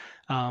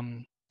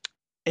 And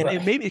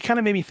it kind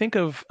of made me think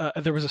of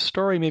there was a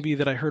story maybe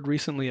that I heard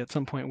recently at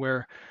some point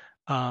where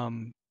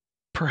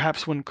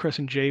perhaps when Chris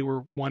and Jay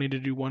were wanting to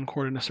do One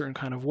Chord in a certain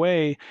kind of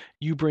way,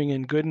 you bring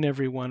in Good in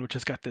Everyone, which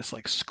has got this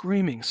like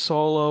screaming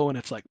solo, and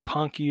it's like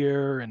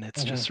punkier, and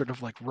it's just sort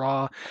of like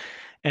raw.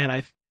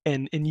 And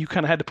you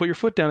kind of had to put your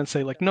foot down and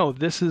say, like, no,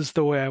 this is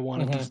the way I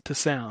want it to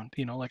sound.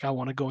 Like, I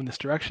want to go in this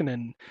direction.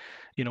 And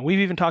we've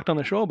even talked on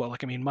the show about,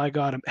 like, I mean, my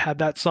God, had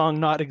that song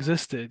not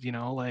existed,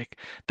 like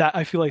that,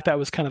 I feel like that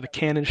was kind of the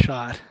cannon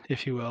shot,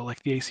 if you will,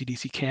 like the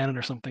AC/DC cannon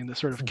or something that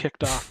sort of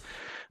kicked off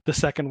the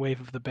second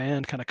wave of the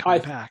band kind of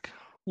coming back.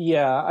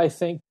 Yeah, I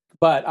think,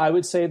 but I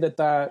would say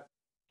that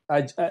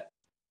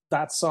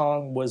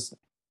song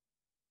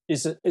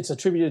it's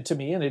attributed to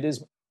me, and it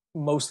is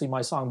mostly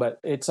my song, but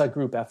it's a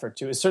group effort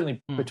too. It's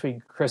certainly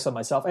between Chris and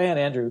myself and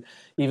Andrew,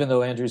 even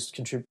though Andrew's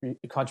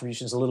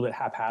contribution is a little bit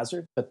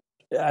haphazard, but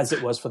as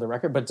it was for the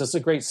record, but there's a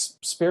great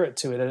spirit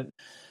to it. And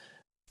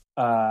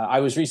I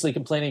was recently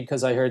complaining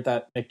because I heard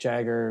that Mick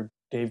Jagger,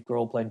 Dave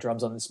Grohl playing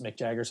drums on this Mick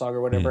Jagger song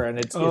or whatever, and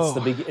it's like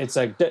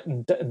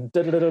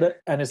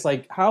and it's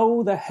like,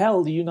 how the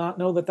hell do you not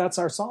know that that's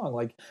our song?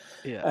 Like,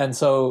 and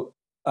so,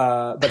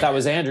 but that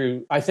was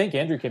Andrew. I think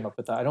Andrew came up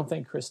with that. I don't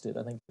think Chris did.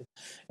 I think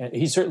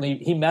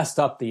he messed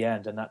up the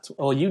end, and that's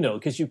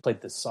because you played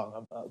this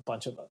song a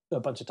bunch of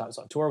times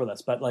on tour with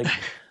us. But like,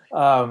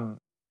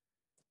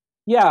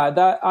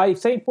 that I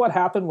think what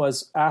happened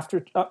was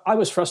after I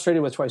was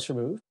frustrated with Twice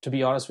Removed, to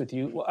be honest with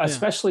you,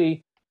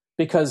 especially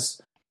because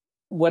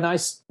I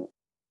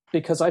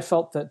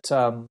felt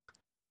that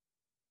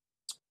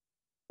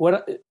when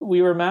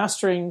we were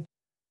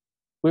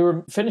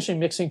finishing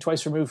mixing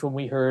Twice Removed when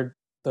we heard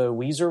the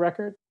Weezer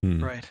record,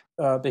 right?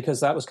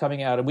 Because that was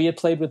coming out, and we had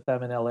played with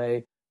them in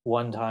LA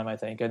one time, I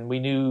think, and we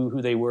knew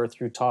who they were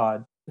through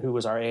Todd, who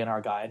was our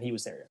A&R guy, and he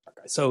was their A&R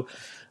guy. So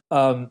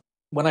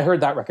when I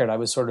heard that record, I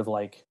was sort of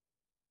like,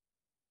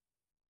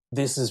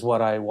 this is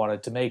what I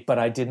wanted to make, but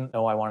I didn't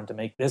know I wanted to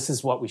make. This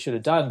is what we should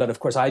have done, but of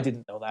course I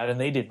didn't know that, and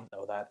they didn't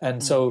know that.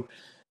 And so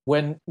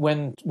when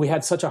we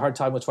had such a hard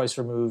time with Twice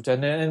Removed,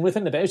 and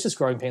within the band, it's just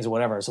growing pains or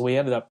whatever, so we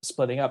ended up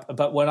splitting up.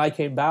 But when I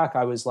came back,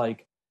 I was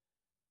like,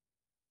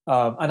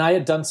 and I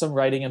had done some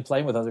writing and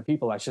playing with other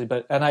people actually,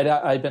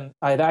 I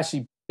had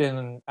actually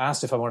been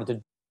asked if I wanted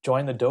to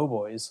join the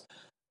Doughboys,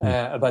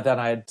 but then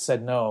I had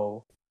said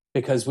no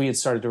because we had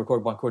started to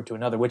record One Chord to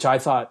Another, which I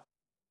thought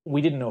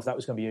we didn't know if that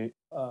was going to be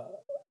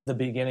the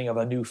beginning of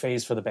a new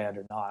phase for the band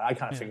or not. I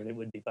kind of figured it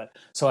would be, but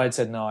so I had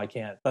said no, I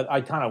can't. But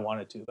I kind of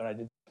wanted to, but I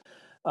didn't.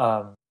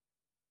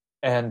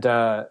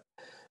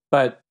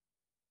 But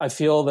I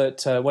feel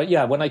that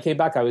when I came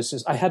back,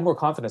 I had more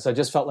confidence. I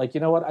just felt like, you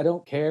know what, I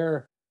don't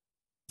care.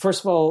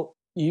 First of all,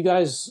 you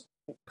guys,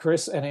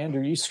 Chris and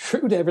Andrew, you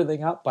screwed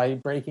everything up by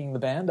breaking the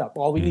band up.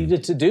 All we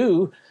needed to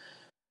do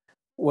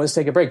was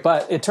take a break,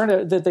 but it turned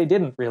out that they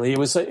didn't really. It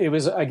was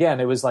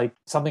like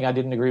something I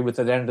didn't agree with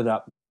that ended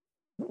up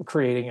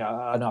creating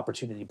an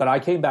opportunity. But I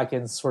came back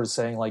in sort of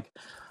saying, like,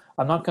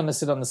 I'm not going to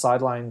sit on the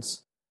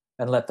sidelines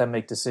and let them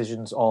make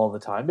decisions all the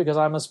time, because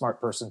I'm a smart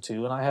person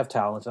too, and I have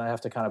talent, and I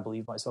have to kind of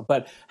believe myself.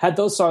 But had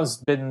those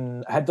songs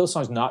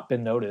not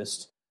been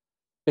noticed,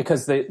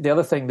 because the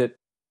other thing that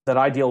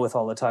I deal with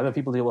all the time, and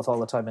people deal with all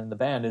the time in the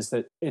band, is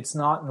that it's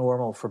not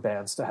normal for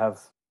bands to have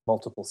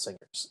multiple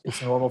singers.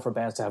 It's normal for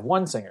bands to have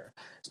one singer.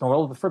 It's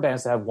normal for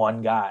bands to have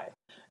one guy,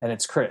 and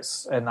it's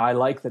Chris. And I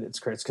like that it's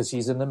Chris because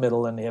he's in the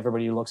middle and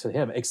everybody looks at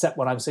him, except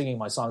when I'm singing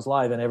my songs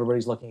live and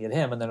everybody's looking at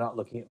him and they're not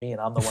looking at me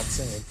and I'm the one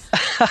singing.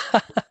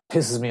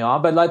 Pisses me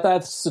off. But like,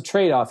 that's the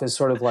trade-off, is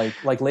sort of like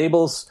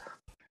labels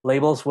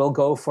will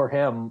go for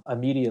him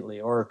immediately,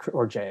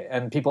 or Jay,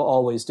 and people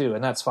always do,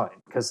 and that's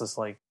fine, because it's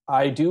like,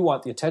 I do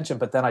want the attention,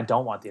 but then I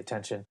don't want the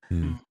attention.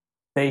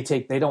 They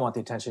don't want the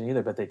attention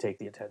either, but they take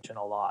the attention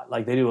a lot.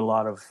 Like, they do a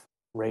lot of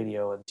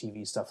radio and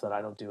TV stuff that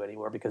I don't do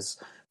anymore, because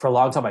for a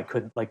long time I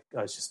couldn't, like,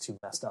 I was just too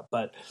messed up.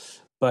 But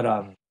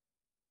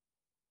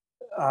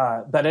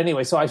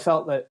anyway, so I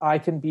felt that I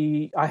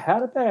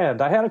had a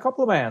band, I had a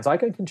couple of bands, I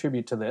could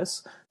contribute to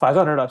this.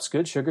 500 Up's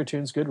good, Sugar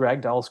Tune's good,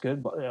 Ragdoll's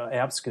good,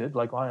 Amp's good,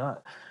 like, why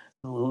not?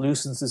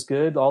 Lucens is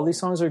good, all these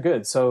songs are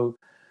good. So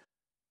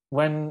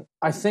when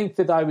I think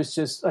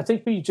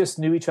we just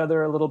knew each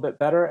other a little bit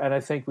better, and I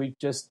think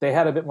they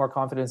had a bit more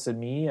confidence in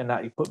me, and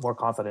that put more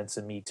confidence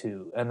in me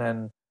too. And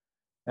then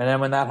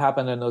when that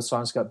happened and those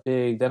songs got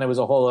big, then it was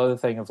a whole other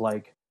thing of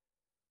like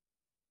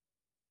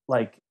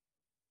I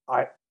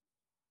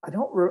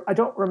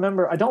don't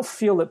remember. I don't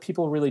feel that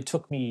people really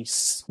took me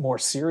more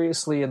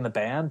seriously in the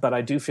band, but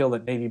I do feel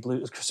that Navy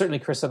Blue, certainly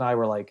Chris and I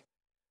were like,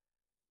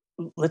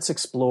 let's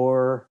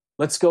explore.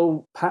 Let's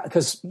go,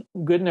 because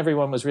Good and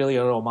Everyone was really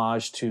an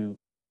homage to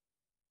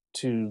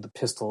the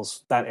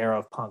Pistols, that era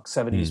of punk,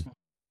 70s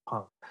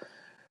punk.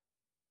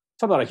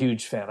 I'm not a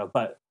huge fan of,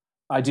 but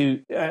I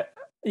do.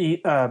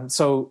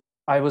 So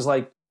I was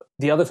like,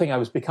 the other thing I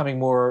was becoming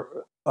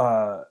more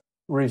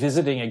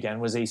revisiting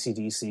again was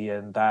AC/DC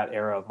and that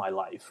era of my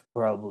life,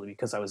 probably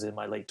because I was in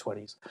my late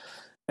 20s.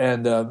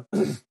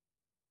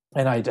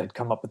 And I did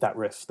come up with that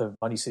riff, the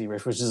Money City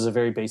riff, which is a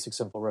very basic,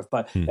 simple riff.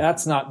 But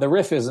that's not, the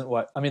riff isn't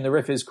the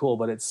riff is cool,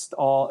 but it's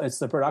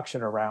the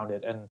production around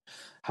it and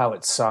how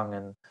it's sung.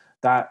 And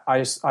that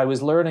I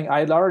was learning, I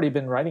had already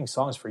been writing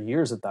songs for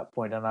years at that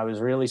point, and I was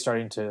really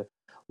starting to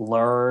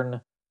learn,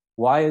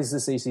 why is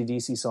this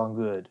AC/DC song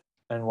good?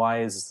 And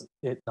why is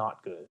it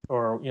not good?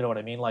 Or, you know what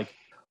I mean? Like,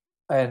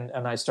 and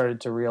I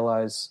started to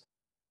realize,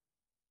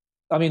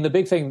 I mean, the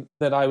big thing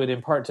that I would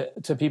impart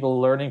to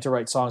people learning to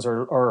write songs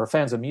or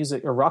fans of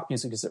music or rock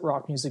music is that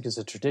rock music is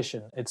a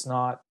tradition. It's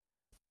not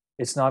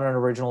an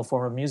original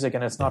form of music,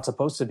 and it's not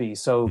supposed to be.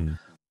 So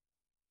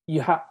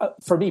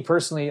for me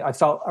personally, I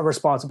felt a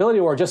responsibility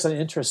or just an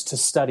interest to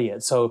study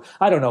it. So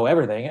I don't know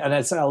everything. And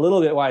it's a little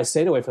bit why I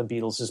stayed away from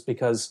Beatles, just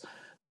because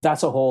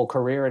that's a whole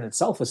career in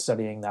itself, is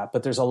studying that.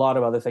 But there's a lot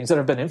of other things that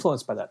have been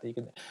influenced by that you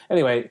can,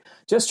 anyway,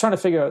 just trying to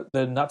figure out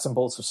the nuts and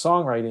bolts of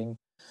songwriting.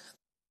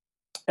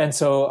 And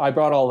so I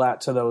brought all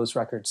that to those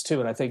records too.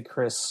 And I think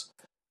Chris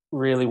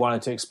really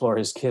wanted to explore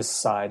his Kiss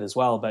side as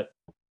well. But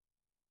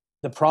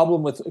the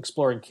problem with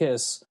exploring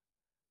Kiss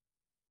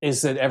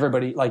is that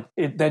everybody, like,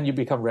 then you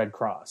become Red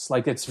Cross.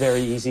 Like, it's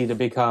very easy to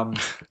become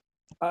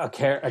a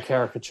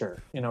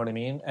caricature. You know what I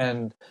mean?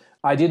 And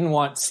I didn't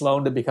want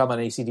Sloan to become an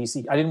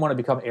AC/DC. I didn't want to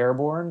become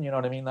Airborne. You know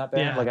what I mean? That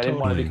band. Yeah, I didn't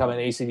want to become an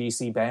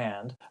AC/DC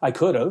band. I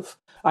could have.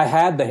 I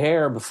had the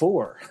hair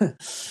before,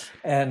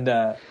 and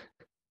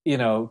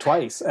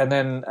twice, and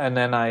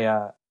then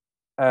I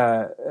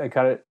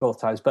cut it both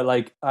times. But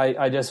like,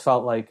 I just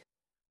felt like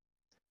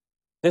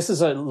this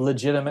is a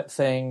legitimate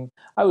thing.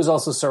 I was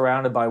also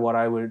surrounded by what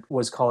I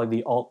was calling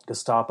the alt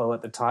Gestapo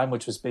at the time,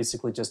 which was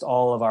basically just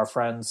all of our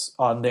friends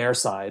on their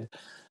side,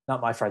 not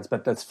my friends,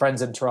 but that's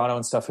friends in Toronto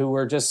and stuff, who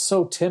were just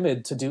so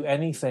timid to do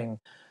anything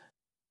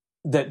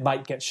that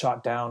might get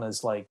shot down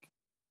as like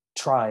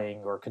trying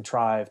or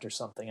contrived or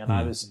something. And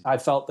I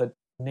felt that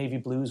Navy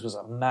Blues was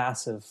a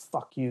massive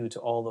fuck you to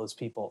all those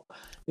people.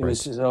 It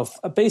was just,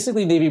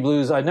 basically Navy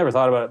Blues. I never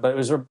thought about it, but it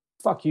was a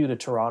fuck you to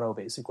Toronto.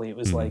 Basically, it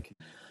was like,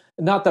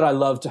 not that I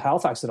loved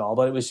Halifax at all,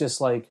 but it was just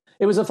like,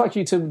 it was a fuck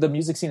you to the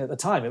music scene at the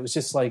time. It was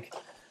just like,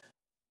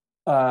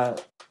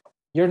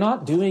 you're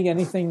not doing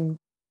anything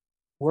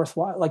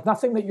worthwhile. Like,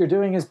 nothing that you're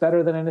doing is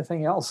better than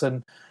anything else.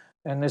 And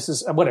this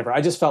is whatever.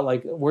 I just felt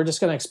like we're just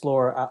going to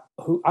explore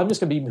I'm just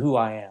going to be who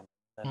I am.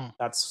 And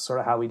that's sort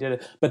of how we did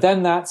it. But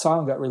then that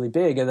song got really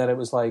big, and then it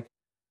was like,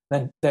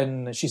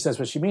 then She Says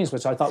What She Means,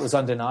 which I thought was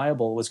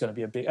undeniable, was going to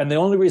be a big. And the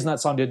only reason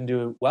that song didn't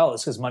do well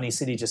is because Money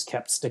City just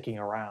kept sticking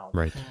around,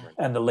 right?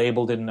 And the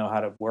label didn't know how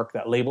to work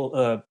that.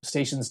 Label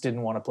stations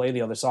didn't want to play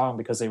the other song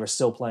because they were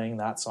still playing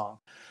that song.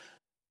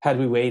 Had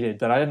we waited,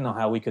 but I didn't know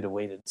how we could have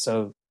waited.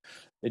 So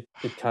it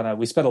kind of,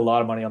 we spent a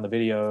lot of money on the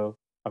video.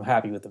 I'm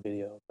happy with the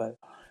video,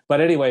 but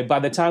anyway, by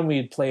the time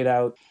we played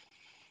out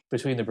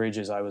Between the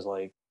Bridges, I was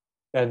like,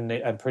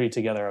 and Pretty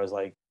Together, I was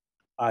like,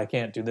 I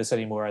can't do this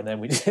anymore. And then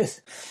we did,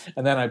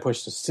 and then I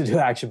pushed us to do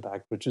Action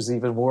Packed, which was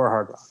even more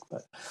hard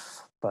rock.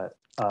 But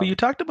you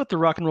talked about the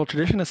rock and roll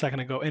tradition a second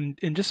ago, and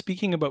just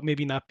speaking about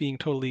maybe not being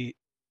totally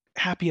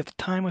happy at the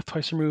time with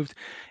Twice Removed,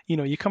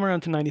 you come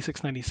around to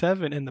 96,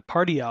 97 and the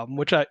Party album,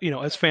 which I,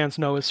 as fans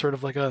know, is sort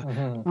of like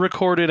a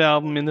recorded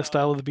album in the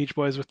style of the Beach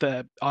Boys with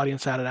the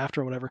audience added after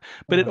or whatever.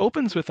 But it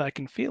opens with I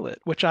Can Feel It,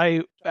 which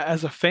I,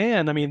 as a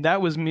fan, I mean,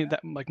 that was me,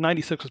 that like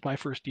 96 was my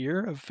first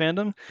year of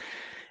fandom.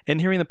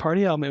 And hearing the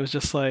Party album, it was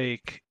just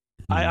like,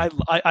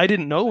 I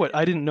didn't know it.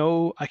 I didn't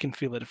know I Can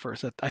Feel It at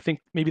first. I think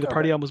maybe the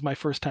Party album was my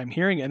first time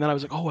hearing it. And then I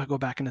was like, oh, I go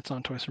back and it's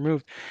on Twice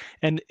Removed.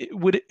 And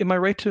am I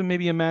right to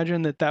maybe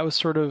imagine that was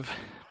sort of,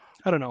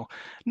 I don't know,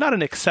 not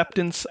an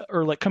acceptance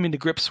or like coming to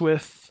grips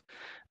with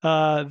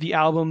the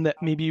album that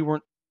maybe you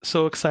weren't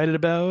so excited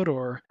about?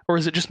 Or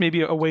is it just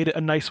maybe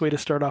a nice way to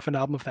start off an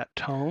album of that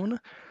tone?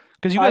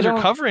 Because you guys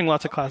are covering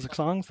lots of classic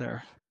songs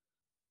there.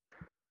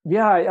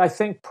 Yeah, I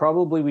think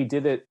probably we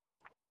did it.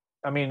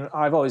 I mean,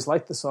 I've always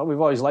liked the song.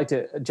 We've always liked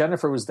it.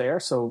 Jennifer was there,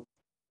 so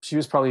she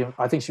was probably,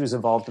 I think she was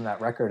involved in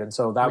that record. And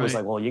so that was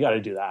like, well, you got to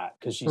do that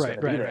because she's going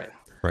to be there.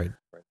 Right.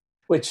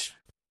 Which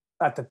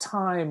at the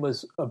time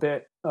was a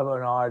bit of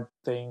an odd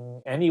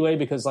thing anyway,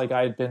 because like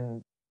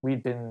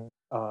we'd been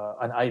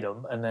an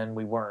item and then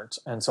we weren't.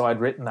 And so I'd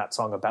written that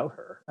song about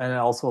her and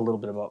also a little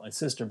bit about my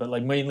sister, but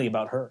like mainly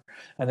about her.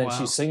 And then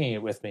she's singing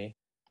it with me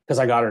because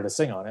I got her to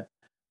sing on it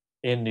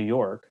in New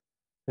York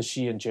because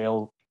she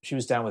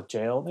was down with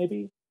Jail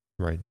maybe.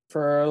 Right.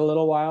 For a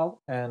little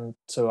while, and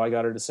so I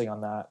got her to sing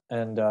on that,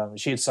 and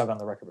she had sung on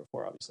the record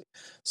before, obviously.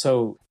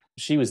 So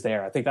she was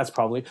there. I think that's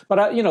probably,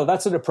 but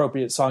that's an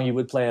appropriate song you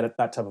would play at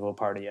that type of a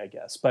party, I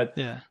guess. But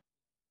yeah,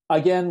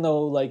 again,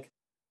 though, like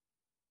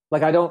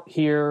I don't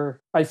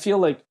hear. I feel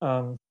like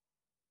I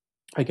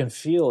Can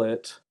Feel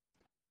It.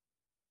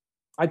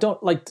 I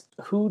don't like.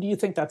 Who do you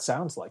think that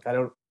sounds like? I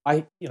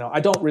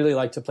don't really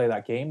like to play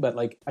that game, but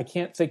like I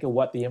can't think of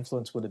what the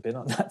influence would have been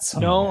on that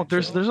song. No,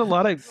 there's a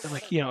lot of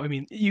like, I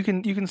mean, you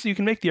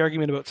can make the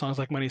argument about songs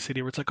like Money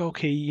City where it's like,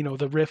 okay,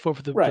 the riff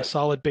over the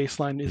solid bass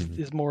line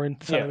is more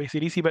inside of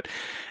AC/DC, but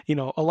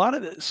a lot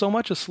of so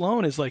much of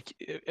Sloan is like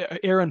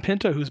Aaron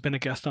Pinto, who's been a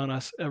guest on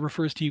us,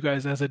 refers to you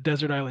guys as a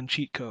Desert Island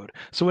cheat code.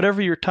 So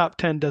whatever your top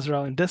 10 Desert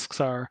Island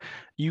discs are,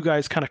 you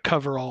guys kind of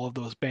cover all of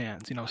those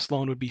bands.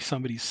 Sloan would be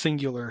somebody's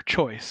singular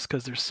choice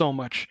because there's so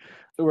much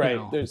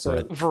there's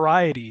a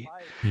variety,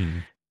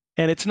 and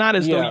it's not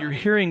as though you're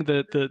hearing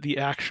the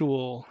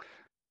actual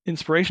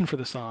inspiration for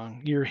the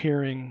song. You're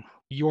hearing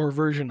your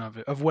version of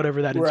it, of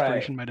whatever that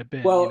inspiration might have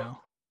been.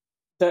 Well,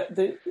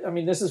 I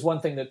mean, this is one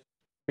thing that,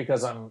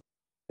 because I'm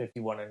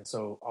 51 and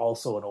so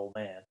also an old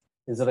man,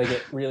 is that I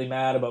get really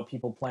mad about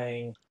people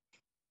playing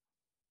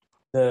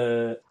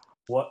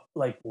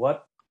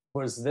what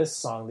was this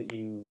song that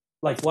you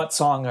like? What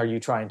song are you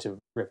trying to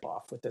rip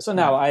off with this? So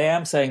now I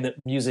am saying that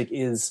music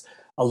is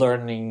a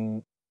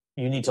learning.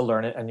 You need to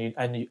learn it,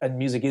 and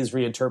music is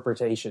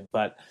reinterpretation.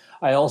 But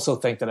I also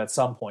think that at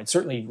some point,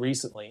 certainly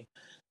recently,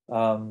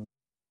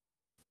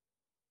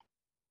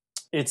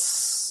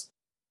 it's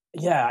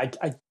I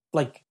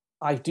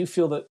do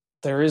feel that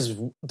there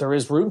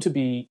is room to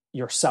be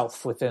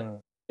yourself within.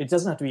 It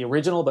doesn't have to be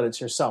original, but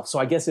it's yourself. So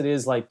I guess it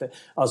is like the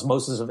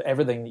osmosis of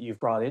everything that you've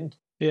brought in.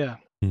 Yeah.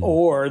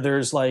 Or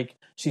there's like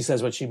She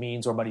Says What She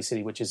Means or Money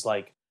City, which is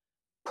like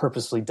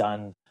purposely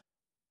done.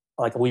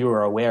 Like we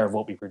were aware of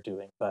what we were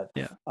doing, but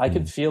I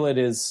Can Feel It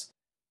is.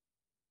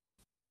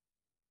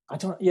 I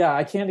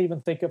can't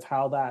even think of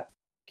how that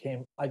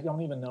came. I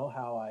don't even know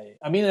how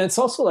I mean, it's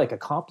also like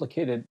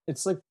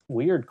it's like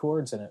weird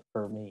chords in it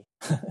for me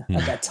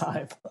at that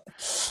time.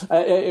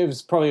 It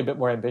was probably a bit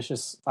more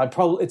ambitious.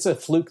 It's a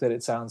fluke that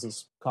it sounds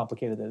as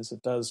complicated as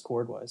it does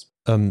chord wise.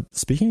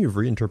 Speaking of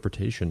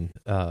reinterpretation,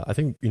 I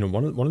think,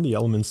 one of the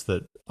elements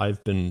that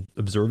I've been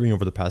observing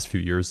over the past few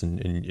years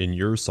in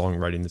your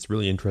songwriting that's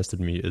really interested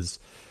me is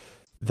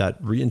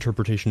that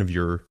reinterpretation of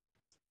your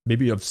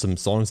maybe of some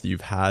songs that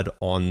you've had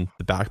on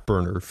the back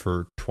burner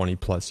for 20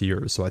 plus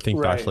years. So I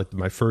think back to like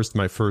my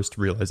first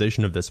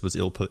realization of this was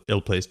Ill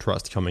Placed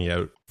Trust coming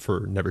out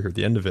for Never Hear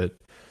the End of It,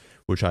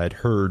 which I had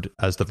heard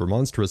as the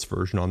Vermonstrous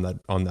version on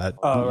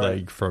that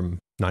bootleg from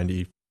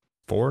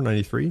 94,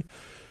 93.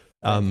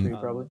 93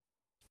 probably.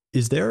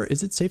 Is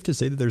it safe to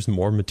say that there's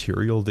more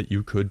material that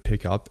you could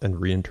pick up and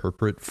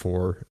reinterpret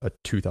for a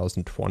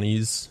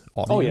 2020s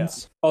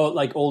audience? Oh,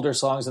 like older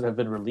songs that have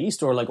been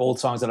released, or like old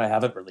songs that I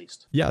haven't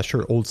released? Yeah,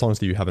 sure. Old songs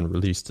that you haven't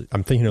released.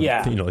 I'm thinking of,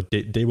 like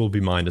Day Will Be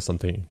Mine is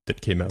something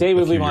that came out. Day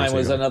Will Be Mine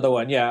was another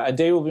one. Yeah, and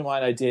Day Will Be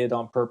Mine I did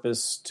on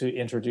purpose to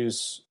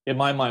introduce, in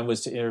my mind,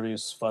 was to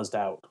introduce Fuzzed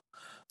Out,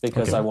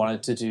 because I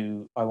wanted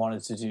to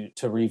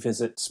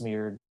revisit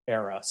Smeared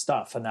era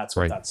stuff, and that's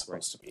what that's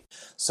supposed to be.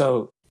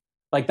 So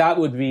like that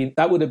would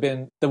have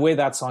been the way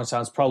that song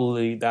sounds.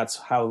 Probably that's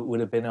how it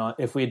would have been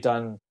if we had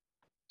done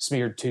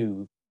Smeared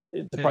 2.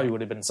 It probably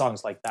would have been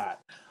songs like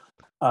that.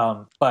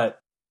 But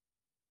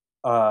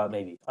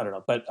maybe, I don't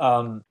know. But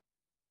I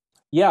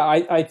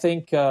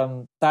think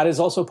that is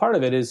also part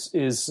of it is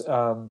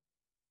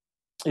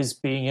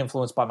being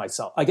influenced by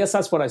myself. I guess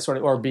that's what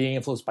or being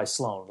influenced by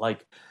Sloan.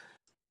 Like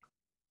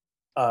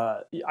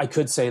I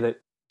could say that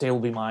Day Will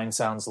Be Mine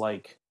sounds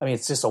like, I mean,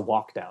 it's just a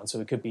walk down,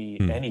 so it could be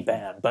any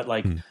band, but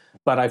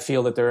but I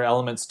feel that there are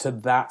elements to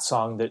that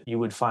song that you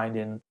would find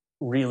in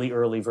really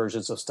early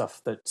versions of stuff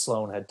that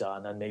Sloan had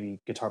done, and maybe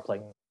guitar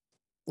playing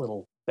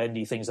little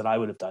bendy things that I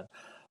would have done.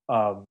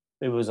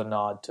 It was a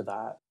nod to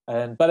that.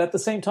 But at the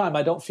same time,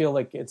 I don't feel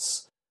like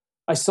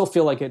I still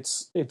feel like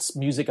it's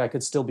music I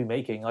could still be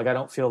making. Like, I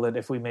don't feel that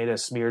if we made a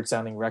Smeared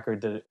sounding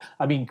record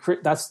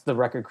that's the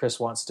record Chris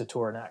wants to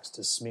tour next,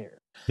 is Smeared.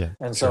 Yeah.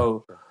 And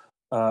so,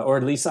 or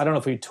at least, I don't know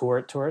if we tour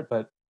it,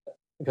 but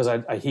because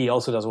he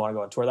also doesn't want to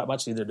go on tour that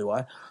much, neither do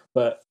I,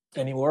 but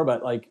anymore.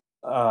 But like,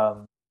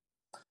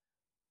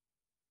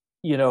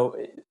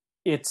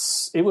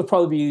 it would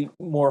probably be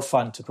more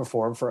fun to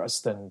perform for us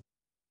than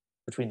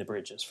Between the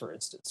Bridges, for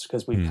instance,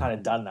 because we've kind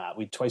of done that.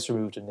 We Twice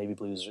Removed and Navy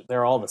Blues,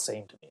 they're all the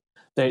same to me.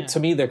 To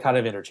me, they're kind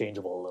of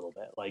interchangeable a little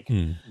bit. Like,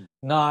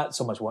 not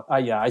so much one.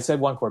 I said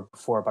one chord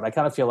before, but I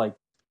kind of feel like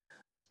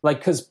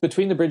because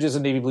Between the Bridges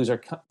and Navy Blues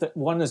are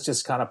one is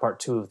just kind of part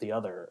two of the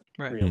other,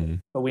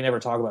 really. But we never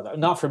talk about that.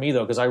 Not for me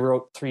though, because I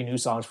wrote 3 new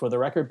songs for the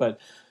record. But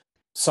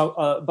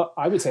but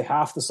I would say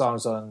half the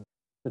songs on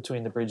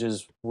Between the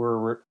Bridges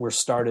were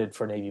started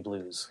for Navy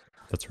Blues.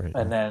 That's right.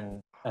 And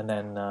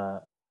then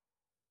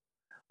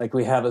like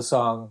we have a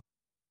song,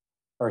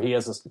 or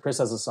Chris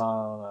has a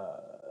song.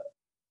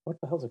 What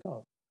the hell's it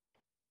called?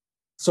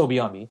 So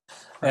Beyond Me.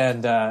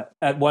 And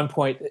at one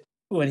point,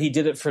 when he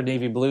did it for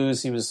Navy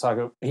Blues, he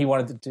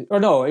wanted to do, or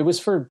no, it was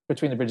for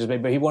Between the Bridges,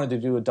 maybe, but he wanted to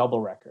do a double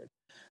record.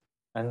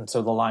 And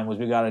so the line was,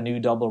 "We got a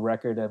new double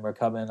record, and we're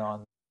coming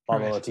on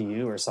Follow It to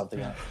You," or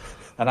something.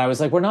 And I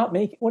was like, "We're not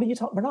making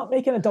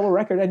a double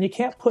record, and you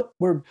can't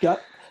you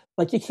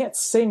can't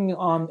sing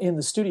in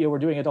the studio. We're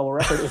doing a double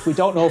record if we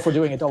don't know if we're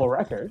doing a double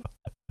record."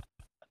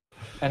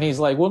 And he's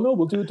like, "Well, no,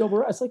 we'll do a double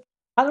record." I was like,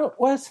 "I don't know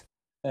what."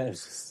 And it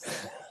was just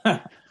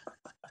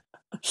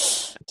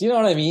do you know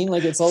what I mean?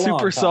 Like, it's a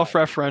super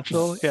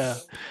self-referential, yeah.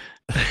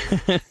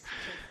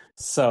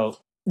 So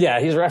yeah,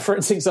 he's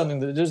referencing something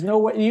that there's no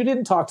way. You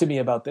didn't talk to me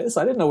about this.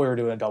 I didn't know we were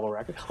doing a double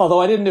record. Although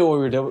I didn't know we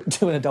were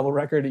doing a double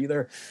record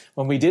either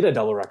when we did a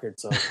double record.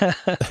 So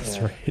that's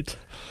right.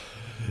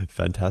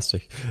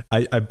 Fantastic.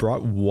 I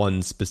brought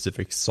one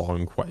specific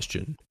song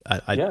question.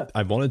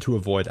 I wanted to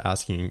avoid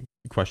asking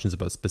questions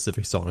about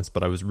specific songs,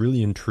 but I was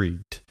really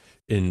intrigued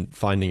in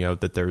finding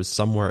out that there's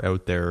somewhere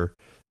out there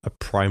a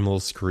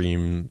Primal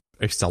Scream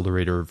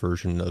accelerator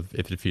version of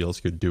If It Feels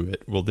Good, Do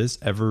It. Will this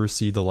ever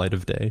see the light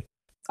of day?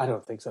 I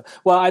don't think so.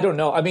 Well, I don't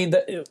know. I mean,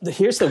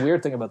 here's the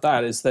weird thing about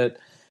that is that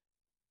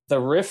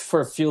the riff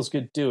for Feels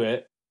Good, Do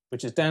It,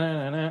 which is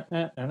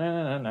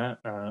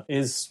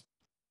is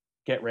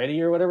Get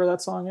Ready or whatever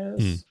that song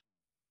is.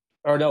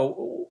 Or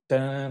no,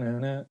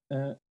 whatever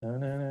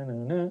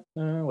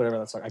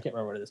that song. I can't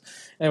remember what it is.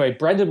 Anyway,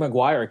 Brendan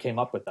McGuire came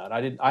up with that.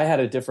 I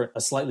had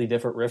a slightly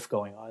different riff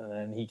going on, and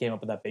then he came up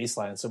with that bass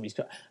line, and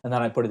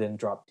then I put it in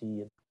drop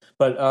D.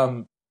 But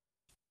part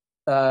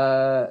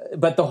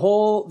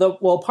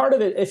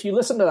of it, if you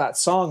listen to that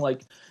song,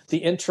 like the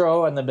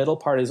intro and the middle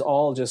part is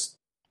all just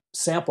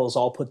samples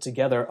all put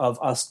together of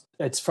us.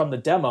 It's from the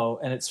demo,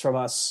 and it's from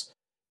us.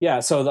 Yeah,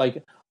 so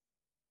like.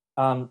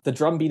 The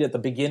drum beat at the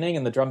beginning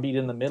and the drum beat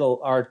in the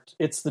middle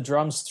it's the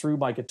drums through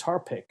my guitar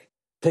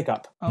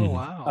pickup. Oh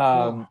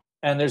wow!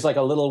 And there's like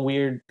a little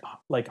weird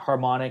like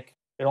harmonic.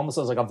 It almost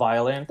sounds like a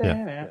violin.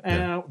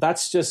 Yeah.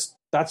 That's just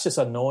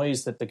a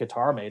noise that the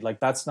guitar made. Like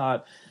that's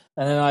not.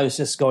 And then I was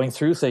just going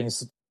through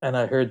things and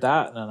I heard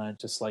that and then I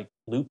just like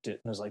looped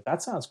it and was like,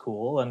 that sounds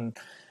cool. And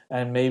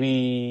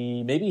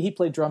maybe he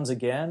played drums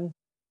again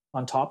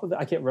on top of it.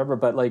 I can't remember,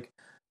 but like.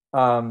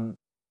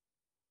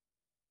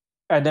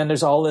 And then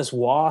there's all this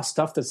wah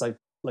stuff that's like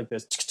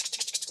this,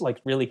 like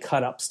really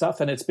cut up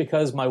stuff. And it's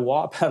because my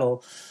wah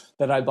pedal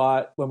that I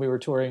bought when we were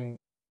touring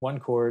One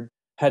Chord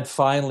had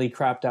finally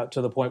crapped out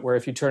to the point where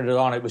if you turned it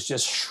on, it was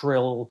just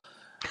shrill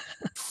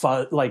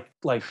like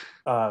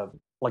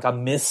a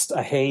mist,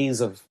 a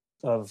haze of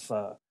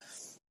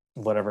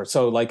whatever.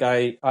 So like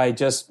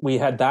we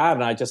had that,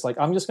 and I just like,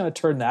 I'm just going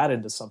to turn that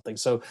into something.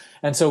 So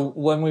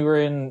when we were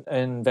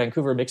in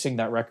Vancouver mixing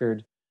that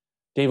record,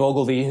 Dave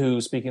Ogilvy, who,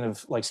 speaking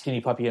of like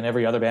Skinny Puppy and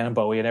every other band and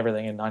Bowie and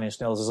everything and Nine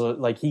Inch Nails, is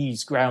like,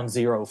 he's ground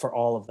zero for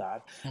all of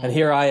that. And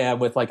here I am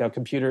with like a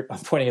computer. I'm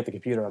pointing at the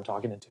computer I'm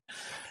talking into,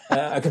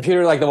 a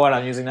computer like the one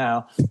I'm using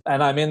now,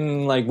 and I'm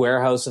in like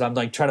warehouse, and I'm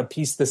like trying to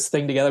piece this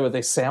thing together with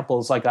these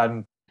samples, like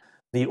I'm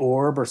the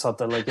Orb or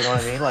something, like, you know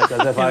what I mean? Like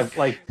as if I've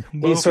like,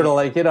 he's sort of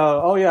like, you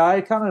know, oh yeah,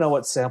 I kind of know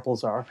what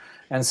samples are.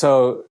 And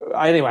so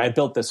anyway, I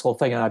built this whole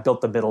thing, and I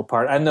built the middle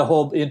part and the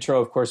whole intro,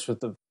 of course, with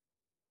the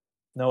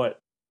know what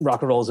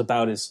rock and roll is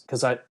about, is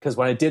because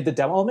when I did the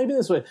demo, maybe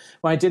this way,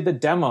 when I did the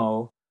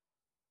demo,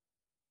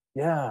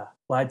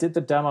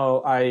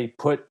 I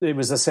put, it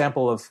was a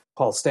sample of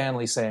Paul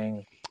Stanley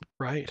saying,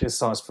 right, his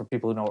songs for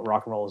people who know what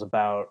rock and roll is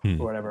about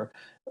or whatever.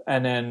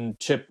 And then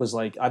Chip was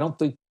like, I don't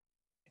think,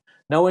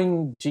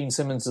 knowing Gene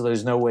Simmons,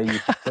 there's no way you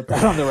put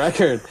that on the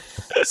record.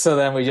 So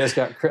then we just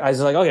got, I was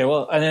like, okay,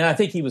 well, and then I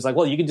think he was like,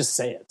 well, you can just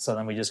say it. So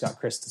then we just got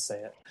Chris to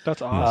say it.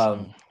 That's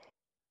awesome.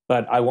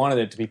 But I wanted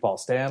it to be Paul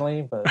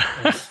Stanley, but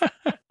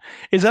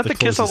is that the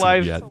Kiss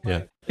Alive?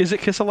 Yeah. Is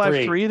it Kiss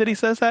Alive 3 that he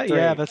says that? 3.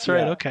 Yeah, that's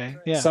right. Yeah. Okay.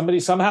 Yeah.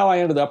 Somehow I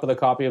ended up with a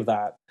copy of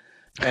that,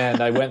 and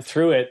I went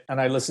through it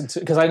and I listened to,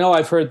 because I know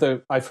I've heard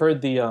the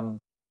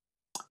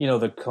you know,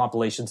 the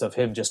compilations of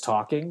him just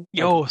talking.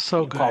 Oh,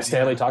 so good. Paul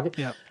Stanley talking.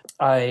 Yeah.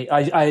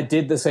 I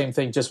did the same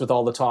thing, just with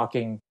all the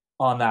talking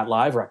on that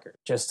live record,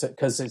 just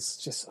because it's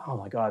just, oh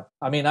my God.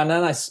 I mean, and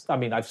then I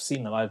mean, I've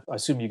seen them. I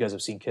assume you guys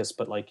have seen Kiss,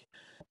 but like,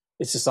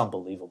 it's just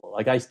unbelievable.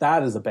 Like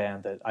that is a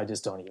band that I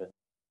just don't even,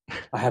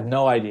 I have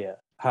no idea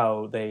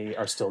how they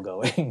are still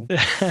going.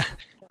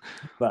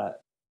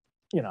 But,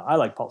 you know, I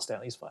like Paul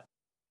Stanley. He's fine.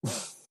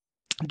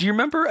 Do you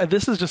remember,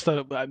 this is just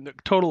a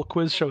total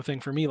quiz show thing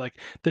for me, like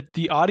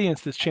the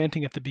audience that's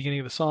chanting at the beginning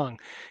of the song,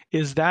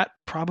 is that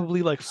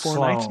probably like Four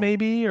Nights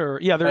maybe? Or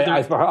yeah,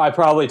 I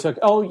probably took,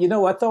 oh, you know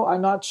what though?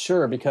 I'm not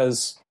sure,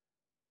 because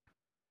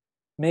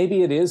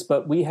maybe it is,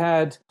 but we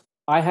have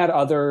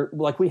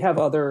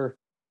other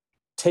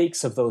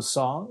takes of those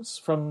songs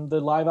from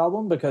the live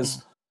album,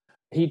 because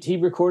he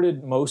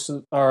recorded a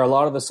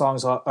lot of the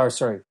songs, a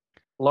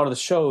lot of the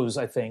shows,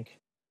 I think,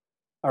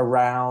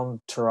 around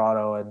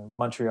Toronto and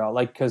Montreal,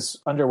 like,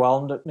 because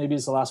Underwhelmed maybe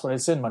is the last one.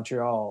 It's in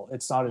Montreal.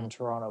 It's not in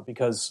Toronto,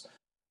 because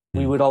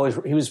he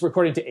was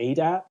recording to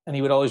ADAT, and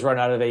he would always run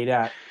out of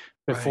ADAT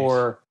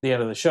before the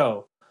end of the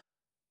show.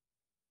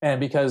 And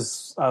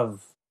because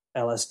of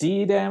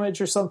LSD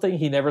damage or something,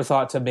 he never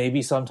thought to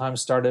maybe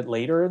sometimes start it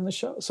later in the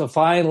show. So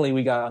finally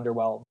we got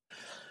Underwhelmed.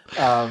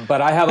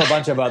 But I have a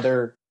bunch of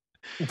other,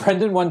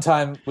 Brendan, one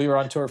time we were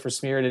on tour for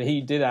Smeared, and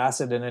he did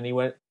acid, and then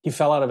he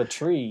fell out of a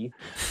tree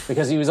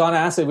because he was on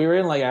acid. We were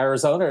in like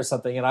Arizona or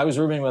something, and I was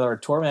rooming with our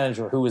tour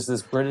manager, who was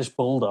this British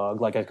bulldog,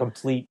 like a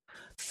complete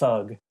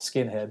thug,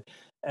 skinhead.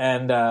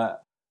 And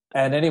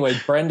anyway,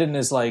 Brendan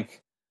is this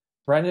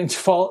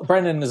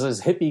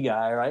hippie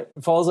guy, right?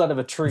 Falls out of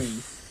a tree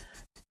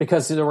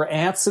because there were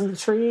ants in the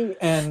tree,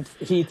 and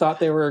he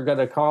thought they were going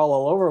to crawl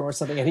all over him or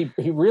something. And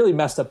he really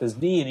messed up his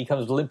knee, and he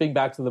comes limping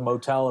back to the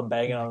motel and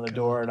banging on the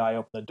door. And I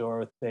open the door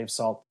with Dave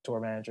Salt, tour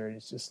manager,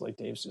 and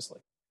Dave's just like,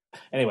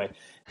 anyway.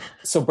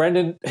 So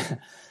Brendan,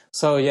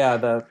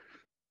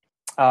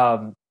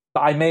 I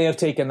may have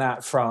taken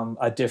that from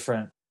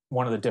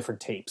one of the different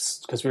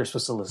tapes, because we were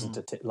supposed to listen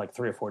to like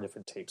 3 or 4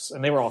 different tapes,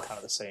 and they were all kind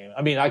of the same.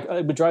 I mean,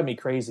 it would drive me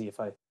crazy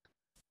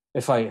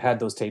if I had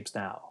those tapes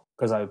now,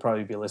 because I would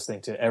probably be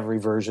listening to every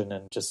version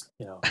and just,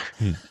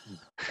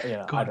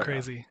 going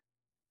crazy. Know.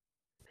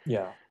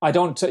 Yeah, I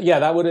don't.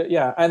 That would.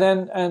 Yeah, and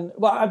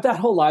that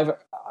whole live.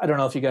 I don't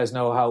know if you guys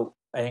know how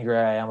angry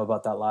I am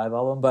about that live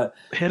album, but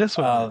hit us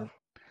with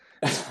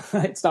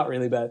it. It's not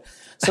really bad.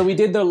 So we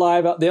did the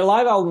live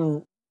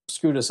album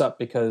screwed us up,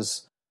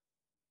 because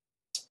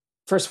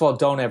first of all,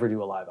 don't ever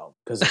do a live album,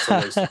 because it's a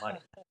waste of money.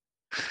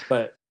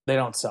 But they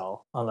don't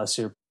sell unless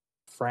you're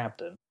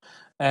Frampton.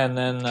 And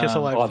then Kiss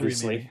Alive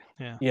obviously,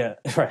 3 yeah,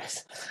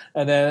 right.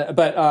 And then,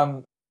 but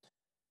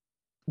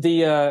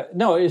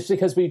no, it's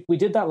because we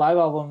did that live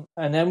album,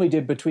 and then we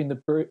did Between the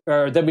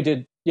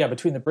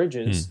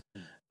Bridges.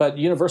 But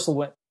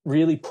Universal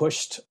really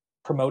pushed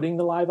promoting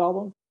the live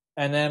album,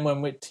 and then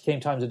when it came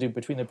time to do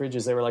Between the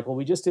Bridges, they were like, "Well,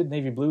 we just did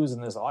Navy Blues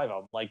in this live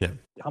album. Like,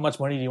 how much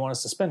money do you want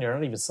us to spend? You're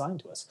not even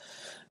signed to us."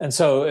 And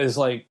so it's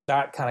like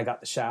that kind of got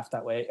the shaft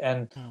that way.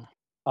 And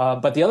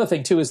but the other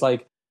thing too is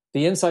like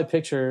the inside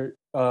picture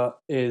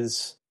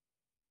is,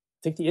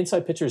 I think the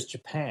inside picture is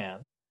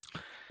Japan,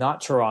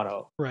 not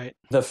Toronto. Right.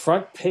 The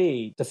front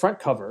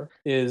cover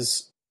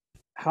is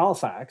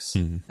Halifax.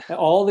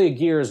 All the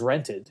gear is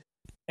rented,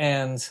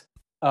 and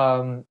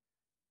we're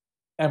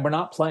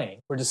not playing.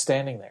 We're just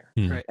standing there.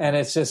 Right. And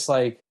it's just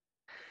like,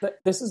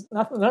 this is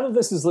none of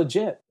this is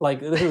legit.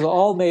 Like, this is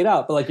all made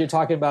up. But like, you're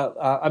talking about,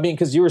 I mean,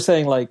 because you were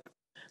saying like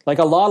like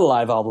a lot of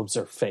live albums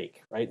are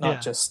fake, right? Not Yeah.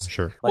 just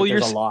Sure. like Well,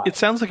 there's a lot. it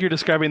sounds like you're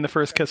describing the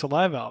first Kiss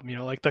Alive album. You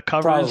know, like the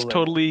cover is Probably.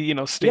 totally, you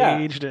know,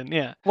 staged and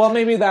yeah. Well,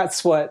 maybe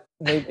that's what.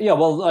 Yeah.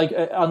 Well, like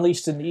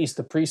Unleashed in the East,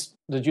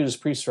 the Judas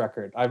Priest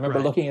record. I remember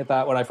Right. looking at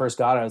that when I first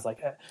got it. I was like,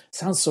 it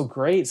sounds so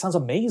great. It sounds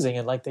amazing,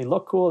 and like they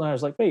look cool. And I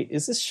was like, wait,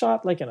 is this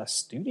shot like in a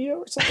studio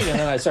or something? And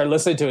then I started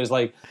listening to it. It's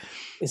like,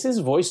 is his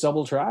voice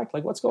double tracked?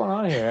 Like, what's going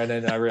on here? And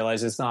then I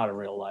realized it's not a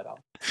real live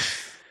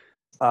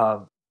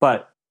album.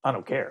 But I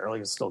don't care.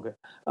 Like, it's still good.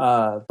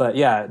 But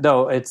yeah,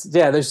 no,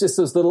 there's just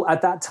those little,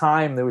 at that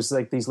time, there was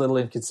like these little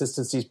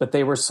inconsistencies, but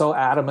they were so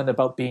adamant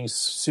about being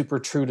super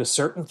true to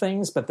certain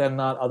things, but then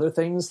not other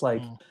things.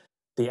 Like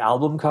the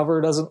album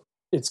cover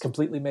it's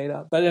completely made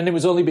up. And it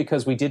was only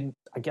because we didn't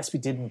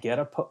get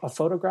a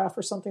photograph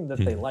or something that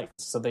they liked.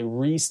 So they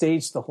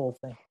restaged the whole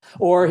thing.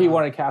 Or he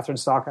wanted Catherine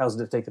Stockhausen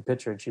to take the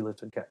picture, and she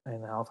lived in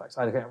Halifax.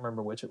 I can't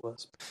remember which it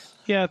was.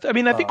 Yeah. I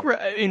mean, I think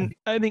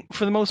I think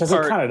for the most Because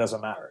part, it kind of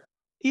doesn't matter.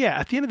 yeah,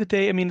 at the end of the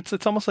day, I mean,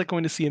 it's almost like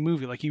going to see a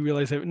movie. Like you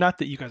realize that, not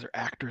that you guys are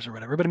actors or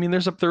whatever, but I mean,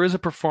 there is a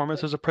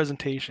performance, there's a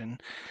presentation,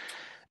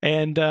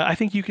 and I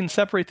think you can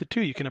separate the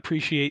two. You can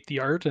appreciate the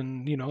art,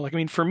 and you know, like I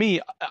mean, for me,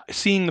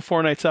 seeing the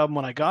Four Nights album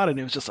when I got it,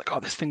 it was just like,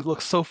 oh, this thing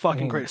looks so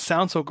fucking great. It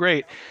sounds so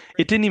great.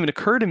 It didn't even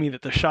occur to me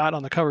that the shot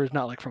on the cover is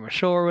not like from a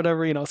show or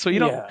whatever, you know. So you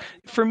don't.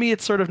 For me,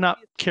 it's sort of not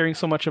caring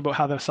so much about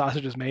how the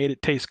sausage is made.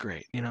 It tastes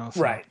great, you know.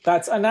 So. Right.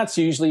 That's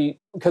usually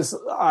because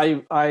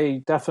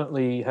I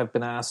definitely have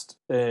been asked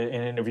in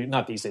an interview,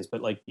 not these days,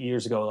 but like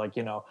years ago, like,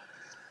 you know,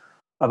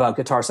 about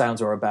guitar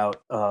sounds or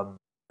about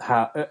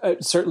how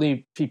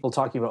certainly people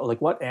talking about like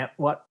what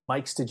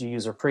mics did you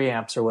use or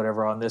preamps or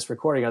whatever on this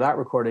recording or that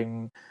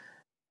recording.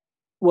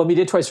 When we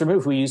did Twice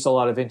Removed, we used a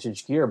lot of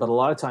vintage gear, but a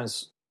lot of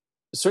times,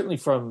 certainly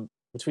from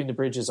Between the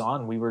Bridges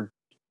on, we were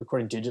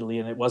recording digitally,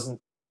 and it wasn't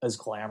as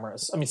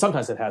glamorous. I mean,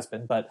 sometimes it has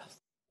been, but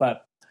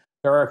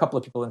there are a couple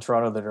of people in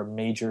Toronto that are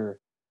major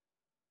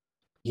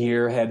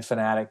gearhead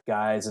fanatic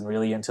guys and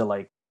really into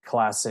like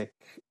classic,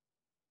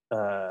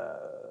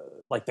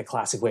 like the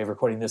classic way of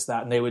recording this,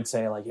 that, and they would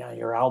say like, yeah,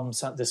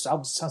 this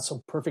album sounds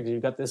so perfect.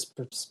 You've got this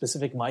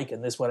specific mic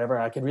and this whatever.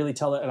 I can really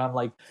tell it, and I'm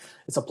like,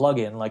 it's a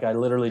plug-in. Like I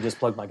literally just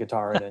plugged my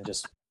guitar in and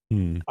just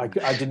I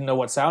didn't know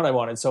what sound I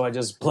wanted, so I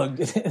just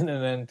plugged it in,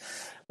 and then.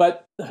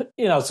 But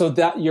you know, so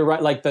that you're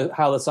right. Like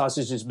how the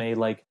sausage is made.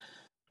 Like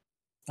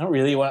I don't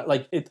really want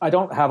like it. I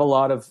don't have a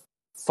lot of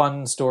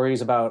fun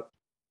stories about.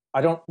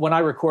 When I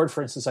record,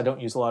 for instance, I don't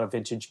use a lot of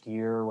vintage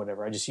gear or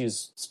whatever. I just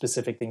use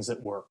specific things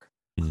that work.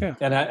 Yeah.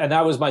 And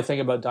that was my thing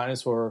about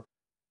Dinosaur.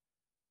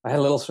 I had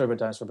a little story about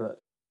Dinosaur,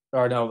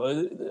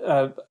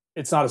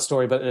 it's not a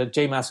story, but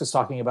Jay Mask was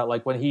talking about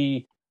like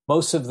when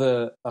most of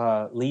the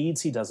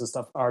leads he does and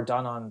stuff are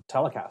done on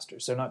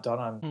Telecasters. They're not done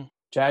on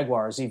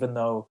Jaguars, even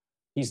though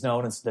he's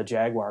known as the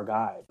Jaguar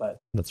guy. But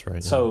that's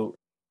right. So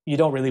you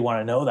don't really want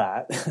to know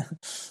that.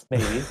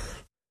 Maybe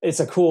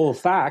it's a cool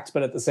fact,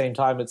 but at the same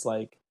time, it's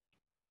like.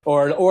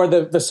 Or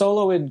the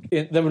solo in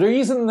the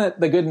reason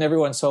that the Good in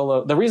Everyone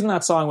solo, the reason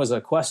that song was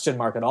a question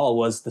mark at all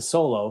was the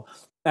solo,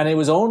 and it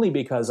was only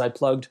because I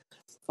plugged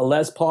a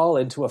Les Paul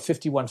into a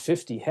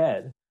 5150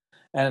 head,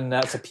 and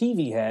that's a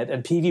PV head,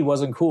 and PV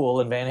wasn't cool,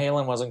 and Van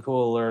Halen wasn't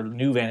cool, or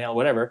new Van Halen,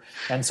 whatever,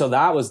 and so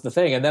that was the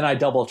thing, and then I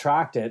double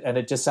tracked it, and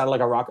it just sounded like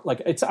a rock,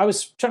 like I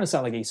was trying to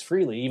sound like Ace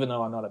Frehley, even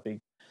though I'm not a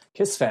big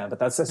Kiss fan, but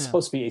that's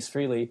supposed to be Ace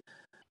Frehley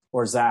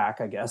or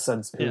Zach, I guess,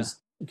 and who's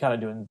kind of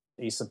doing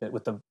Ace a bit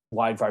with the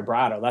wide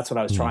vibrato. That's what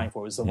I was trying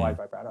for, was the wide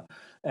vibrato.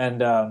 And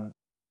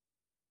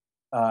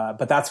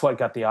but that's what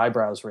got the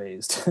eyebrows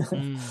raised. But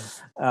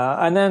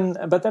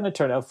then it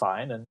turned out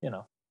fine, and you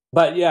know.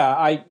 But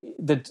yeah,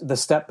 the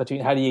step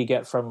between how do you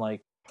get from like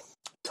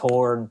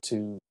Torn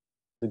to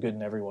The Good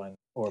in Everyone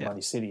or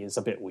Money City is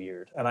a bit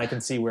weird, and I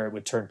can see where it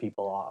would turn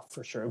people off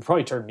for sure. It would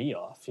probably turn me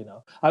off, you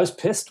know. I was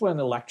pissed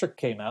when Electric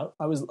came out.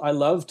 I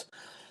loved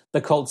the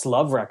Cult's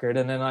Love record,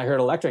 and then I heard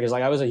Electric. It's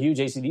like I was a huge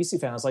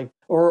AC/DC fan. I was like,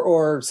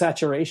 or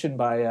Saturation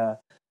by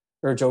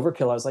Urge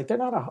Overkill. I was like, they're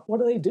not what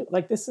do they do?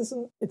 Like this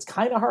isn't. It's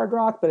kind of hard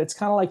rock, but it's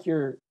kind of like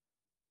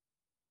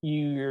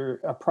you're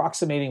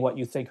approximating what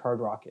you think hard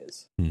rock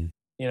is. You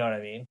know what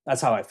I mean? That's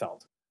how I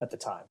felt at the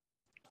time.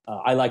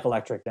 I like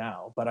Electric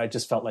now, but I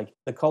just felt like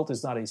the Cult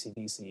is not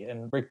AC/DC,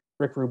 and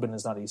Rick Rubin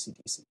is not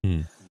AC/DC.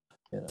 You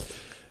know.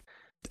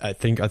 I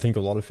think a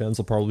lot of fans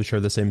will probably share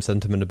the same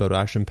sentiment about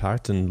Action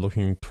Pact, and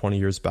looking 20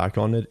 years back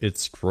on it,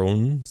 it's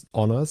grown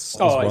on us as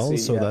well. I see,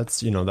 so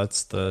that's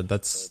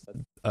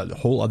a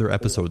whole other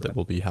episode that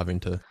we'll be having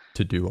to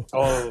do.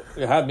 Oh,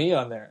 you had me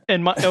on there.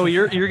 And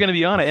you're going to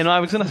be on it. And I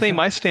was going to say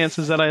my stance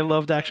is that I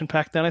loved Action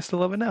Pact then, I still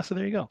love it now. So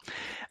there you go.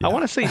 Yeah. I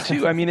want to say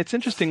too, I mean, it's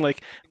interesting,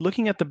 like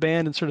looking at the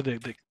band and sort of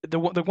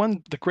one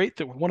of the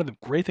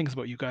great things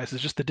about you guys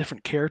is just the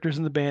different characters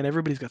in the band.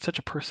 Everybody's got such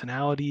a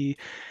personality,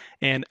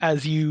 and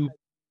as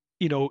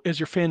as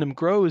your fandom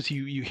grows,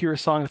 you hear a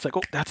song that's like,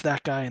 oh, that's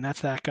that guy and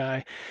that's that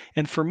guy.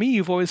 And for me,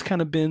 you've always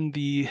kind of been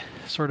the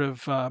sort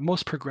of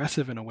most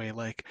progressive in a way.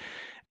 Like,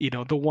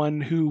 the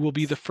one who will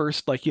be the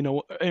first, like,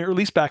 or at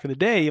least back in the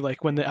day,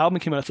 like when the album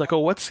came out, it's like, oh,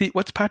 what's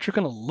Patrick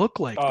going to look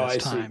like Oh,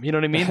 this I time? see. You know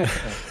what I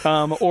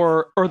mean?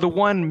 Or the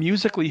one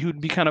musically who'd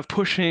be kind of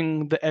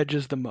pushing the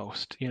edges the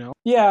most,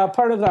 Yeah,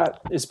 part of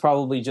that is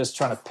probably just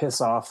trying to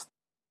piss off,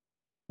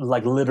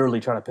 like literally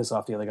trying to piss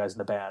off the other guys in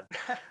the band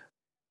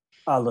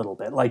a little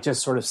bit, like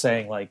just sort of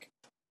saying like,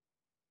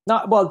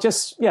 not well,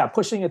 just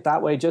pushing it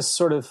that way, just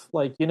sort of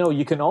like,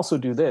 you can also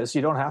do this.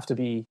 You don't have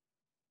to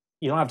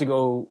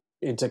go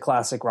into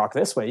classic rock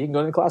this way. You can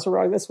go into classic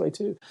rock this way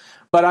too.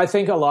 But I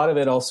think a lot of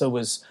it also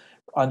was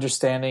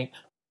understanding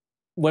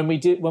when we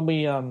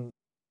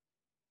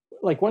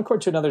like One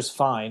Chord to Another's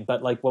fine,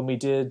 but like when we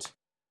did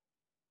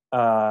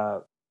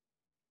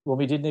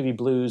Navy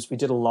Blues, we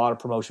did a lot of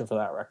promotion for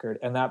that record,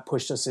 and that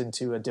pushed us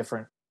into a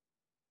different.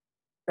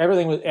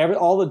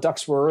 All the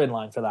ducks were in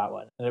line for that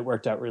one, and it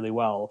worked out really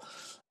well.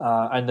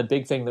 And the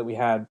big thing that we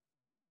had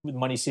with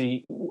Money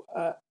City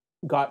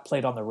got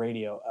played on the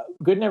radio.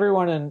 Good and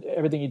Everyone and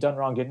Everything You've Done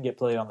Wrong didn't get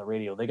played on the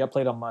radio. They got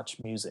played on Much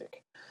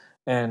Music,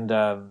 and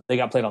they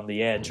got played on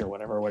The Edge or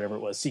whatever it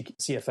was,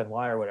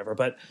 CFNY or whatever.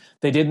 But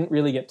they didn't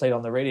really get played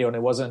on the radio, and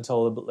it wasn't until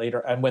a little bit later.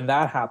 And when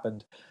that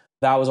happened,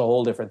 that was a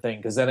whole different thing,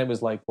 because then it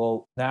was like,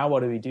 well, now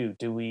what do?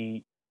 Do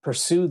we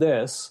pursue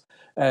this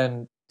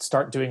and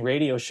start doing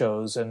radio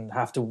shows and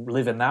have to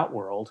live in that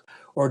world,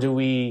 or do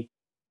we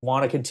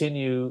want to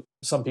continue?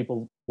 Some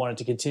people wanted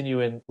to continue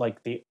in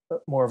like the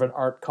more of an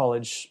art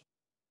college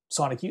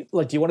Sonic Youth.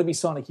 Like, do you want to be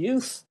Sonic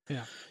Youth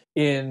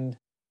in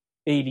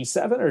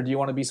 87, or do you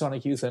want to be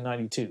Sonic Youth in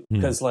 92?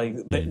 Because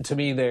to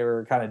me they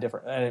were kind of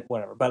different, and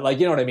whatever. But like,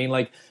 you know what I mean?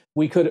 Like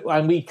we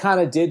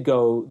kind of did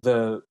go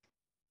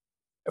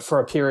for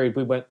a period,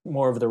 we went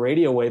more of the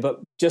radio way,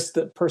 but just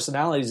the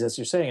personalities, as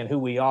you're saying, and who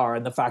we are,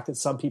 and the fact that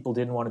some people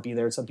didn't want to be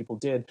there and some people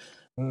did,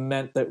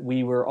 meant that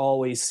we were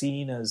always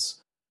seen as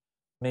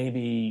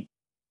maybe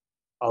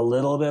a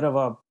little bit of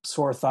a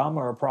sore thumb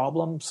or a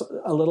problem,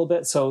 a little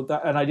bit. So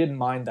that, and I didn't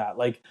mind that.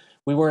 Like,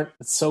 we weren't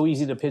so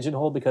easy to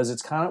pigeonhole, because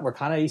we're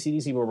kind of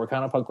AC/DC, but we're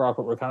kind of punk rock,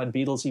 but we're kind of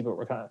Beatlesy, but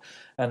we're kind of,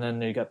 and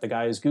then you got the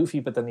guy who's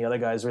goofy, but then the other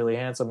guy's really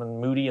handsome and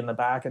moody in the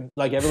back, and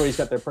like everybody's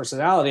got their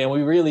personality, and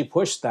we really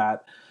pushed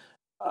that.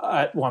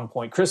 At one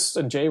point, Chris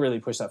and Jay really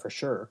pushed that for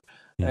sure.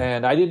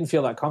 And I didn't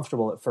feel that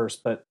comfortable at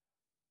first, but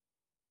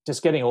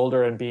just getting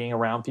older and being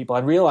around people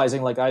and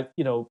realizing, like,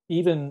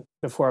 even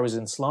before I was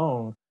in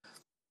Sloan,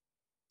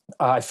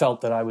 I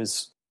felt that I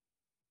was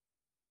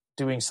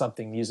doing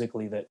something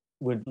musically that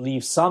would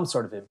leave some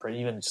sort of imprint,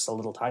 even just a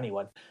little tiny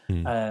one.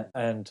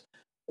 And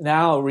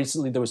now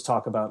recently there was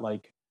talk about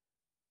like,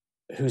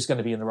 who's going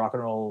to be in the Rock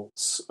and Roll,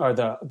 or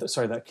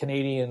the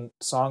Canadian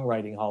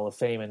Songwriting Hall of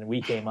Fame, and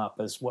we came up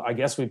as, well, I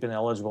guess we've been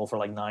eligible for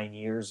like 9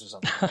 years or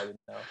something. I didn't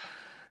know.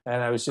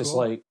 And I was just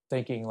like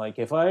thinking, like,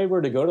 if I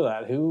were to go to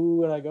that, who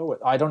would I go with?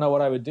 I don't know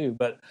what I would do,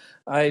 but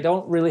I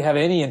don't really have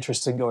any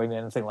interest in going to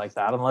anything like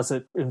that unless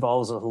it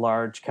involves a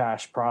large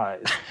cash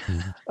prize.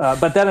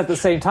 But then at the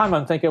same time,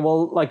 I'm thinking,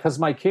 well, like, because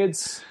my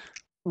kids,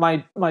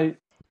 my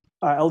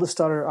eldest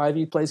daughter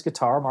Ivy plays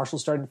guitar.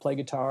 Marshall's starting to play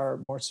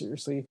guitar more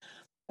seriously.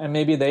 And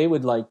maybe they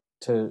would like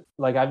to,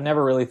 like, I've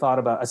never really thought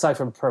about, aside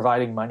from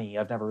providing money,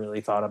 I've never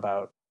really thought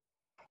about,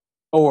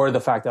 or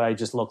the fact that I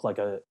just look like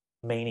a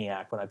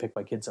maniac when I pick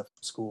my kids up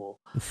from school,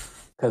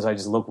 because I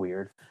just look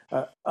weird.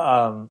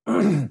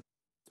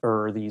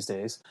 Or these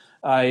days,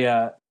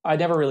 I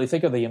never really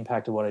think of the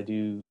impact of what I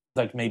do.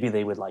 Like, maybe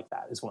they would like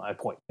that, is my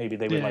point. Maybe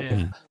they would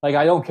it. Like,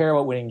 I don't care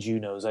about winning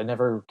Junos. I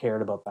never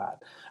cared about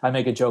that. I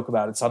make a joke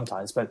about it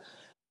sometimes, but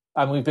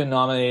we've been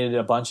nominated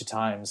a bunch of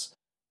times.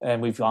 And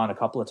we've gone a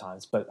couple of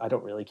times, but I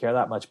don't really care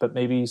that much. But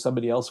maybe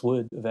somebody else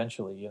would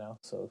eventually,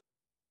 So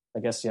I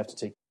guess you have to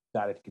take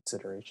that into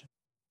consideration.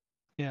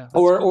 Yeah.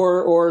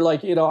 Or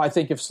like, I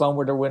think if Sloan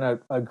were to win a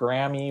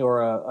Grammy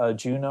or a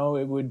Juno,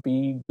 it would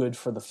be good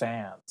for the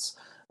fans,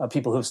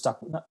 people who've stuck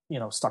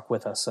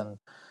with us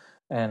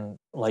and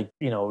like,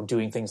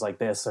 doing things like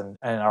this and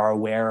are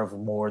aware of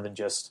more than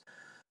just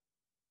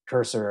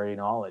cursory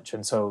knowledge.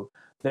 And so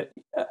that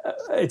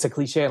it's a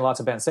cliche and lots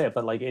of bands say it,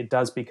 but like, it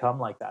does become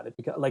like that. It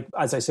like,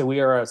 as I say, we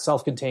are a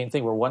self-contained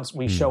thing where once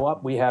we show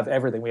up, we have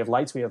everything. We have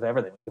lights, we have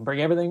everything. We can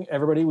bring everything.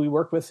 Everybody we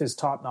work with is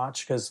top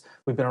notch because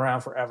we've been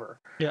around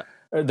forever. Yeah.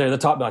 They're the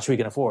top notch we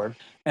can afford.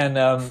 And,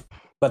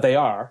 but they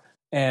are.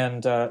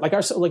 And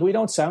like we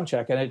don't sound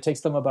check, and it takes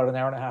them about an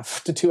hour and a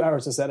half to 2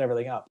 hours to set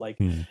everything up. Like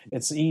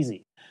it's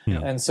easy.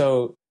 Yeah. And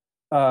so,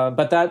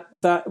 but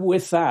that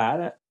with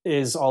that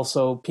is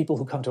also people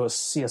who come to us,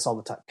 see us all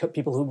the time,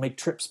 people who make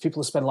trips, people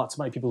who spend lots of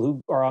money, people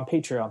who are on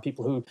Patreon,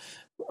 people who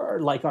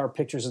are like our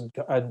pictures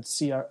and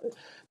see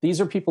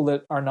these are people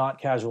that are not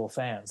casual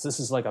fans. This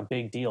is like a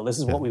big deal. This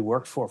is what we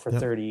worked for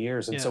 30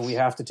 years. And so we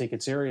have to take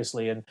it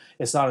seriously, and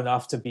it's not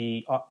enough to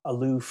be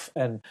aloof.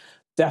 And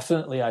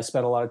definitely I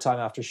spent a lot of time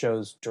after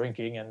shows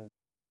drinking and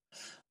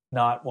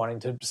not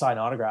wanting to sign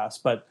autographs,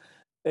 but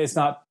it's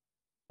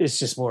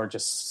just more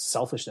just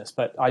selfishness.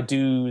 But I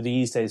do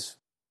these days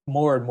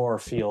more and more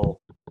feel,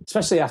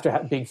 especially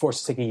after being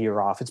forced to take a year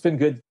off. It's been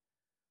good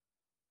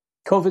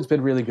COVID's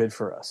been really good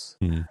for us.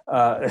 No,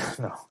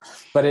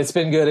 but it's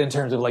been good in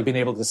terms of like being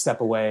able to step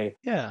away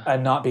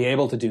and not be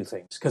able to do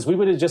things, because we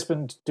would have just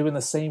been doing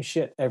the same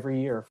shit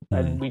every year,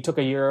 and we took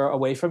a year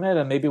away from it,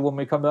 and maybe when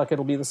we come back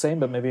it'll be the same,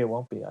 but maybe it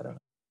won't be. I don't know.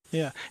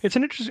 Yeah, it's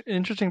an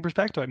interesting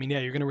perspective. I mean, yeah,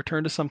 you're going to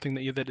return to something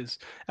that is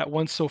at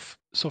once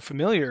so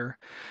familiar,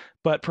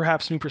 but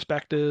perhaps new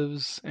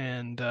perspectives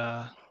and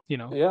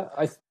Yeah,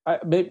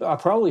 I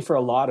probably for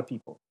a lot of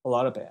people, a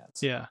lot of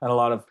bands, and a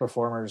lot of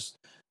performers,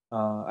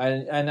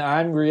 and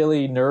I'm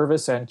really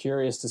nervous and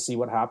curious to see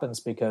what happens,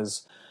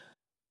 because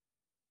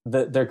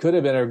there could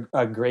have been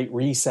a great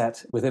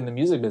reset within the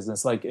music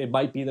business. Like, it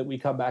might be that we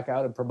come back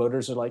out and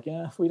promoters are like,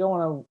 yeah, we don't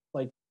want to,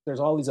 like, there's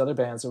all these other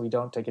bands that we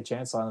don't take a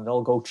chance on, and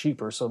they'll go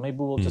cheaper, so maybe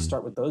we'll just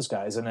start with those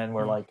guys, and then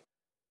we're like,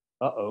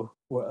 so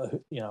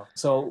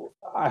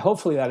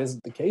hopefully that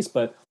isn't the case,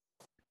 but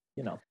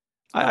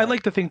I'd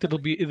like to think that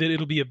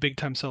it'll be a big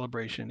time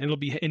celebration.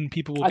 And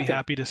people will be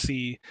happy to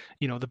see,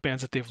 the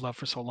bands that they've loved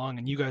for so long.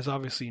 And you guys,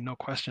 obviously, no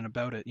question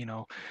about it,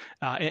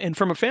 and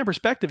from a fan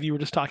perspective, you were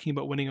just talking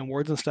about winning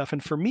awards and stuff.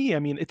 And for me, I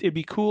mean, it'd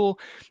be cool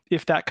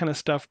if that kind of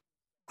stuff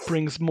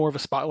brings more of a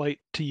spotlight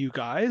to you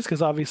guys,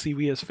 because obviously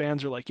we as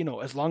fans are like,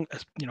 as long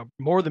as,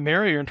 more the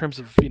merrier in terms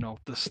of,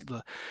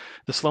 the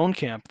Sloan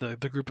camp, the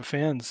group of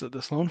fans,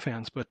 the Sloan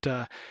fans. But,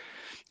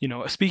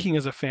 speaking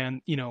as a fan,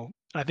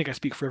 I think I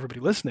speak for everybody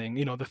listening,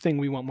 the thing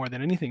we want more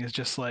than anything is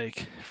just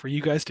like for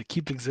you guys to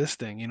keep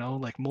existing,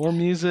 like more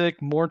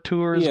music, more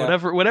tours,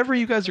 whatever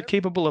you guys are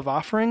capable of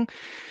offering.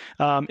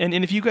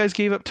 And if you guys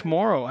gave up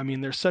tomorrow, I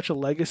mean, there's such a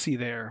legacy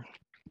there.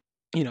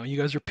 You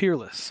guys are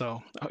peerless.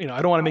 So, I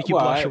don't want to make you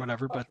blush or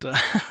whatever, but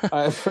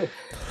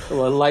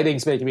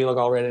lighting's making me look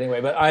all red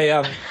anyway, but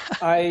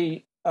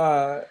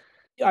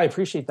I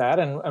appreciate that,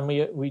 and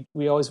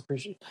we always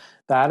appreciate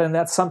that, and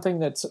that's something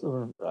that's,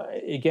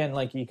 again,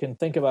 like, you can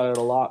think about it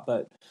a lot,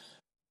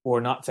 or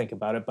not think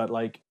about it, but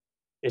like,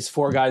 it's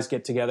four guys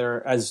get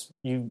together, as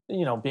being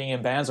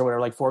in bands or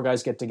whatever, like 4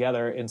 guys get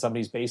together in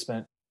somebody's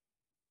basement,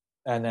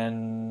 and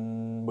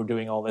then we're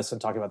doing all this and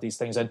talking about these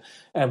things, and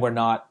we're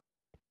not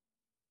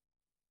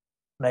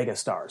mega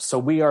stars, so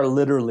we are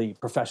literally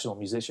professional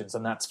musicians,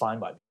 and that's fine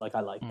by me. Like,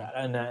 I like that,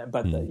 and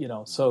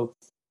so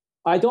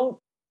I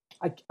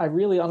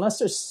really, unless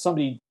there's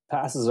somebody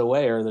passes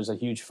away or there's a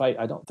huge fight,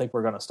 I don't think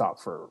we're going to stop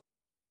for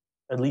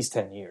at least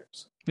 10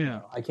 years.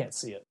 Yeah. I can't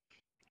see it.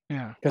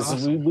 Yeah. Because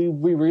awesome.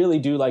 we really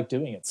do like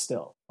doing it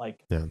still.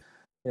 Like,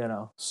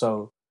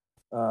 so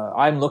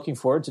I'm looking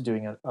forward to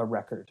doing a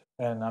record,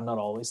 and I'm not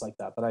always like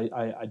that, but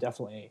I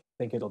definitely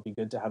think it'll be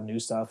good to have new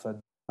stuff. And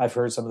I've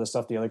heard some of the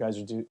stuff the other guys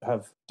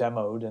have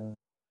demoed, and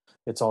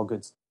it's all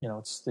good.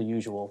 It's the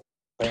usual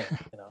thing,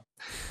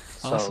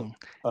 Awesome.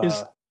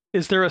 So,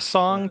 Is there a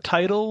song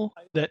title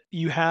that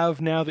you have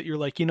now that you're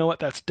like, you know what,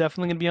 that's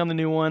definitely going to be on the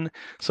new one,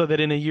 so that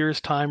in a year's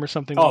time or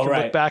something, we can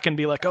look back and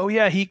be like, oh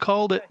yeah, he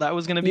called it. That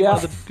was going to be one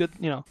of the good,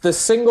 The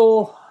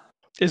single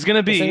is going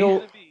to be. The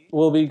single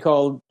will be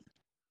called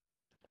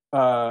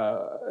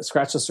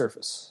Scratch the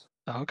Surface.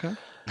 Oh, okay.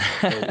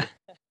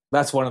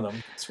 That's one of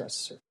them. Scratch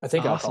the Surface. I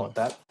think I'll call it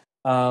that.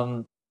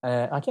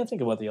 I can't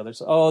think of what the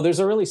others. Oh,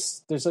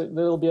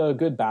 there'll be a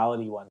good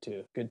ballady one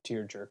too. Good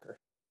tearjerker.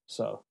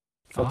 So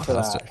look for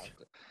that.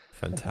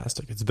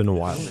 Fantastic. It's been a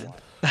while.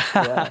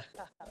 Yeah.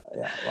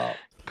 Well,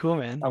 cool,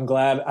 man. I'm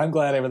glad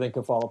everything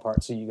could fall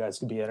apart so you guys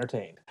can be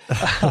entertained.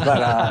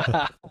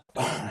 But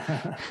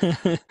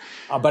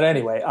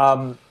anyway,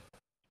 and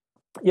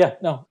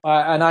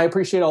I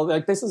appreciate all.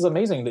 Like, this is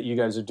amazing that you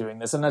guys are doing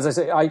this. And as I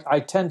say, I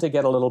tend to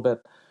get a little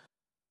bit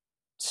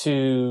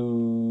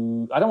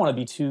too. I don't want to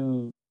be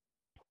too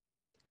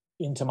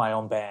into my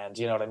own band,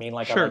 you know what I mean?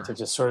 Like, sure. I like to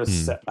just sort of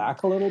step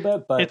back a little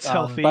bit, but it's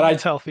healthy.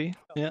 It's healthy.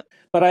 Yeah.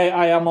 But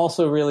I am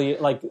also really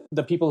like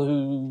the people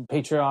who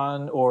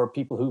Patreon or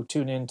people who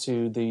tune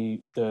into the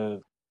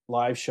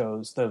live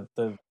shows, the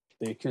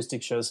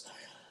acoustic shows.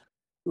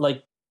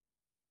 Like,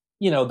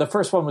 the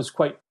first one was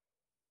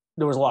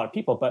there was a lot of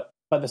people, but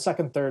the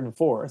second, third, and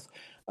fourth,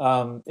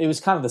 it was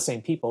kind of the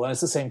same people, and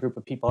it's the same group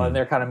of people, and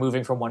they're kind of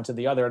moving from one to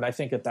the other, and I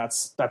think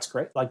that's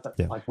great. Like,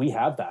 like we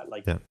have that.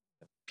 Like. Yeah.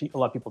 A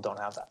lot of people don't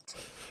have that.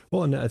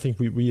 Well, and I think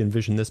we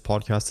envision this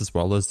podcast as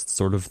well as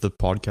sort of the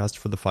podcast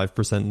for the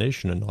 5%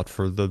 nation and not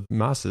for the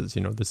masses.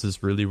 This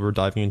is really, we're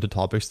diving into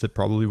topics that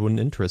probably wouldn't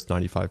interest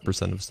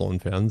 95% of Sloan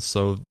fans.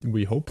 So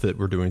we hope that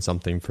we're doing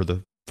something for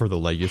the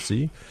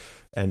legacy.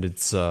 And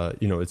it's,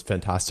 it's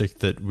fantastic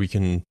that we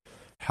can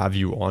have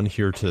you on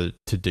here to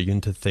dig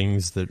into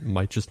things that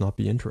might just not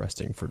be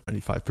interesting for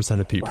 95%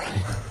 of people.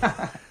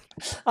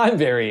 I'm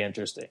very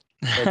interesting.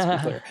 Let's be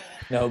clear.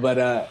 No, but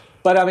I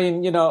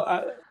mean,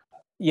 I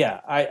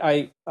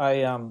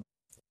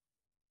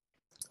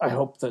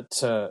hope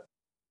that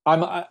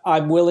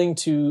I'm willing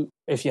to,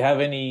 if you have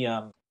any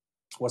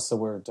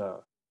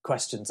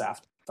questions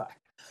after the fact,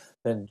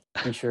 then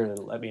be sure to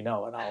let me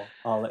know, and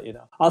I'll let you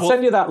know. I'll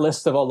send you that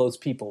list of all those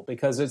people,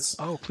 because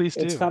please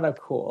do. It's kind of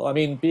cool. I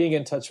mean, being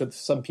in touch with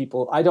some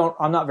people, I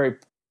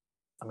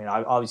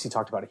obviously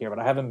talked about it here, but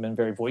I haven't been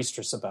very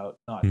boisterous about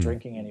not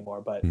drinking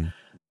anymore. But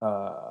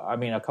I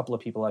mean, a couple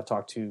of people I've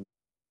talked to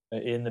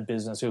in the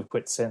business who've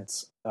quit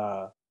since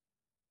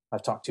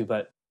I've talked to,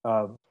 but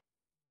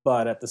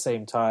at the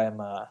same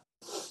time, I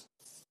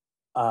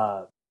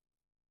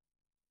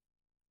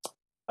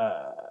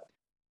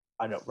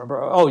don't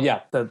remember. Oh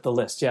yeah, the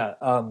list. Yeah.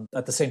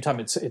 At the same time,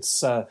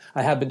 it's. I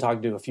have been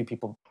talking to a few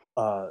people,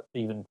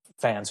 even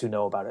fans who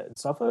know about it and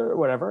stuff or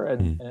whatever,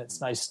 and it's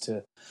nice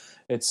to.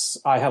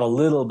 I have a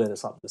little bit of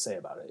something to say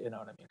about it. You know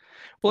what I mean?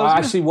 Well,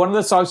 actually, one of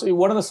the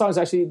songs,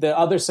 actually, the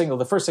other single,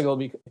 the first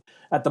single,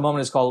 at the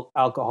moment is called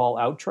 "Alcohol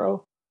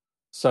Outro."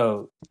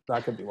 So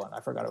that could be one.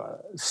 I forgot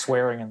about it.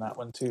 Swearing in that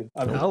one too.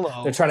 I mean,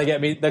 hello. They're trying to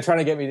get me. They're trying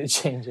to get me to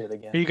change it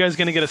again. Are you guys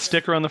going to get a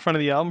sticker on the front of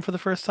the album for the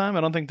first time?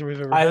 I don't think we've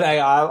ever.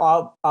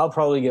 I'll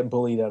probably get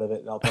bullied out of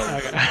it. And I'll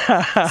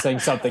probably sing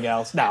something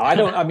else. No, I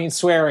don't. I mean,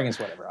 swearing is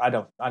whatever. I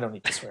don't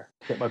need to swear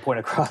to get my point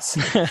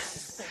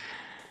across.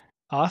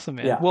 Awesome,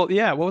 man. Yeah. Well,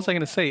 yeah. What was I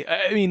going to say?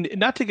 I mean,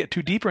 not to get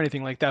too deep or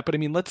anything like that, but I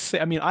mean, let's say.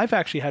 I mean, I've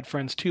actually had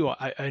friends too.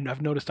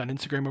 I've noticed on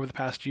Instagram over the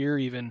past year,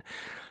 even.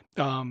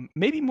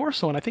 Maybe more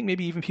so, and I think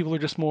maybe even people are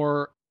just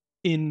more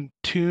in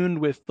tune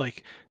with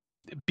like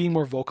being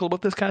more vocal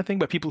about this kind of thing,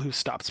 but people who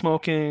stopped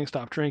smoking,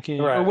 stopped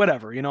drinking, or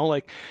whatever,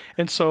 like,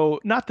 and so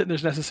not that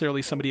there's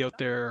necessarily somebody out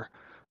there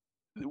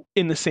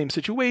in the same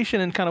situation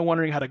and kind of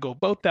wondering how to go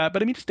about that,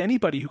 but I mean, just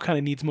anybody who kind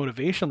of needs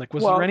motivation. Like,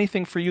 was there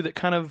anything for you that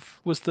kind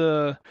of was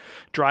the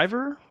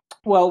driver?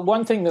 Well,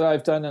 one thing that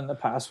I've done in the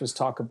past was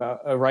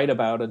write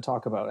about and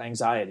talk about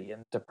anxiety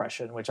and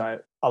depression, which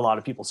a lot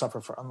of people suffer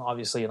from,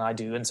 obviously, and I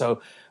do. And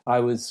so I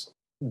was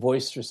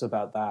boisterous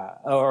about that,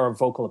 or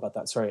vocal about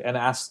that, sorry, and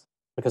asked,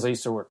 because I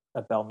used to work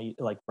at Bell Media,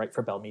 like write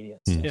for Bell Media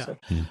and stuff.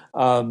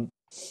 So,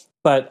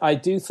 but I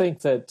do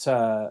think that,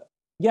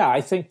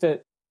 I think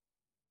that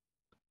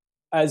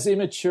as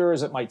immature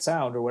as it might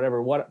sound or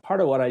whatever,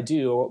 part of what I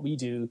do or what we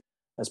do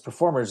as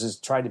performers is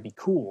try to be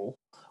cool.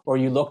 Or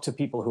you look to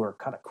people who are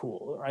kind of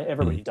cool, right?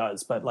 Everybody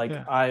does, but like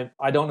I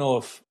don't know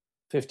if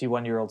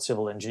 51-year-old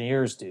civil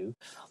engineers do,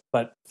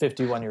 but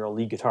 51-year-old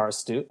lead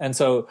guitarists do, and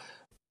so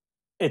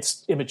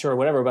it's immature or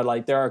whatever. But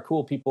like there are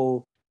cool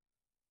people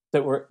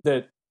that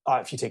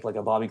if you take like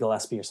a Bobby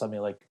Gillespie or something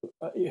like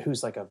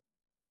who's like a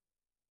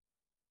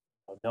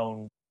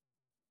known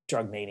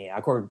drug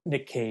maniac, or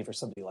Nick Cave or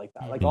somebody like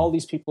that. Like all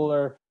these people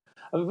are.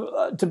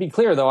 To be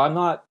clear, though, I'm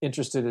not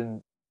interested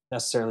in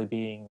necessarily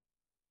being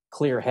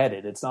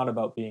clear-headed. It's not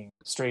about being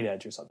straight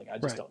edge or something. I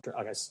just don't drink.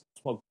 Like I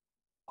smoke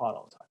pot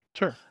all the time.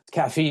 Sure.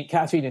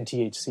 Caffeine and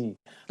THC,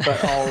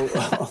 but all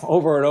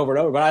over and over and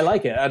over. But I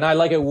like it, and I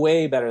like it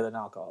way better than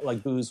alcohol.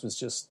 Like booze was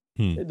just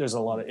there's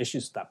a lot of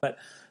issues with that.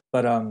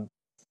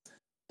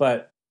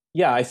 But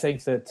yeah, I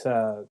think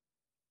that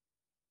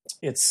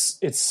it's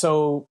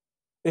so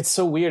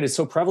weird. It's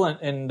so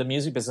prevalent in the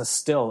music business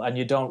still, and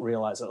you don't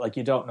realize it. Like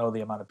you don't know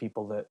the amount of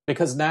people that,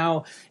 because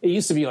now it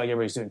used to be like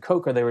everybody's doing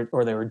coke or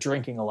they were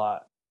drinking a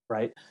lot.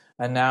 Right.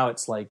 And now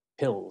it's like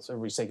pills.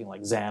 Everybody's taking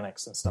like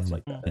Xanax and stuff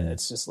like that. And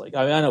it's just like,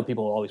 I mean, I know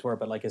people always were,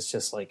 but like, it's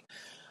just like,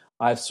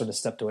 I've sort of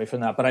stepped away from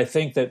that. But I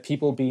think that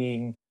people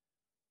being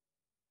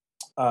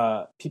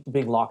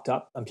locked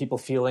up and people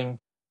feeling,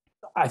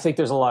 I think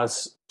there's a lot of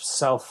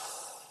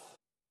self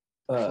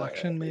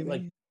reflection, maybe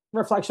like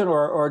reflection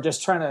or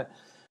just trying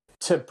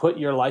to put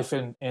your life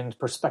in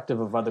perspective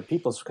of other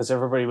people's, because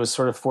everybody was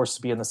sort of forced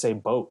to be in the same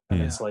boat.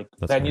 And it's like,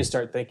 then you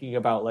start thinking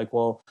about like,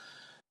 well,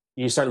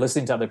 you start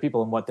listening to other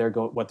people and what they're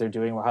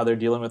doing, or how they're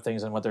dealing with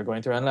things and what they're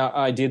going through. And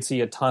I did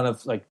see a ton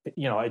of like,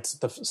 it's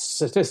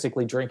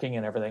statistically drinking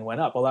and everything went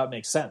up. Well, that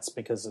makes sense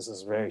because this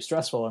is very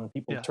stressful and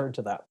people turn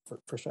to that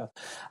for stress.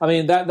 I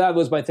mean, that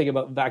was my thing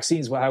about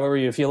vaccines. However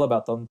you feel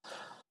about them,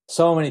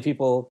 so many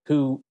people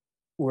who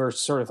were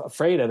sort of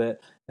afraid of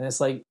it. And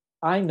it's like,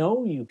 I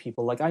know you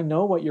people, like I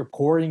know what you're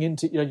pouring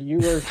into,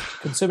 you are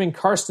consuming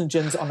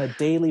carcinogens on a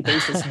daily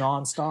basis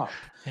nonstop.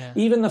 Yeah.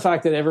 Even the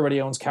fact that everybody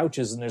owns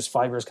couches and there's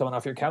fibers coming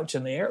off your couch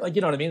in the air, like,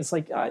 you know what I mean? It's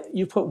like,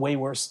 you put way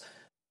worse,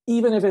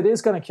 even if it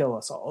is going to kill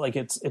us all. Like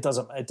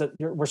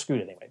we're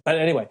screwed anyway. But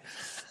anyway,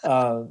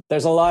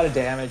 there's a lot of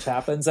damage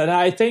happens. And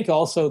I think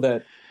also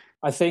that,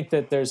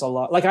 there's a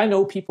lot, like I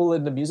know people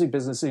in the music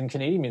business, in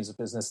Canadian music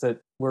business, that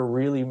were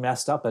really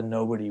messed up and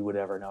nobody would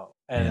ever know.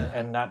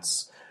 And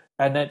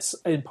that's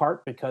in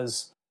part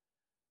because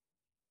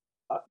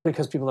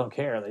people don't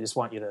care. They just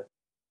want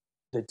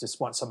they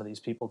just want some of these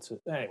people to,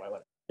 anyway,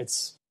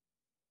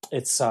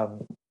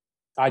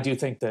 I do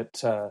think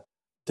that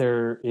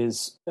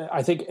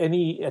I think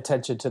any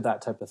attention to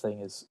that type of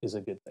thing is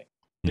a good thing.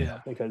 Yeah.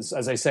 Because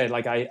as I said,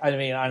 like I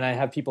mean, and I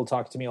have people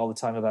talk to me all the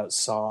time about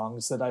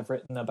songs that I've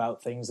written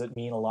about things that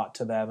mean a lot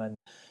to them.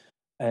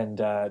 And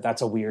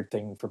that's a weird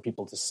thing for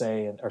people to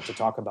say or to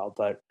talk about,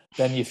 but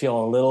then you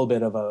feel a little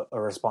bit of a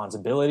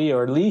responsibility,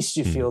 or at least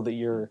you feel that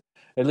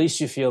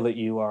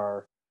you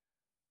are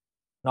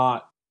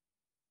not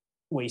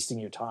wasting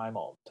your time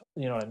all the time,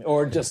 you know what I mean?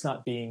 Or just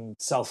not being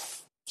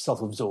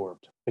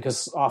self-absorbed,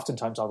 because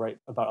oftentimes I'll write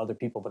about other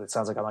people, but it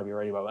sounds like I might be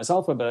writing about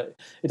myself, but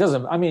it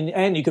doesn't. I mean,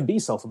 and you can be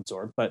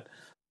self-absorbed, but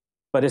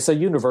it's a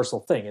universal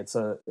thing. It's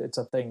a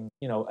thing,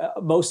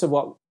 most of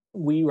what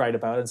we write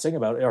about and sing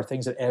about are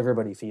things that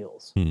everybody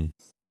feels.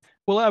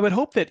 Well, I would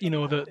hope that,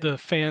 the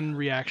fan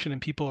reaction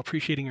and people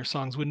appreciating your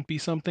songs wouldn't be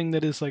something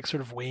that is like sort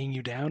of weighing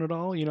you down at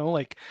all.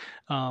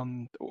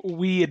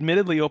 We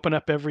admittedly open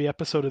up every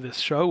episode of this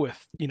show with,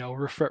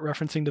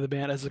 referencing to the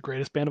band as the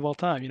greatest band of all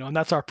time, and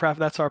that's our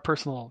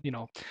personal,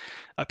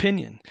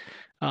 opinion.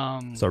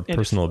 It's our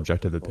personal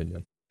objective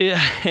opinion.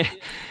 Yeah.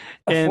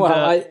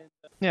 And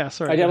yeah,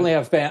 sorry. I definitely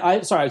have I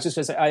was just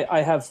gonna say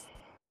I have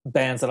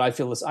bands that I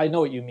feel this. I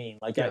know what you mean.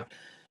 Like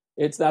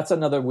that's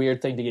another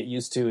weird thing to get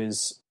used to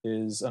is,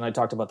 and I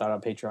talked about that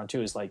on Patreon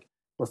too, is like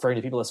referring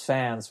to people as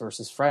fans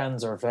versus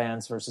friends, or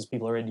fans versus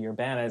people who are into your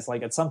band. And it's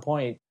like at some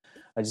point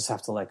I just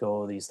have to let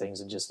go of these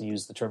things and just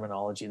use the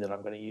terminology that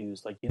I'm going to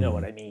use. Like, you know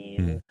what I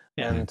mean?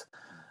 And,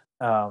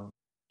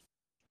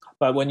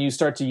 but when you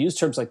start to use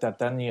terms like that,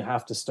 then you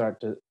have to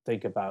start to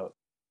think about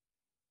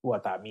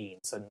what that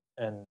means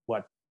and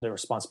what the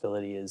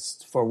responsibility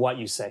is for what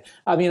you say.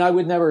 I mean, I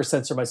would never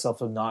censor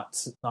myself of not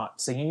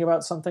singing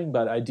about something,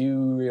 but I do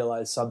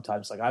realize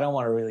sometimes, like, I don't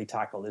want to really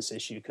tackle this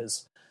issue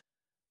because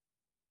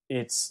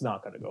it's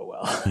not going to go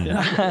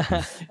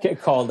well.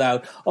 Get called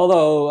out.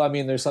 Although, I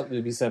mean, there's something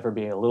to be said for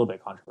being a little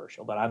bit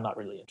controversial, but I'm not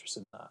really interested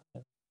in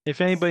that. If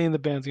anybody in the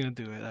band's going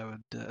to do it, I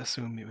would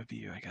assume it would be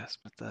you, I guess.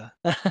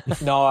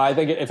 But no, I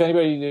think if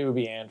anybody, it would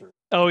be Andrew.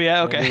 Oh,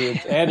 yeah,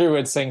 okay. Andrew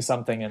would sing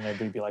something and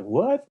they'd be like,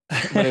 what?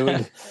 But it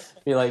would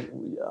be like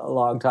a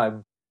long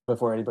time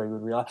before anybody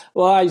would realize.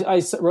 Well,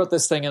 I wrote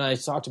this thing and I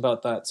talked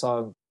about that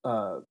song,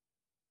 I'm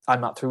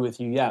Not Through With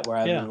You Yet, where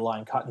I had the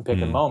line cut and pick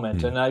a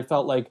moment. And I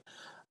felt like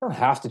I don't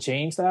have to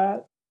change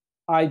that.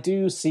 I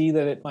do see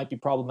that it might be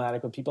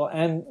problematic with people.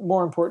 And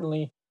more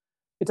importantly,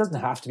 it doesn't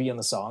have to be in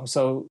the song.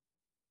 So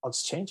I'll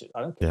just change it.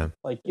 I don't care. Yeah.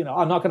 Like,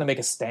 I'm not going to make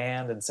a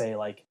stand and say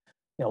like,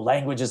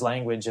 language is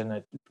language and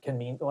it can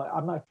mean,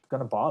 I'm not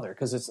going to bother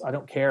because I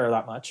don't care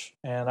that much.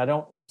 And I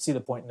don't see the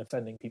point in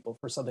offending people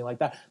for something like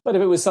that. But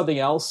if it was something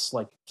else,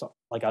 like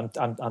I'm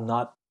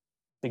not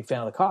a big fan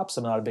of the Cops.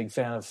 I'm not a big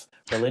fan of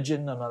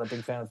religion. I'm not a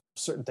big fan of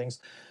certain things.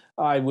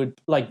 I would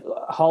like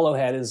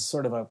Hollowhead is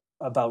sort of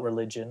about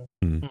religion,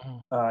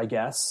 I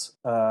guess.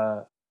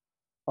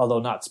 Although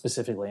not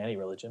specifically any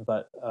religion,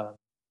 but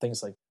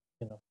things like,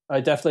 I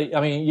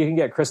mean, you can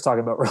get Chris talking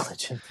about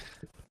religion.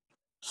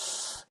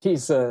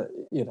 He's,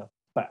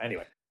 but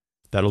anyway.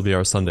 That'll be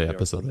our Sunday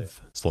episode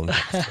of Sloan. Up,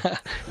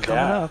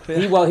 yeah.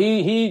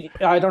 He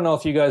I don't know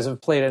if you guys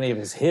have played any of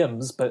his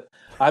hymns, but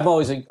I've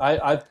always,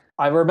 I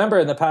remember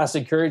in the past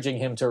encouraging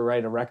him to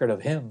write a record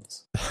of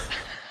hymns.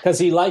 Because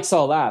he likes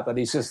all that, but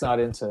he's just not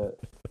into,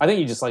 I think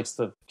he just likes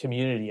the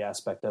community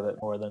aspect of it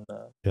more than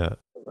the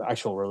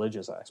actual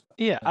religious aspect.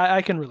 Yeah,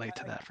 I can relate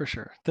to that for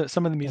sure.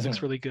 Some of the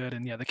music's really good,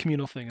 and the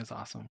communal thing is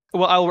awesome.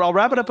 Well, I'll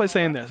wrap it up by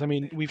saying this. I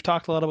mean, we've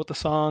talked a lot about the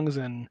songs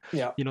and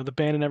the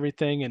band and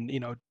everything,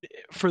 and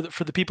for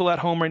the people at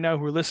home right now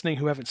who are listening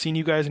who haven't seen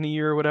you guys in a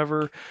year or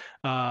whatever,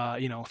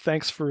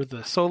 thanks for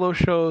the solo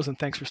shows and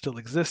thanks for still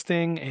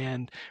existing,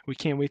 and we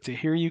can't wait to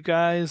hear you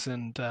guys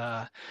and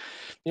to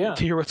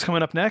hear what's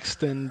coming up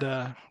next. And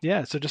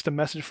so just a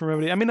message from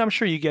everybody. I mean, I'm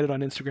sure you get it on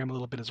Instagram a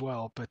little bit as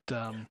well, but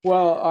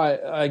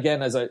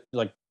again, as I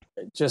like,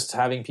 just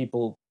having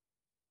people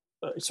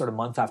sort of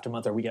month after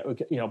month, or we get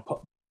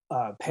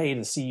pay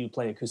to see you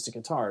play acoustic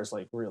guitar is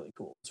like really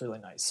cool. It's really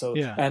nice. So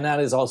and that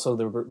is also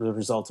the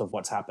result of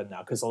what's happened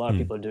now, because a lot of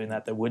people are doing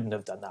that wouldn't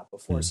have done that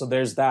before. So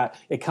there's that.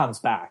 It comes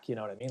back. You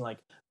know what I mean? Like,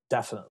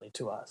 definitely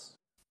to us.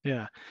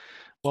 Yeah.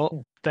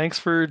 Well, thanks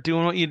for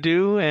doing what you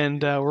do,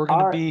 and we're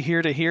going to be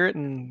here to hear it,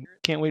 and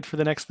can't wait for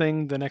the next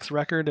thing, the next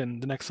record,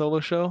 and the next solo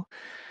show.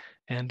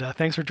 And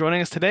thanks for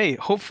joining us today.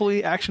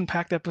 Hopefully,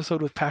 action-packed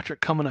episode with Patrick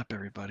coming up,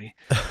 everybody.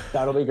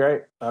 That'll be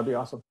great. That'll be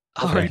awesome.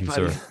 All right,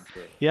 buddy. Sir.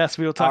 Yes,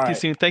 we will talk to you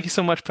soon. Thank you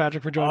so much,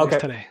 Patrick, for joining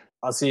us today.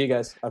 I'll see you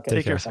guys. Okay.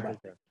 Take care, sir.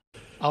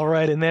 All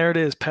right, and there it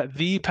is,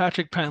 the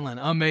Patrick Pentland.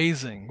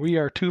 Amazing. We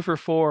are 2 for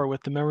 4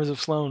 with the members of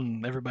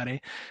Sloan,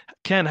 everybody.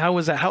 Ken, how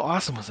was that? How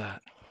awesome was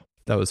that?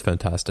 That was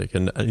fantastic.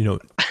 And,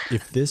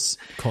 if this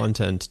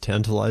content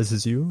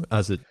tantalizes you,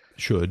 as it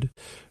should,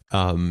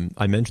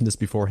 I mentioned this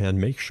beforehand,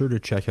 make sure to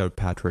check out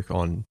Patrick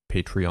on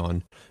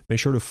Patreon. Make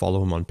sure to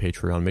follow him on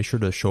Patreon. Make sure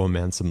to show a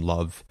man some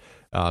love.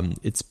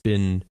 It's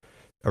been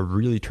a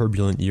really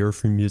turbulent year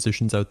for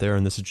musicians out there,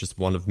 and this is just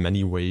one of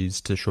many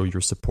ways to show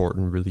your support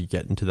and really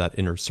get into that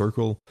inner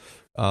circle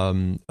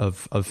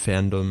of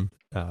fandom.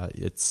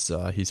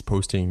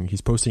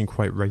 He's posting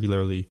quite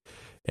regularly,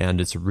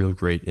 and it's a real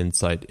great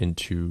insight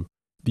into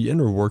the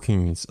inner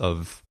workings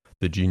of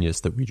the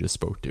genius that we just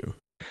spoke to.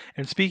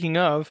 And speaking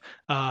of,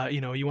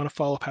 you want to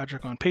follow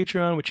Patrick on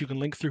Patreon, which you can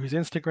link through his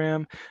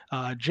Instagram.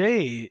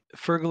 Jay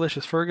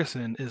Fergalicious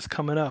Ferguson is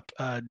coming up,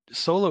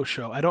 solo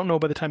show. I don't know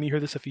by the time you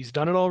hear this if he's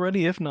done it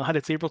already. If not,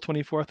 it's April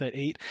 24th at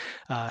 8,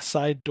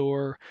 Side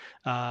Door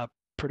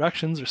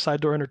Productions or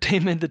Side Door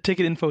Entertainment. The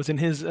ticket info is in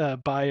his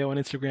bio on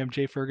Instagram,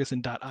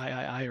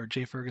 jferguson.iii or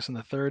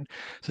jferguson3rd.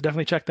 So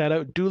definitely check that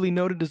out. Duly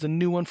Noted is a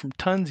new one from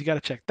Tons. You got to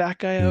check that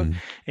guy out.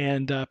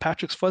 And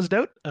Patrick's Fuzzed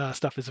Out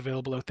stuff is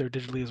available out there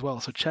digitally as well.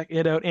 So check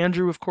it out.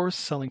 Andrew, of course,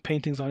 selling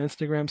paintings on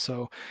Instagram.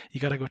 So you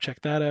got to go check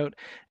that out.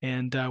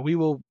 And we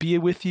will be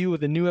with you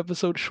with a new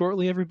episode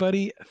shortly,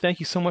 everybody. Thank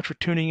you so much for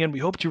tuning in. We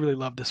hope you really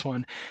loved this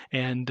one.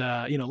 And,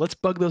 let's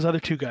bug those other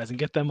two guys and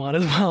get them on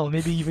as well.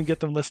 Maybe even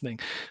get them listening.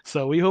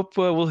 So we hope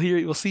we'll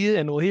see you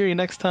and we'll hear you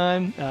next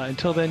time.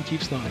 Until then,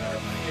 keep snowing,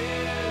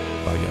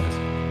 everybody. Bye,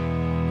 guys.